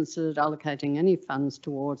not considered allocating any funds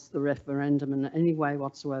towards the referendum in any way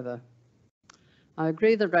whatsoever. I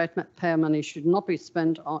agree that ratepayer money should not be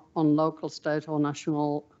spent on local, state or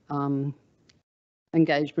national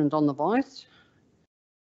engagement on the voice.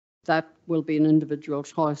 That will be an individual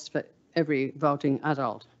choice for every voting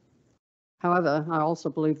adult. However, I also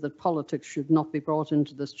believe that politics should not be brought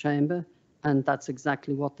into this chamber, and that's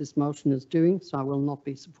exactly what this motion is doing, so I will not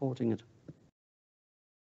be supporting it.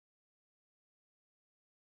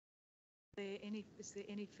 Is there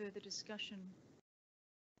any further discussion?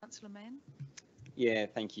 Councillor Mann? Yeah,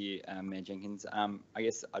 thank you, Mayor Jenkins. I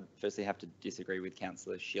guess I'd firstly have to disagree with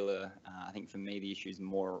Councillor Schiller. I think for me the issue is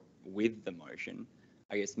more with the motion.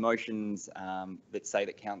 I guess motions that say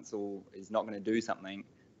that council is not going to do something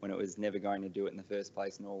when it was never going to do it in the first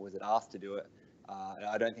place, nor was it asked to do it,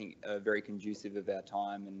 I don't think are very conducive of our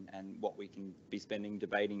time and what we can be spending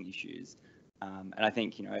debating issues. And I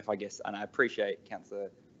think, and I appreciate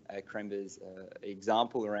Councillor Krember's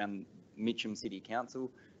example around Mitcham City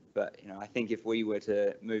Council, but, I think if we were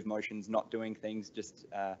to move motions not doing things just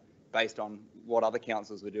based on what other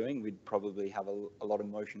councils were doing, we'd probably have a lot of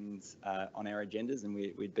motions on our agendas and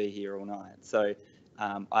we'd be here all night. So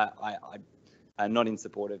I'm not in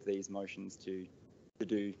support of these motions to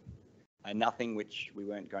do nothing, which we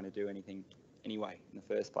weren't going to do anything anyway in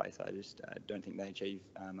the first place. I just don't think they achieve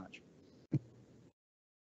much.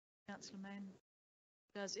 Councillor Mann,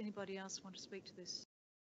 does anybody else want to speak to this?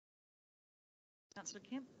 Councillor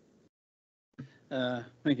Kemp?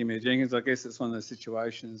 Thank you, Mayor Jenkins. I guess it's one of those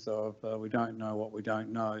situations of we don't know what we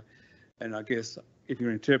don't know. And I guess if you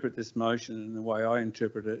interpret this motion, and the way I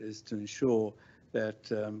interpret it is to ensure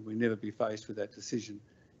that we never be faced with that decision.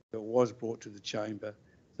 If it was brought to the chamber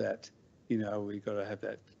that, we've got to have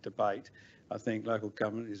that debate. I think local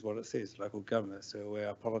government is what it says, local government. So where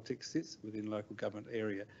our politics sits within local government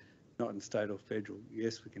area, not in state or federal.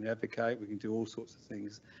 Yes, we can advocate, we can do all sorts of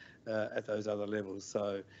things at those other levels.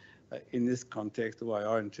 So in this context, the way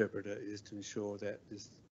I interpret it is to ensure that this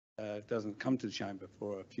doesn't come to the chamber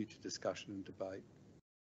for a future discussion and debate.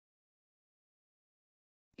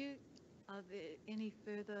 Are there any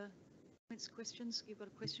further comments, questions? You've got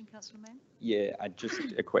a question, Councillor Mann? Yeah, just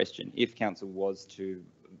a question. If council was to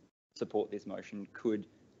support this motion, could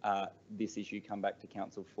this issue come back to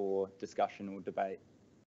council for discussion or debate?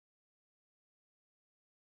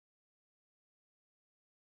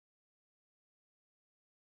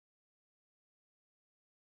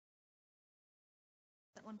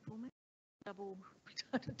 That one for me? Double.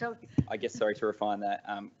 I guess, sorry to refine that,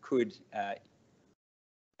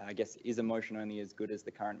 I guess, is a motion only as good as the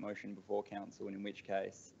current motion before council, and in which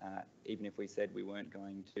case, even if we said we weren't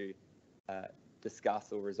going to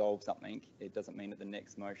discuss or resolve something, it doesn't mean that the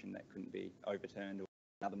next motion that couldn't be overturned or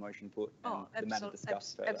another motion put and the matter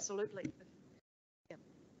discussed further. Absolutely. Yeah.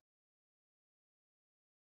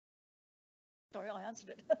 Sorry, I answered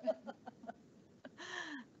it.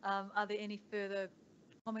 Are there any further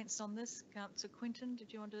comments on this? Councillor Quinton,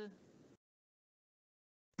 did you want to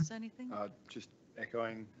say anything? Just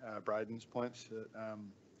echoing Braden's points.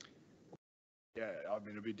 Yeah, I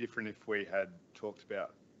mean, it'd be different if we had talked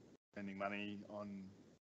about spending money on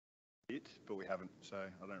it, but we haven't. So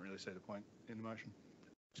I don't really see the point in the motion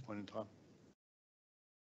at this point in time.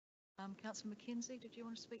 Councillor Mackenzie, did you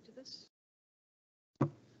want to speak to this?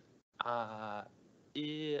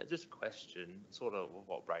 Yeah, just a question, sort of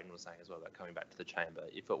what Braden was saying as well about coming back to the chamber.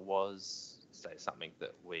 If it was, say, something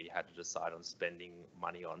that we had to decide on spending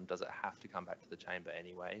money on, does it have to come back to the chamber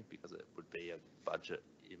anyway? Because it would be a budget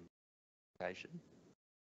implication.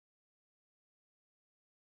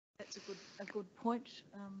 That's a good point,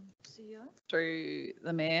 CEO. Through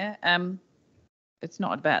the Mayor, it's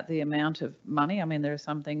not about the amount of money. I mean, there are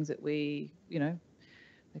some things that we, there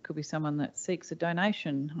could be someone that seeks a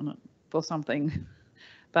donation on it for something.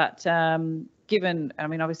 But given, I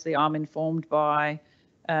mean, obviously I'm informed by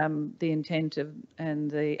the intent of and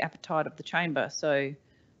the appetite of the chamber. So,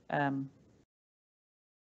 yeah,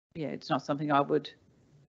 it's not something I would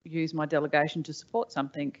use my delegation to support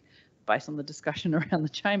something based on the discussion around the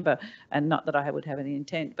chamber, and not that I would have any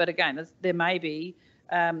intent. But again, there may be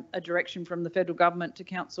a direction from the federal government to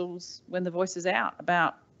councils when the voice is out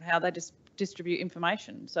about how they distribute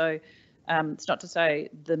information. So it's not to say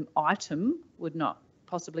the item would not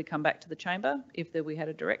possibly come back to the chamber if we had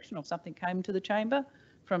a direction or something came to the chamber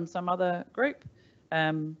from some other group.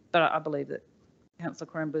 But I believe that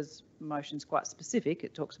Councillor Coremba's motion is quite specific.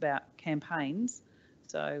 It talks about campaigns.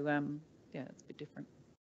 So, yeah, it's a bit different.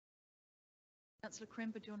 Councillor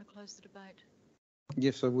Coremba, do you want to close the debate?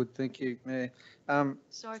 Yes, I would. Thank you, Mayor.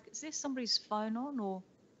 Sorry, is there somebody's phone on or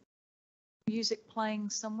music playing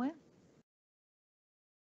somewhere?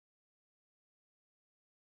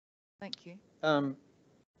 Thank you.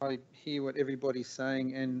 I hear what everybody's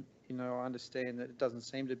saying, and I understand that it doesn't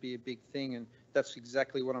seem to be a big thing, and that's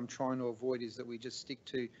exactly what I'm trying to avoid, is that we just stick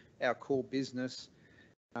to our core business,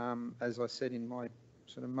 as I said in my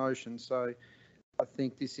sort of motion. So I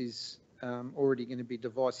think this is already going to be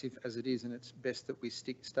divisive as it is, and it's best that we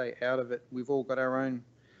stay out of it. We've all got our own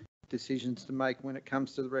decisions to make when it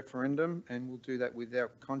comes to the referendum, and we'll do that with our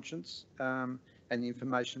conscience and the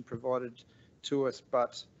information provided to us.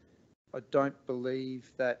 But I don't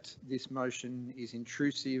believe that this motion is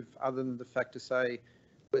intrusive, other than the fact to say,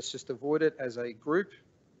 let's just avoid it as a group.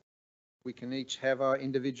 We can each have our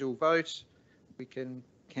individual vote. We can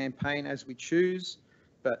campaign as we choose,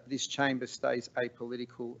 but this chamber stays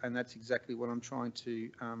apolitical, and that's exactly what I'm trying to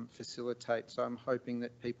facilitate. So I'm hoping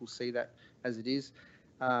that people see that as it is.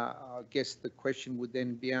 I guess the question would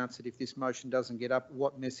then be answered, if this motion doesn't get up,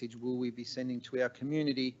 what message will we be sending to our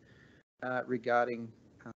community regarding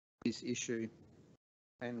this issue,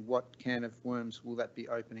 and what can of worms will that be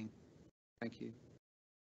opening? Thank you.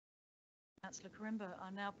 Councillor Coremba,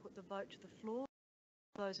 I now put the vote to the floor.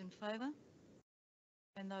 Those in favour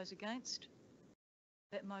and those against.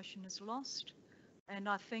 That motion is lost. And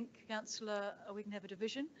I think, Councillor, we can have a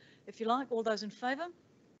division if you like. All those in favour?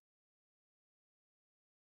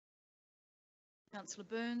 Councillor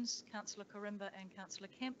Burns, Councillor Coremba and Councillor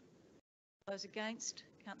Kemp. Those against,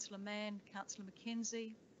 Councillor Mann, Councillor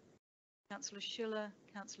Mackenzie, Councillor Schiller,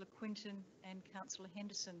 Councillor Quinton and Councillor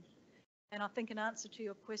Henderson. And I think in answer to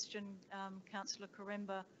your question, Councillor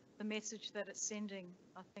Coremba, the message that it's sending,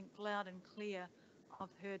 I think loud and clear I've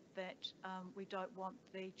heard that we don't want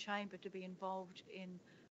the chamber to be involved in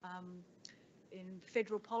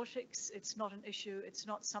federal politics. It's not an issue. It's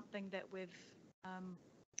not something that we've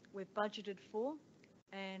budgeted for,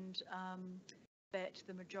 and that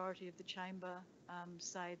the majority of the chamber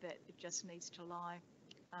say that it just needs to lie,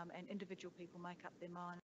 and individual people make up their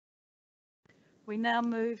mind. We now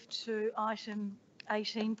move to item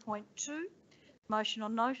 18.2, motion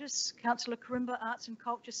on notice. Councillor Karimba, Arts and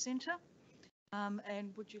Culture Centre.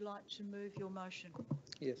 And would you like to move your motion?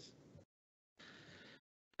 Yes.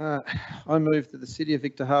 I move that the City of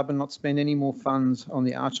Victor Harbor not spend any more funds on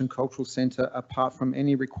the Arts and Cultural Centre apart from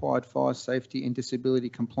any required fire safety and disability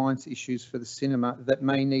compliance issues for the cinema that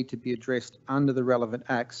may need to be addressed under the relevant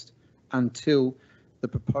acts until the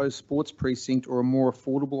proposed sports precinct or a more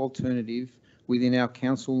affordable alternative within our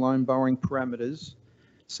council loan borrowing parameters,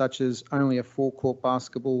 such as only a forecourt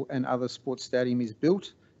basketball and other sports stadium is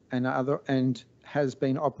built and has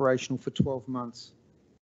been operational for 12 months.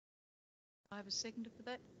 I have a seconder for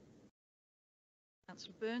that.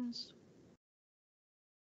 Councillor Burns.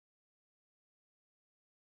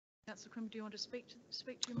 Councillor Krim, do you want to speak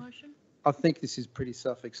to your motion? I think this is pretty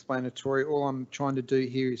self-explanatory. All I'm trying to do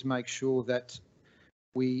here is make sure that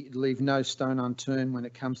we leave no stone unturned when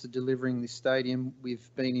it comes to delivering this stadium.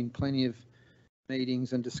 We've been in plenty of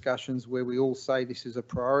meetings and discussions where we all say this is a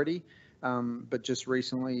priority. But just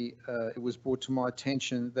recently, it was brought to my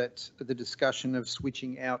attention that the discussion of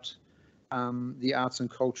switching out the arts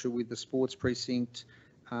and culture with the sports precinct,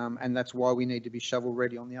 and that's why we need to be shovel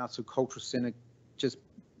ready on the Arts and Cultural Centre, just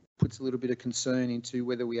puts a little bit of concern into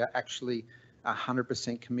whether we are actually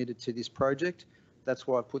 100% committed to this project. That's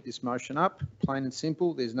why I put this motion up, plain and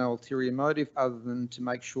simple. There's no ulterior motive other than to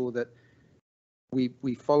make sure that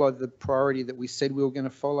we follow the priority that we said we were going to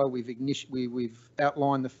follow. We've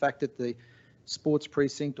outlined the fact that the sports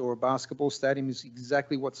precinct or a basketball stadium is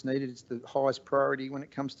exactly what's needed. It's the highest priority when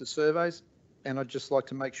it comes to surveys, and I'd just like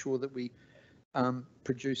to make sure that we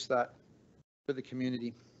produce that for the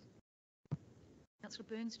community. Councillor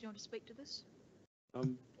Burns, do you want to speak to this?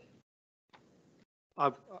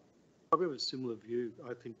 I've probably have a similar view.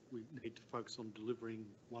 I think we need to focus on delivering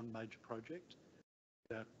one major project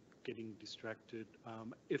without getting distracted.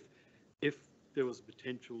 If there was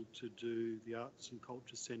potential to do the Arts and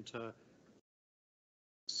Culture Centre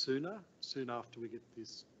soon after we get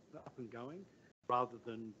this up and going, rather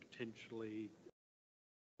than potentially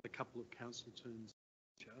a couple of council terms,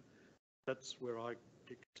 that's where I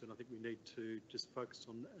get concerned. I think we need to just focus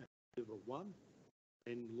on deliver one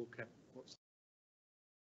and look at what's.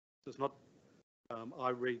 It's not. I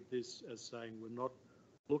read this as saying we're not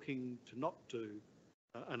looking to not do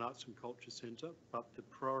an Arts and Culture Centre, but the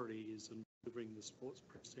priority is on delivering the sports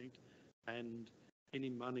precinct, and any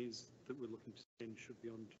monies that we're looking to spend should be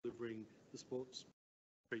on delivering the sports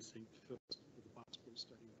precinct first, or the basketball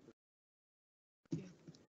stadium first. Thank you.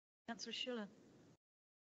 Councillor Schiller.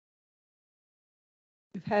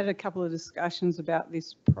 We've had a couple of discussions about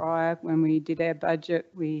this prior. When we did our budget,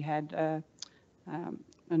 we had a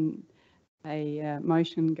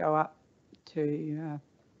motion go up to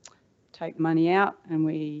take money out, and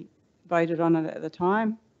we voted on it at the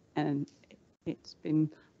time, and it's been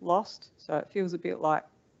lost. So it feels a bit like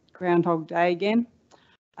Groundhog Day again.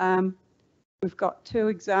 We've got two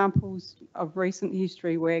examples of recent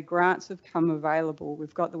history where grants have come available.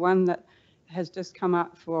 We've got the one that has just come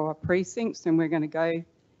up for precincts, and we're going to go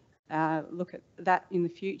look at that in the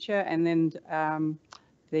future. And then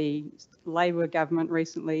the Labor government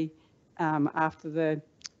recently, after the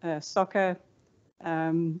soccer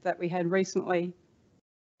that we had recently,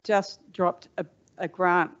 just dropped a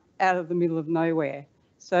grant out of the middle of nowhere.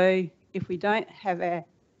 So if we don't have our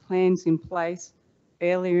plans in place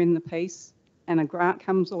earlier in the piece and a grant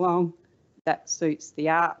comes along that suits the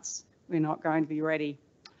arts, we're not going to be ready.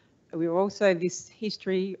 We're also, this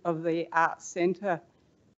history of the Arts Centre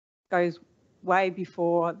goes way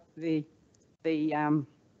before the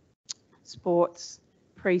sports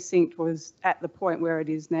precinct was at the point where it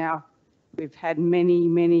is now. We've had many,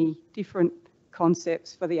 many different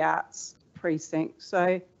concepts for the arts precinct.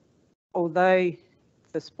 So although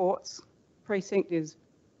the sports precinct is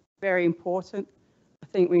very important, I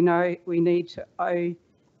think we know we need to owe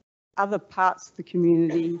other parts of the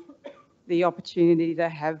community the opportunity to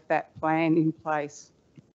have that plan in place.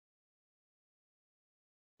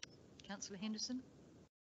 Councillor Henderson.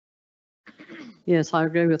 Yes, I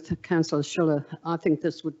agree with Councillor Schiller. I think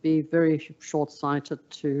this would be very short-sighted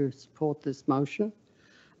to support this motion,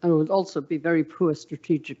 and it would also be very poor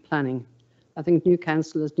strategic planning. I think new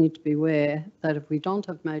councillors need to be aware that if we don't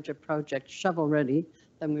have major projects shovel-ready,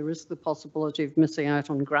 then we risk the possibility of missing out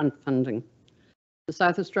on grant funding. The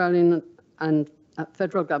South Australian and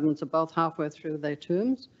federal governments are both halfway through their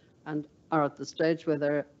terms and are at the stage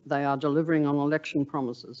where they are delivering on election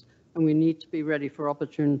promises, and we need to be ready for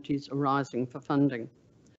opportunities arising for funding.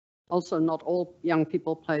 Also, not all young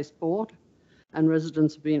people play sport, and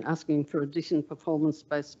residents have been asking for a decent performance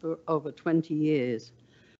space for over 20 years.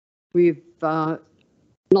 We've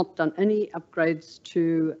not done any upgrades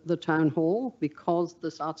to the town hall because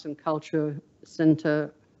this Arts and Culture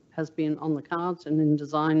Centre has been on the cards and in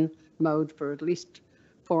design mode for at least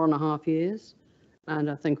 4.5 years. And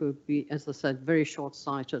I think it would be, as I said, very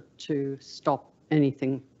short-sighted to stop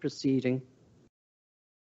anything proceeding.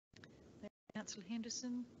 Councillor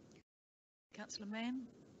Henderson, Councillor Mann.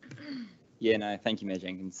 Yeah, no, thank you, Mayor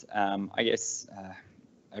Jenkins. I guess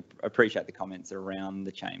I appreciate the comments around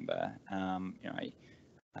the chamber.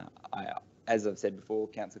 As I've said before,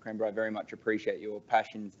 Councillor Crember, I very much appreciate your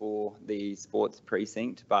passion for the sports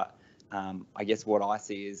precinct, but I guess what I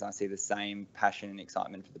see is I see the same passion and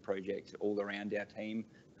excitement for the project all around our team,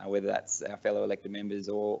 whether that's our fellow elected members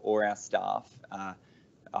or our staff.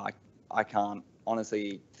 I can't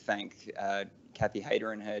honestly thank Kathy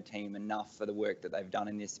Hayter and her team enough for the work that they've done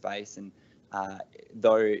in this space. And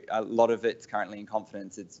though a lot of it's currently in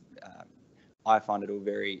confidence, I find it all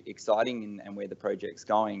very exciting and where the project's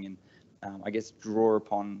going. And I guess draw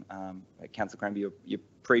upon Councillor Crember, your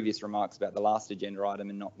previous remarks about the last agenda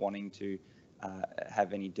item and not wanting to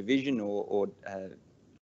have any division or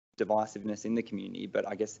divisiveness in the community. But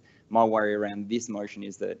I guess my worry around this motion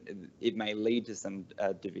is that it may lead to some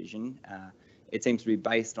division. It seems to be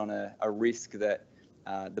based on a risk that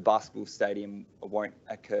the basketball stadium won't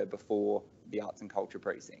occur before the Arts and Culture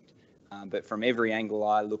Precinct. But from every angle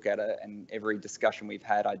I look at it and every discussion we've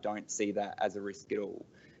had, I don't see that as a risk at all.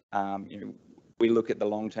 We look at the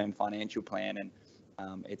long-term financial plan and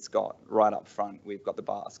it's got right up front, we've got the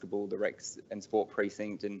basketball, the rec and sport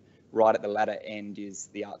precinct, and right at the latter end is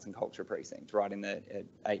the Arts and Culture Precinct, right in the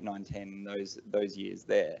 8, 9, 10, those years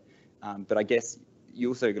there. But I guess you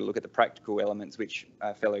also got to look at the practical elements which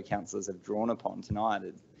fellow councillors have drawn upon tonight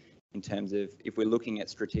in terms of if we're looking at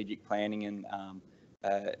strategic planning and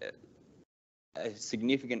a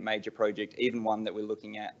significant major project, even one that we're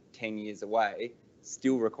looking at 10 years away,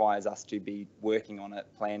 still requires us to be working on it,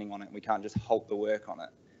 planning on it. We can't just halt the work on it.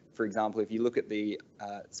 For example, if you look at the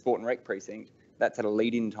Sport and Rec Precinct, that's at a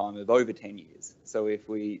lead-in time of over 10 years. So if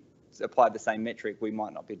we applied the same metric, we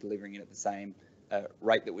might not be delivering it at the same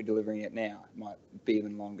rate that we're delivering it now. It might be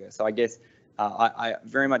even longer. So I guess I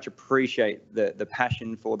very much appreciate the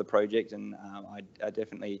passion for the project, and I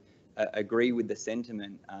definitely agree with the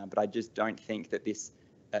sentiment, but I just don't think that this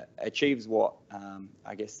achieves what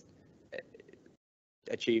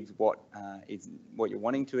achieves what is what you're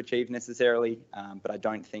wanting to achieve necessarily, but I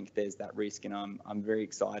don't think there's that risk, and I'm very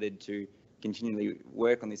excited to continually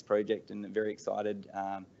work on this project, and very excited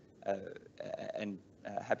and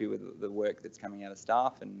happy with the work that's coming out of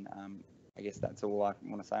staff, and I guess that's all I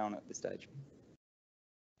want to say on it at this stage.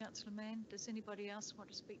 Councillor Mann, does anybody else want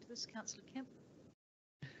to speak to this? Councillor Kemp.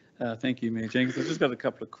 Thank you, Mayor Jenkins. I've just got a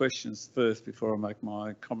couple of questions first before I make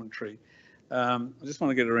my commentary. I just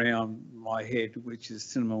want to get around my head, which is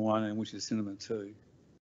Cinema 1 and which is Cinema 2.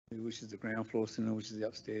 Which is the ground floor cinema, which is the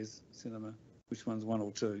upstairs cinema, which one's 1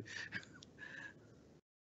 or 2?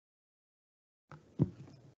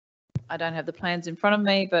 I don't have the plans in front of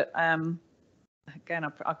me, but again,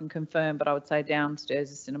 I can confirm, but I would say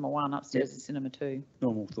downstairs is Cinema 1, upstairs is Cinema 2.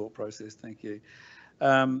 Normal thought process, thank you.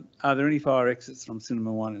 Are there any fire exits from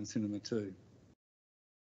Cinema 1 and Cinema 2?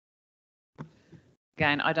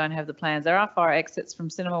 Again, I don't have the plans. There are fire exits from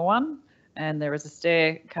Cinema 1 and there is a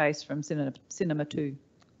staircase from Cinema 2.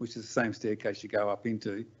 Which is the same staircase you go up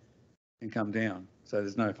into and come down. So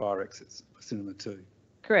there's no fire exits for Cinema 2.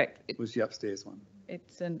 Correct. Was the upstairs one?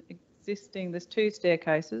 It's an existing, there's 2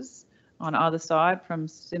 staircases on either side from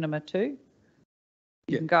Cinema 2.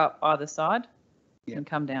 You can go up either side and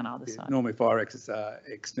come down either side. Normally fire exits are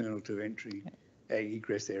external to entry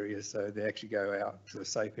egress areas, so they actually go out to a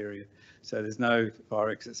safe area. So there's no fire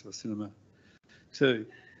exits for Cinema 2.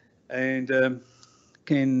 And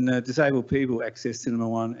can disabled people access Cinema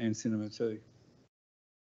 1 and Cinema 2?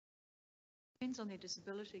 Depends on their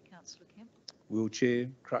disability, Councillor Kemp. Wheelchair,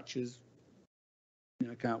 crutches,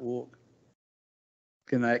 can't walk.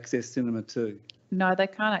 Can they access Cinema 2? No, they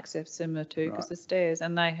can't access Cinema 2 because the stairs,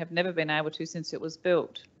 and they have never been able to since it was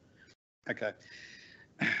built. Okay.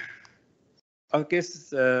 I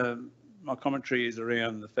guess my commentary is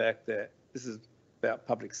around the fact that this is about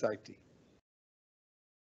public safety.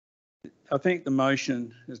 I think the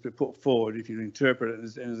motion has been put forward, if you interpret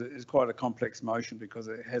it, is quite a complex motion because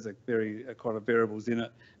it has quite a variables in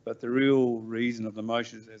it. But the real reason of the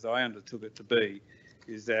motion, as I undertook it to be,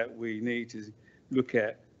 is that we need to look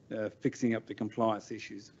at fixing up the compliance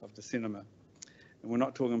issues of the cinema. And we're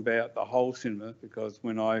not talking about the whole cinema, because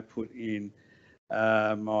when I put in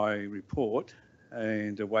my report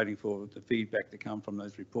and waiting for the feedback to come from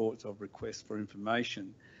those reports of requests for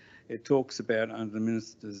information, it talks about under the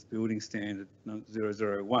Minister's Building Standard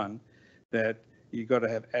 001 that you've got to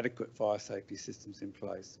have adequate fire safety systems in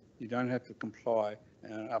place. You don't have to comply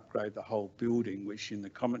and upgrade the whole building, which in the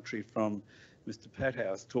commentary from Mr.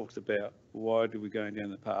 Pathouse talks about why do we go down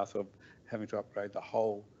the path of having to upgrade the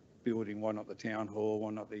whole building, why not the town hall,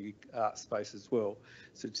 why not the art space as well.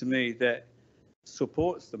 So to me that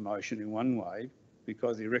supports the motion in one way,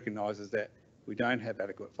 because he recognises that we don't have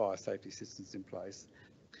adequate fire safety systems in place.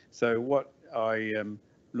 So what I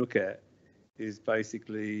look at is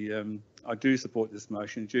basically, I do support this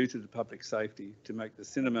motion due to the public safety to make the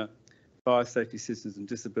cinema fire safety systems and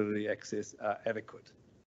disability access are adequate.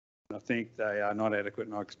 And I think they are not adequate,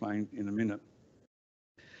 and I'll explain in a minute.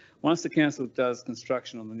 Once the council does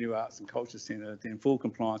construction on the new Arts and Culture Centre, then full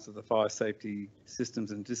compliance of the fire safety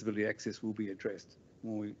systems and disability access will be addressed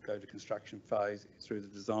when we go to construction phase through the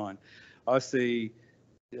design. I see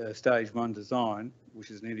stage 1 design, which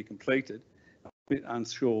is nearly completed. I'm a bit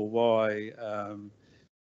unsure why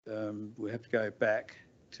we have to go back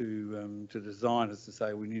to designers to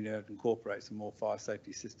say we need to incorporate some more fire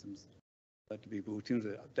safety systems to be built into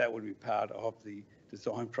it. That would be part of the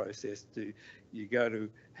design process. You go to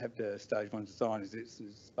have the stage 1 design it's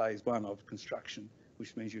phase 1 of construction,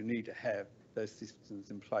 which means you need to have those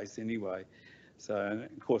systems in place anyway. So, and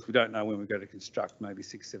of course, we don't know when we're going to construct, maybe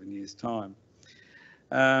 6-7 years' time.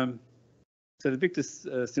 So the Victor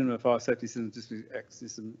Cinema Fire Safety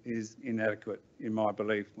System is inadequate, in my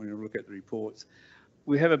belief, when you look at the reports.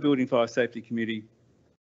 We have a Building Fire Safety Committee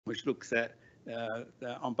which looks at,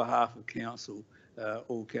 on behalf of council,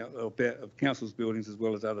 of council's buildings as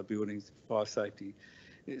well as other buildings, fire safety.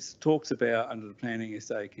 It talks about under the Planning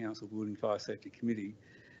SA Council Building Fire Safety Committee,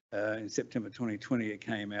 in September 2020, it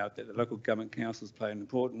came out that the local government councils play an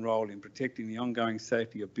important role in protecting the ongoing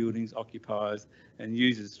safety of buildings, occupiers and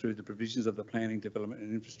users through the provisions of the Planning, Development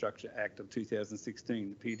and Infrastructure Act of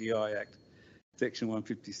 2016, the PDI Act. Section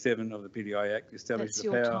 157 of the PDI Act establishes That's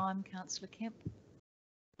the power... your time, Councillor Kemp.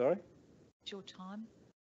 Sorry? It's your time.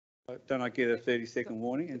 Don't I get a 30-second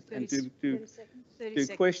warning? And do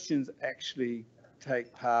 30 questions actually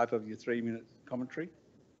take part of your 3-minute commentary?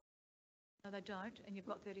 No, they don't, and you've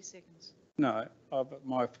got 30 seconds. No,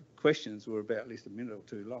 my questions were about at least a minute or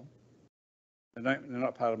two long. They're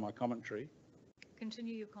not part of my commentary.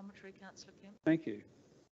 Continue your commentary, Councillor Kemp. Thank you.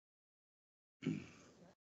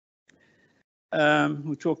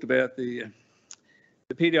 We talked about the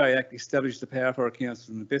PDI Act established the power for a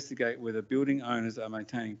council to investigate whether building owners are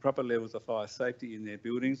maintaining proper levels of fire safety in their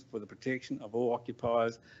buildings for the protection of all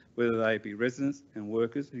occupiers, whether they be residents and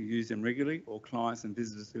workers who use them regularly or clients and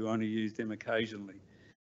visitors who only use them occasionally.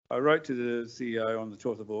 I wrote to the CEO on the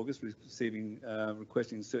 12th of August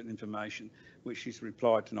requesting certain information, which she's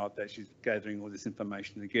replied tonight that she's gathering all this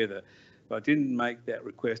information together. But I didn't make that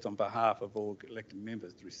request on behalf of all elected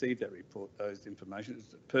members to receive that report, those information.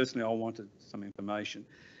 Personally, I wanted some information.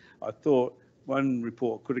 I thought one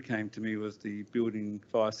report could have came to me was the Building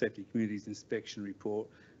Fire Safety Committee's inspection report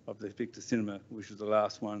of the Victor Cinema, which was the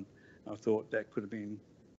last one. I thought that could have been,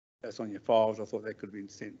 that's on your files, I thought that could have been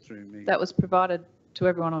sent through me. That was provided to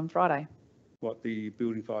everyone on Friday. What, the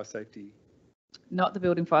Building Fire Safety? Not the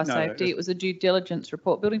Building Fire No, Safety, it was a due diligence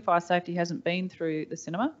report. Building Fire Safety hasn't been through the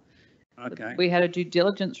cinema. Okay. We had a due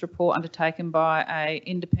diligence report undertaken by an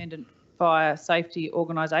independent fire safety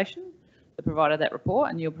organisation that provided that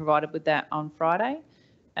report, and you're provided with that on Friday.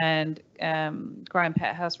 And Graham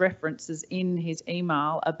Pathouse references in his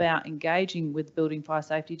email about engaging with Building Fire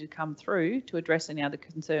Safety to come through to address any other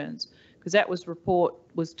concerns, because that report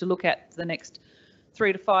was to look at the next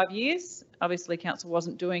 3 to 5 years. Obviously, council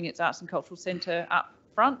wasn't doing its Arts and Cultural Centre up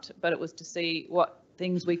front, but it was to see what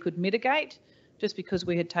things we could mitigate. Just because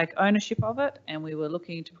we had taken ownership of it and we were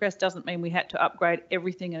looking to progress doesn't mean we had to upgrade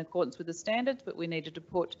everything in accordance with the standards, but we needed to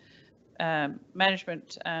put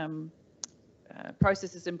management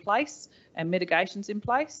processes in place and mitigations in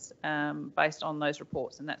place based on those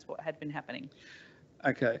reports, and that's what had been happening.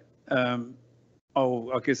 Okay.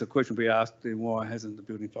 I guess a question will be asked then, why hasn't the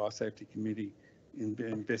Building Fire Safety Committee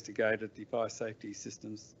investigated the fire safety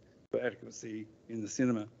systems for adequacy in the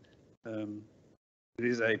cinema? It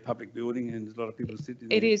is a public building and there's a lot of people sit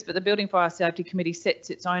in It there. is, but the Building Fire Safety Committee sets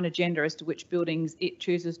its own agenda as to which buildings it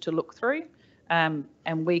chooses to look through. And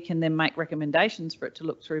we can then make recommendations for it to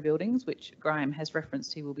look through buildings, which Graham has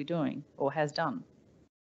referenced he will be doing or has done.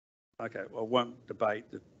 Okay, well, I won't debate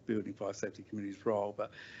the Building Fire Safety Committee's role,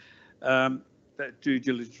 but that due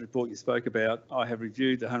diligence report you spoke about, I have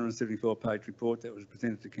reviewed the 174-page report that was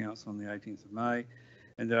presented to Council on the 18th of May,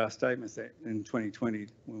 and there are statements that in 2020,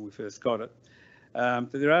 when we first got it,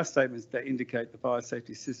 but there are statements that indicate the fire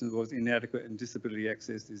safety system was inadequate and disability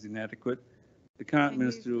access is inadequate. The current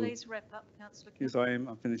ministerial... Please wrap up, Councillor Kemp. Yes, I am.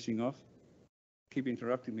 I'm finishing off. Keep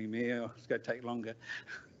interrupting me, Mayor. It's going to take longer.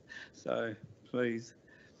 So, please.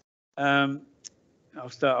 I'll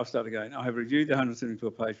start again. I have reviewed the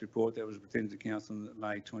 174-page report that was presented to Council in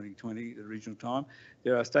May 2020, the original time.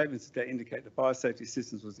 There are statements that indicate the fire safety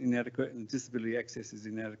systems was inadequate and disability access is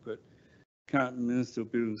inadequate. Current ministerial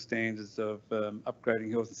building standards of upgrading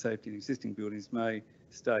health and safety in existing buildings may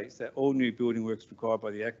states that all new building works required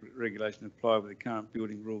by the Act regulation apply with the current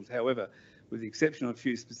building rules. However, with the exception of a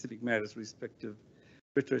few specific matters, retrospective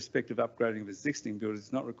upgrading of existing buildings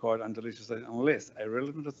is not required under legislation unless a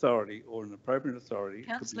relevant authority or an appropriate authority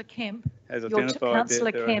Councillor Kemp, has identified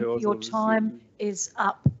Councillor there are Kemp, health your or time is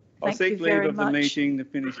up. I'll Thank you seek leave very of the much. meeting to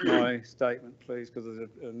finish my statement, please, because there's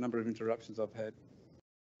a number of interruptions I've had.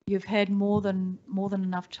 You've had more than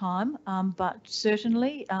enough time, but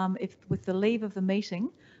certainly, if with the leave of the meeting,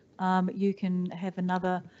 you can have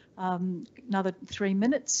another 3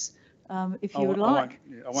 minutes if you would like.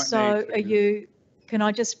 I won't So, need 3 are minutes. you? Can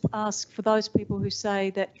I just ask for those people who say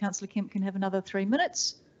that Councillor Kemp can have another 3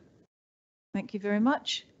 minutes? Thank you very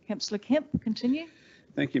much, Councillor Kemp. Continue.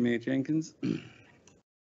 Thank you, Mayor Jenkins.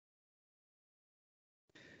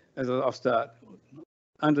 I'll start.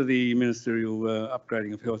 Under the ministerial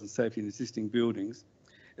upgrading of health and safety in existing buildings,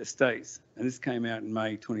 it states, and this came out in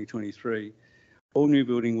May 2023, all new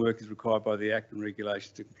building work is required by the Act and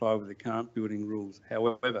regulations to comply with the current building rules.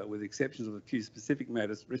 However, with the exceptions of a few specific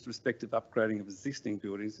matters, retrospective upgrading of existing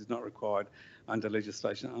buildings is not required under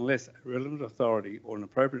legislation unless a relevant authority or an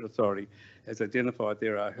appropriate authority has identified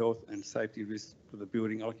there are health and safety risks for the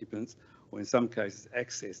building occupants, or in some cases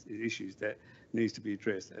access issues that needs to be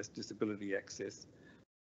addressed as disability access.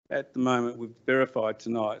 At the moment, we've verified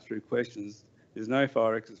tonight through questions, there's no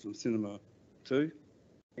fire exits from Cinema 2,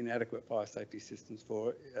 inadequate fire safety systems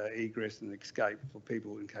for egress and escape for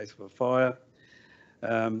people in case of a fire.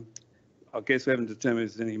 I guess we haven't determined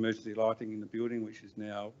if there's any emergency lighting in the building, which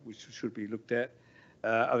should be looked at.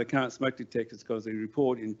 Are the current smoke detectors, because the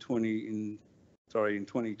report in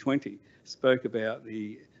 2020 spoke about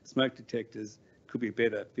the smoke detectors could be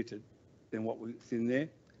better fitted than what's in there.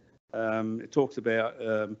 It talks about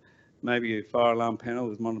maybe a fire alarm panel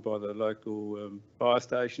is monitored by the local fire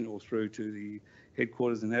station or through to the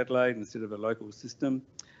headquarters in Adelaide instead of a local system.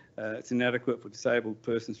 It's inadequate for disabled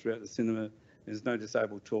persons throughout the cinema. There's no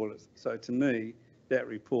disabled toilets. So to me, that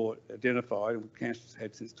report identified, and Council's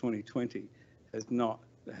had since 2020, has not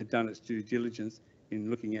had done its due diligence in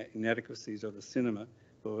looking at inadequacies of the cinema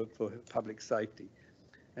for public safety.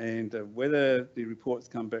 And whether the reports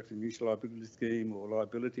come back from mutual liability scheme or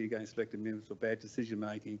liability against elected members for bad decision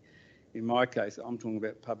making, in my case, I'm talking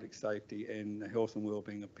about public safety and the health and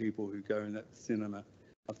wellbeing of people who go in that cinema.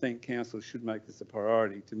 I think council should make this a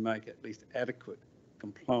priority to make at least adequate,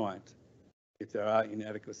 compliant, if there are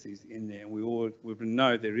inadequacies in there. And we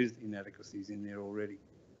know there is inadequacies in there already.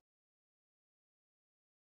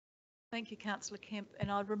 Thank you, Councillor Kemp.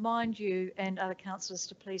 And I'd remind you and other councillors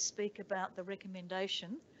to please speak about the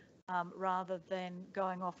recommendation rather than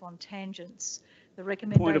going off on tangents. The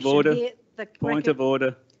recommendation Point of order. here. Point of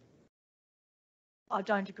order. I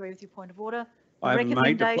don't agree with your point of order. The I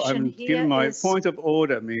haven't given my is- point of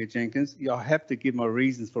order, Mayor Jenkins. I have to give my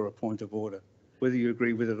reasons for a point of order, whether you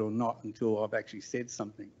agree with it or not, until I've actually said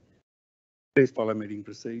something. Please follow meeting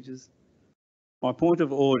procedures. My point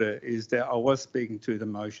of order is that I was speaking to the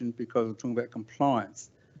motion because I'm talking about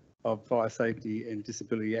compliance of fire safety and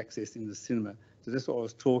disability access in the cinema. So that's what I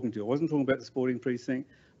was talking to. I wasn't talking about the sporting precinct.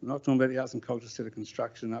 I'm not talking about the arts and culture centre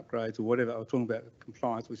construction upgrades or whatever. I was talking about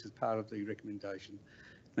compliance, which is part of the recommendation.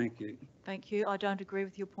 Thank you. Thank you. I don't agree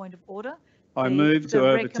with your point of order. I move to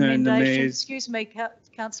overturn the recommendation- Mayor's... Excuse me,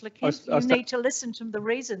 Councillor Kemp, you need to listen to the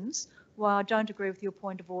reasons why I don't agree with your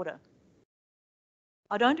point of order.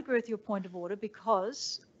 I don't agree with your point of order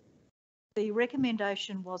because the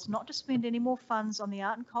recommendation was not to spend any more funds on the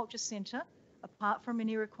Art and Culture Centre apart from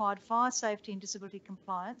any required fire safety and disability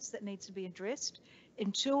compliance that needs to be addressed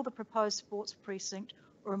until the proposed sports precinct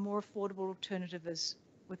or a more affordable alternative is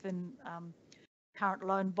within current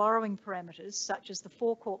loan borrowing parameters, such as the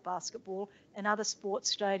forecourt basketball and other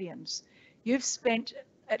sports stadiums. You've spent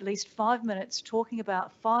at least 5 minutes talking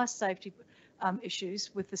about fire safety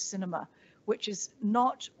issues with the cinema, which is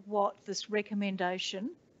not what this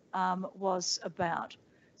recommendation was about.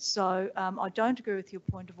 So I don't agree with your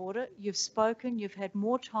point of order. You've spoken, you've had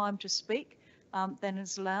more time to speak than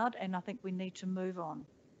is allowed, and I think we need to move on.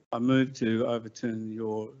 I move to overturn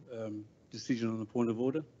your decision on the point of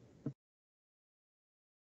order.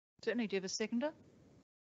 Certainly. Do you have a seconder?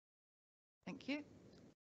 Thank you.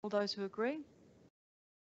 All those who agree?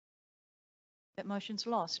 That motion's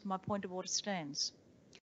lost. My point of order stands.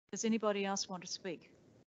 Does anybody else want to speak?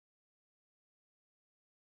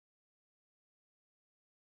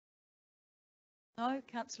 No?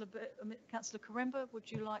 Councillor Karemba,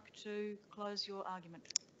 would you like to close your argument?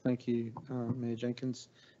 Thank you, Mayor Jenkins.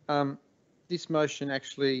 This motion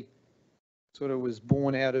actually sort of was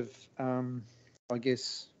born out of, I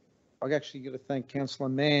guess, I've actually got to thank Councillor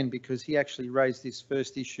Mann because he actually raised this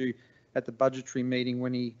first issue at the budgetary meeting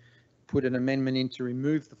when he put an amendment in to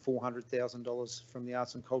remove the $400,000 from the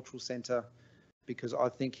Arts and Cultural Centre, because I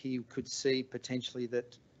think he could see potentially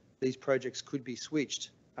that these projects could be switched,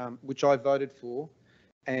 which I voted for.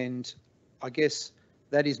 And I guess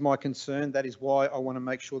that is my concern. That is why I want to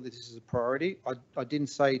make sure that this is a priority. I didn't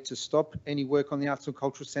say to stop any work on the Arts and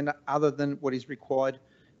Cultural Centre other than what is required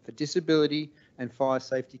for disability and fire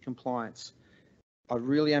safety compliance. I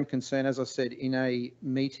really am concerned, as I said, in a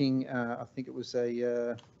meeting, I think it was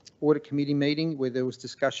a audit committee meeting where there was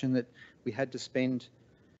discussion that we had to spend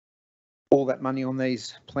all that money on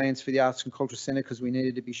these plans for the Arts and Cultural Centre because we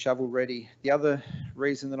needed to be shovel ready. The other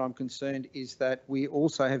reason that I'm concerned is that we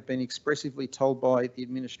also have been expressively told by the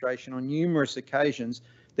administration on numerous occasions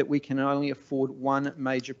that we can only afford one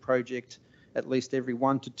major project at least every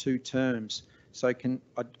 1 to 2 terms. So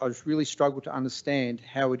I really struggle to understand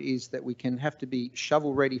how it is that we can have to be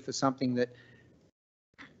shovel ready for something that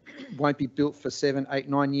won't be built for 7, 8,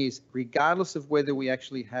 9 years, regardless of whether we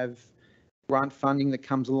actually have grant funding that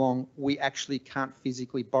comes along. We actually can't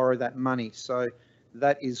physically borrow that money. So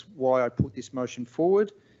that is why I put this motion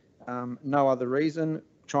forward. No other reason.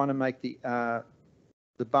 Trying to make the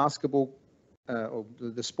basketball or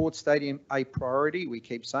the sports stadium a priority. We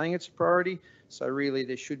keep saying it's a priority. So really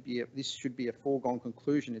this should be a foregone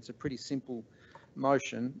conclusion. It's a pretty simple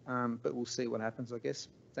motion, but we'll see what happens, I guess.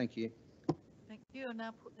 Thank you. Thank you. I'll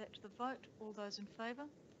now put that to the vote. All those in favour?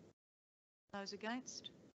 Those against?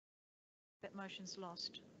 That motion's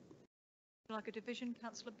lost. Would you like a division,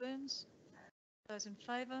 Councillor Burns? Those in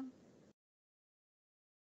favour?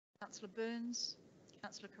 Councillor Burns,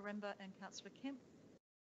 Councillor Karemba and Councillor Kemp.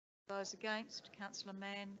 Those against, Councillor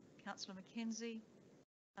Mann, Councillor McKenzie,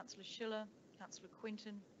 Councillor Schiller, Councillor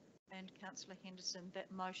Quinton and Councillor Henderson.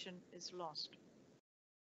 That motion is lost.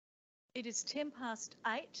 It is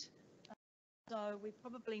 8:10, so we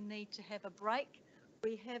probably need to have a break.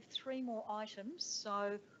 We have 3 more items,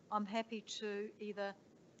 so I'm happy to either,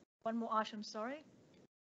 one more item.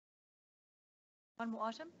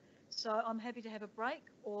 So I'm happy to have a break,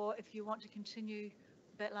 or if you want to continue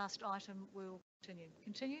that last item, we'll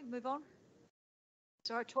continue. Move on.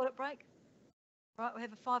 Sorry, toilet break. All right, we'll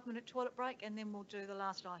have a 5-minute toilet break and then we'll do the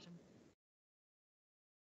last item.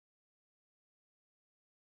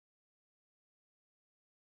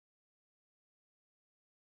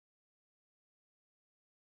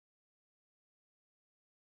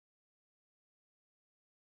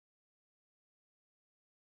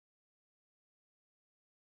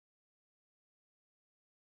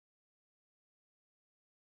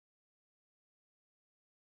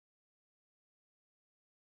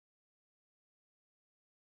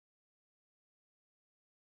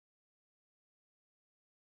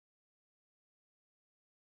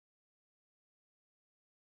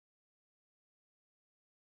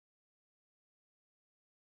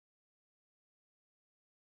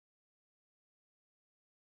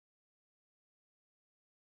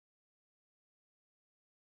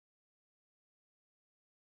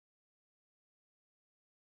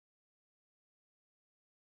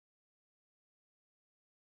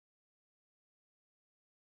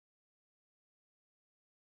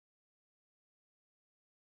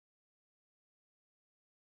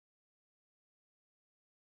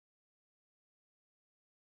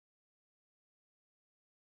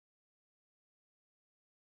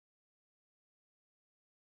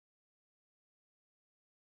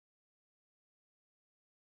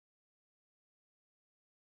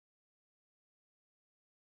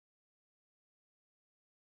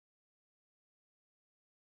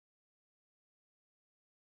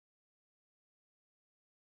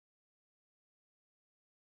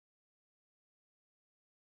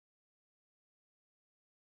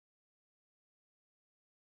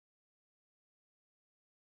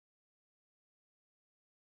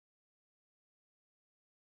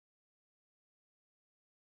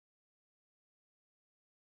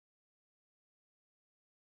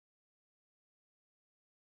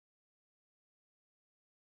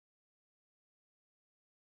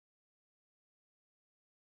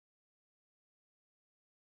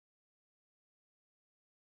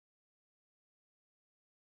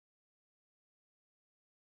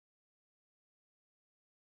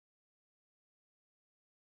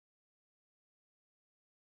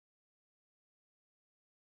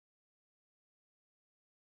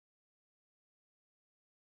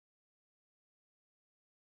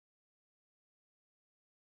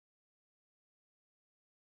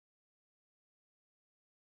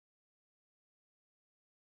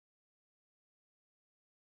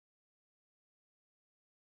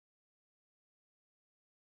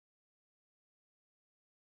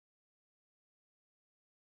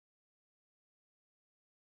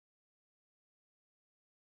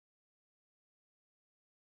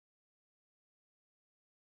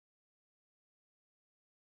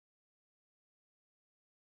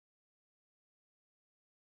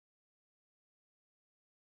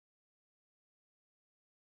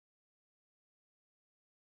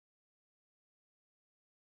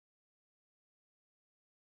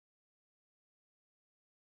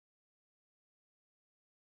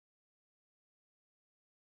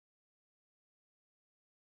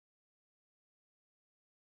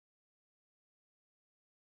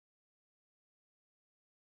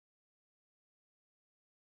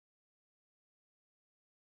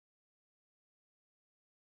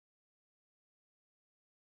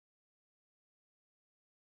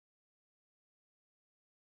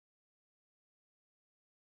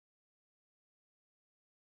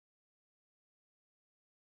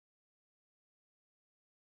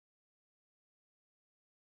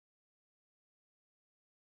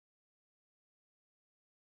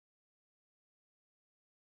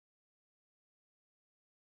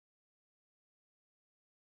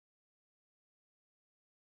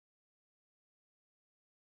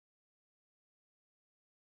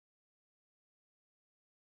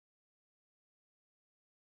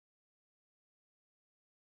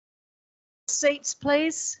 seats,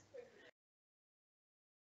 please.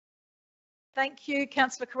 Thank you,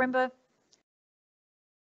 councillor Corimba.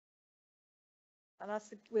 And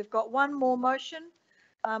we've got one more motion,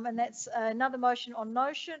 and that's another motion on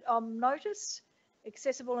notice,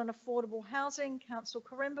 accessible and affordable housing. Councillor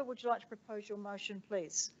Corimba, would you like to propose your motion,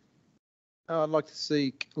 please? I'd like to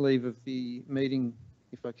seek leave of the meeting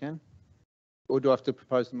if I can. Or do I have to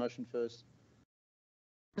propose the motion first?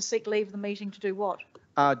 To seek leave of the meeting to do what?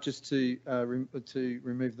 Just to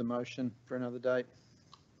remove the motion for another date.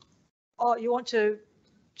 Oh, you want to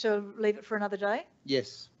leave it for another day?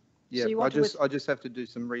 Yes. Yeah, you want I just have to do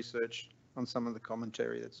some research on some of the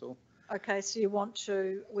commentary, that's all. Okay, so you want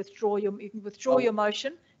to withdraw you can withdraw your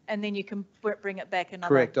motion and then you can bring it back another.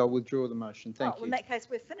 Correct, I'll withdraw the motion, thank Well, you. in that case,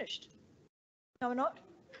 we're finished. No, we're not?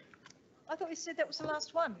 I thought you said that was the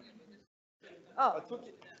last one. Oh.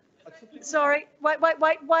 Sorry,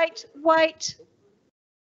 wait.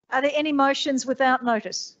 Are there any motions without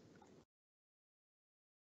notice?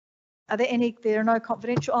 There are no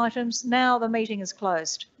confidential items. Now the meeting is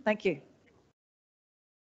closed. Thank you.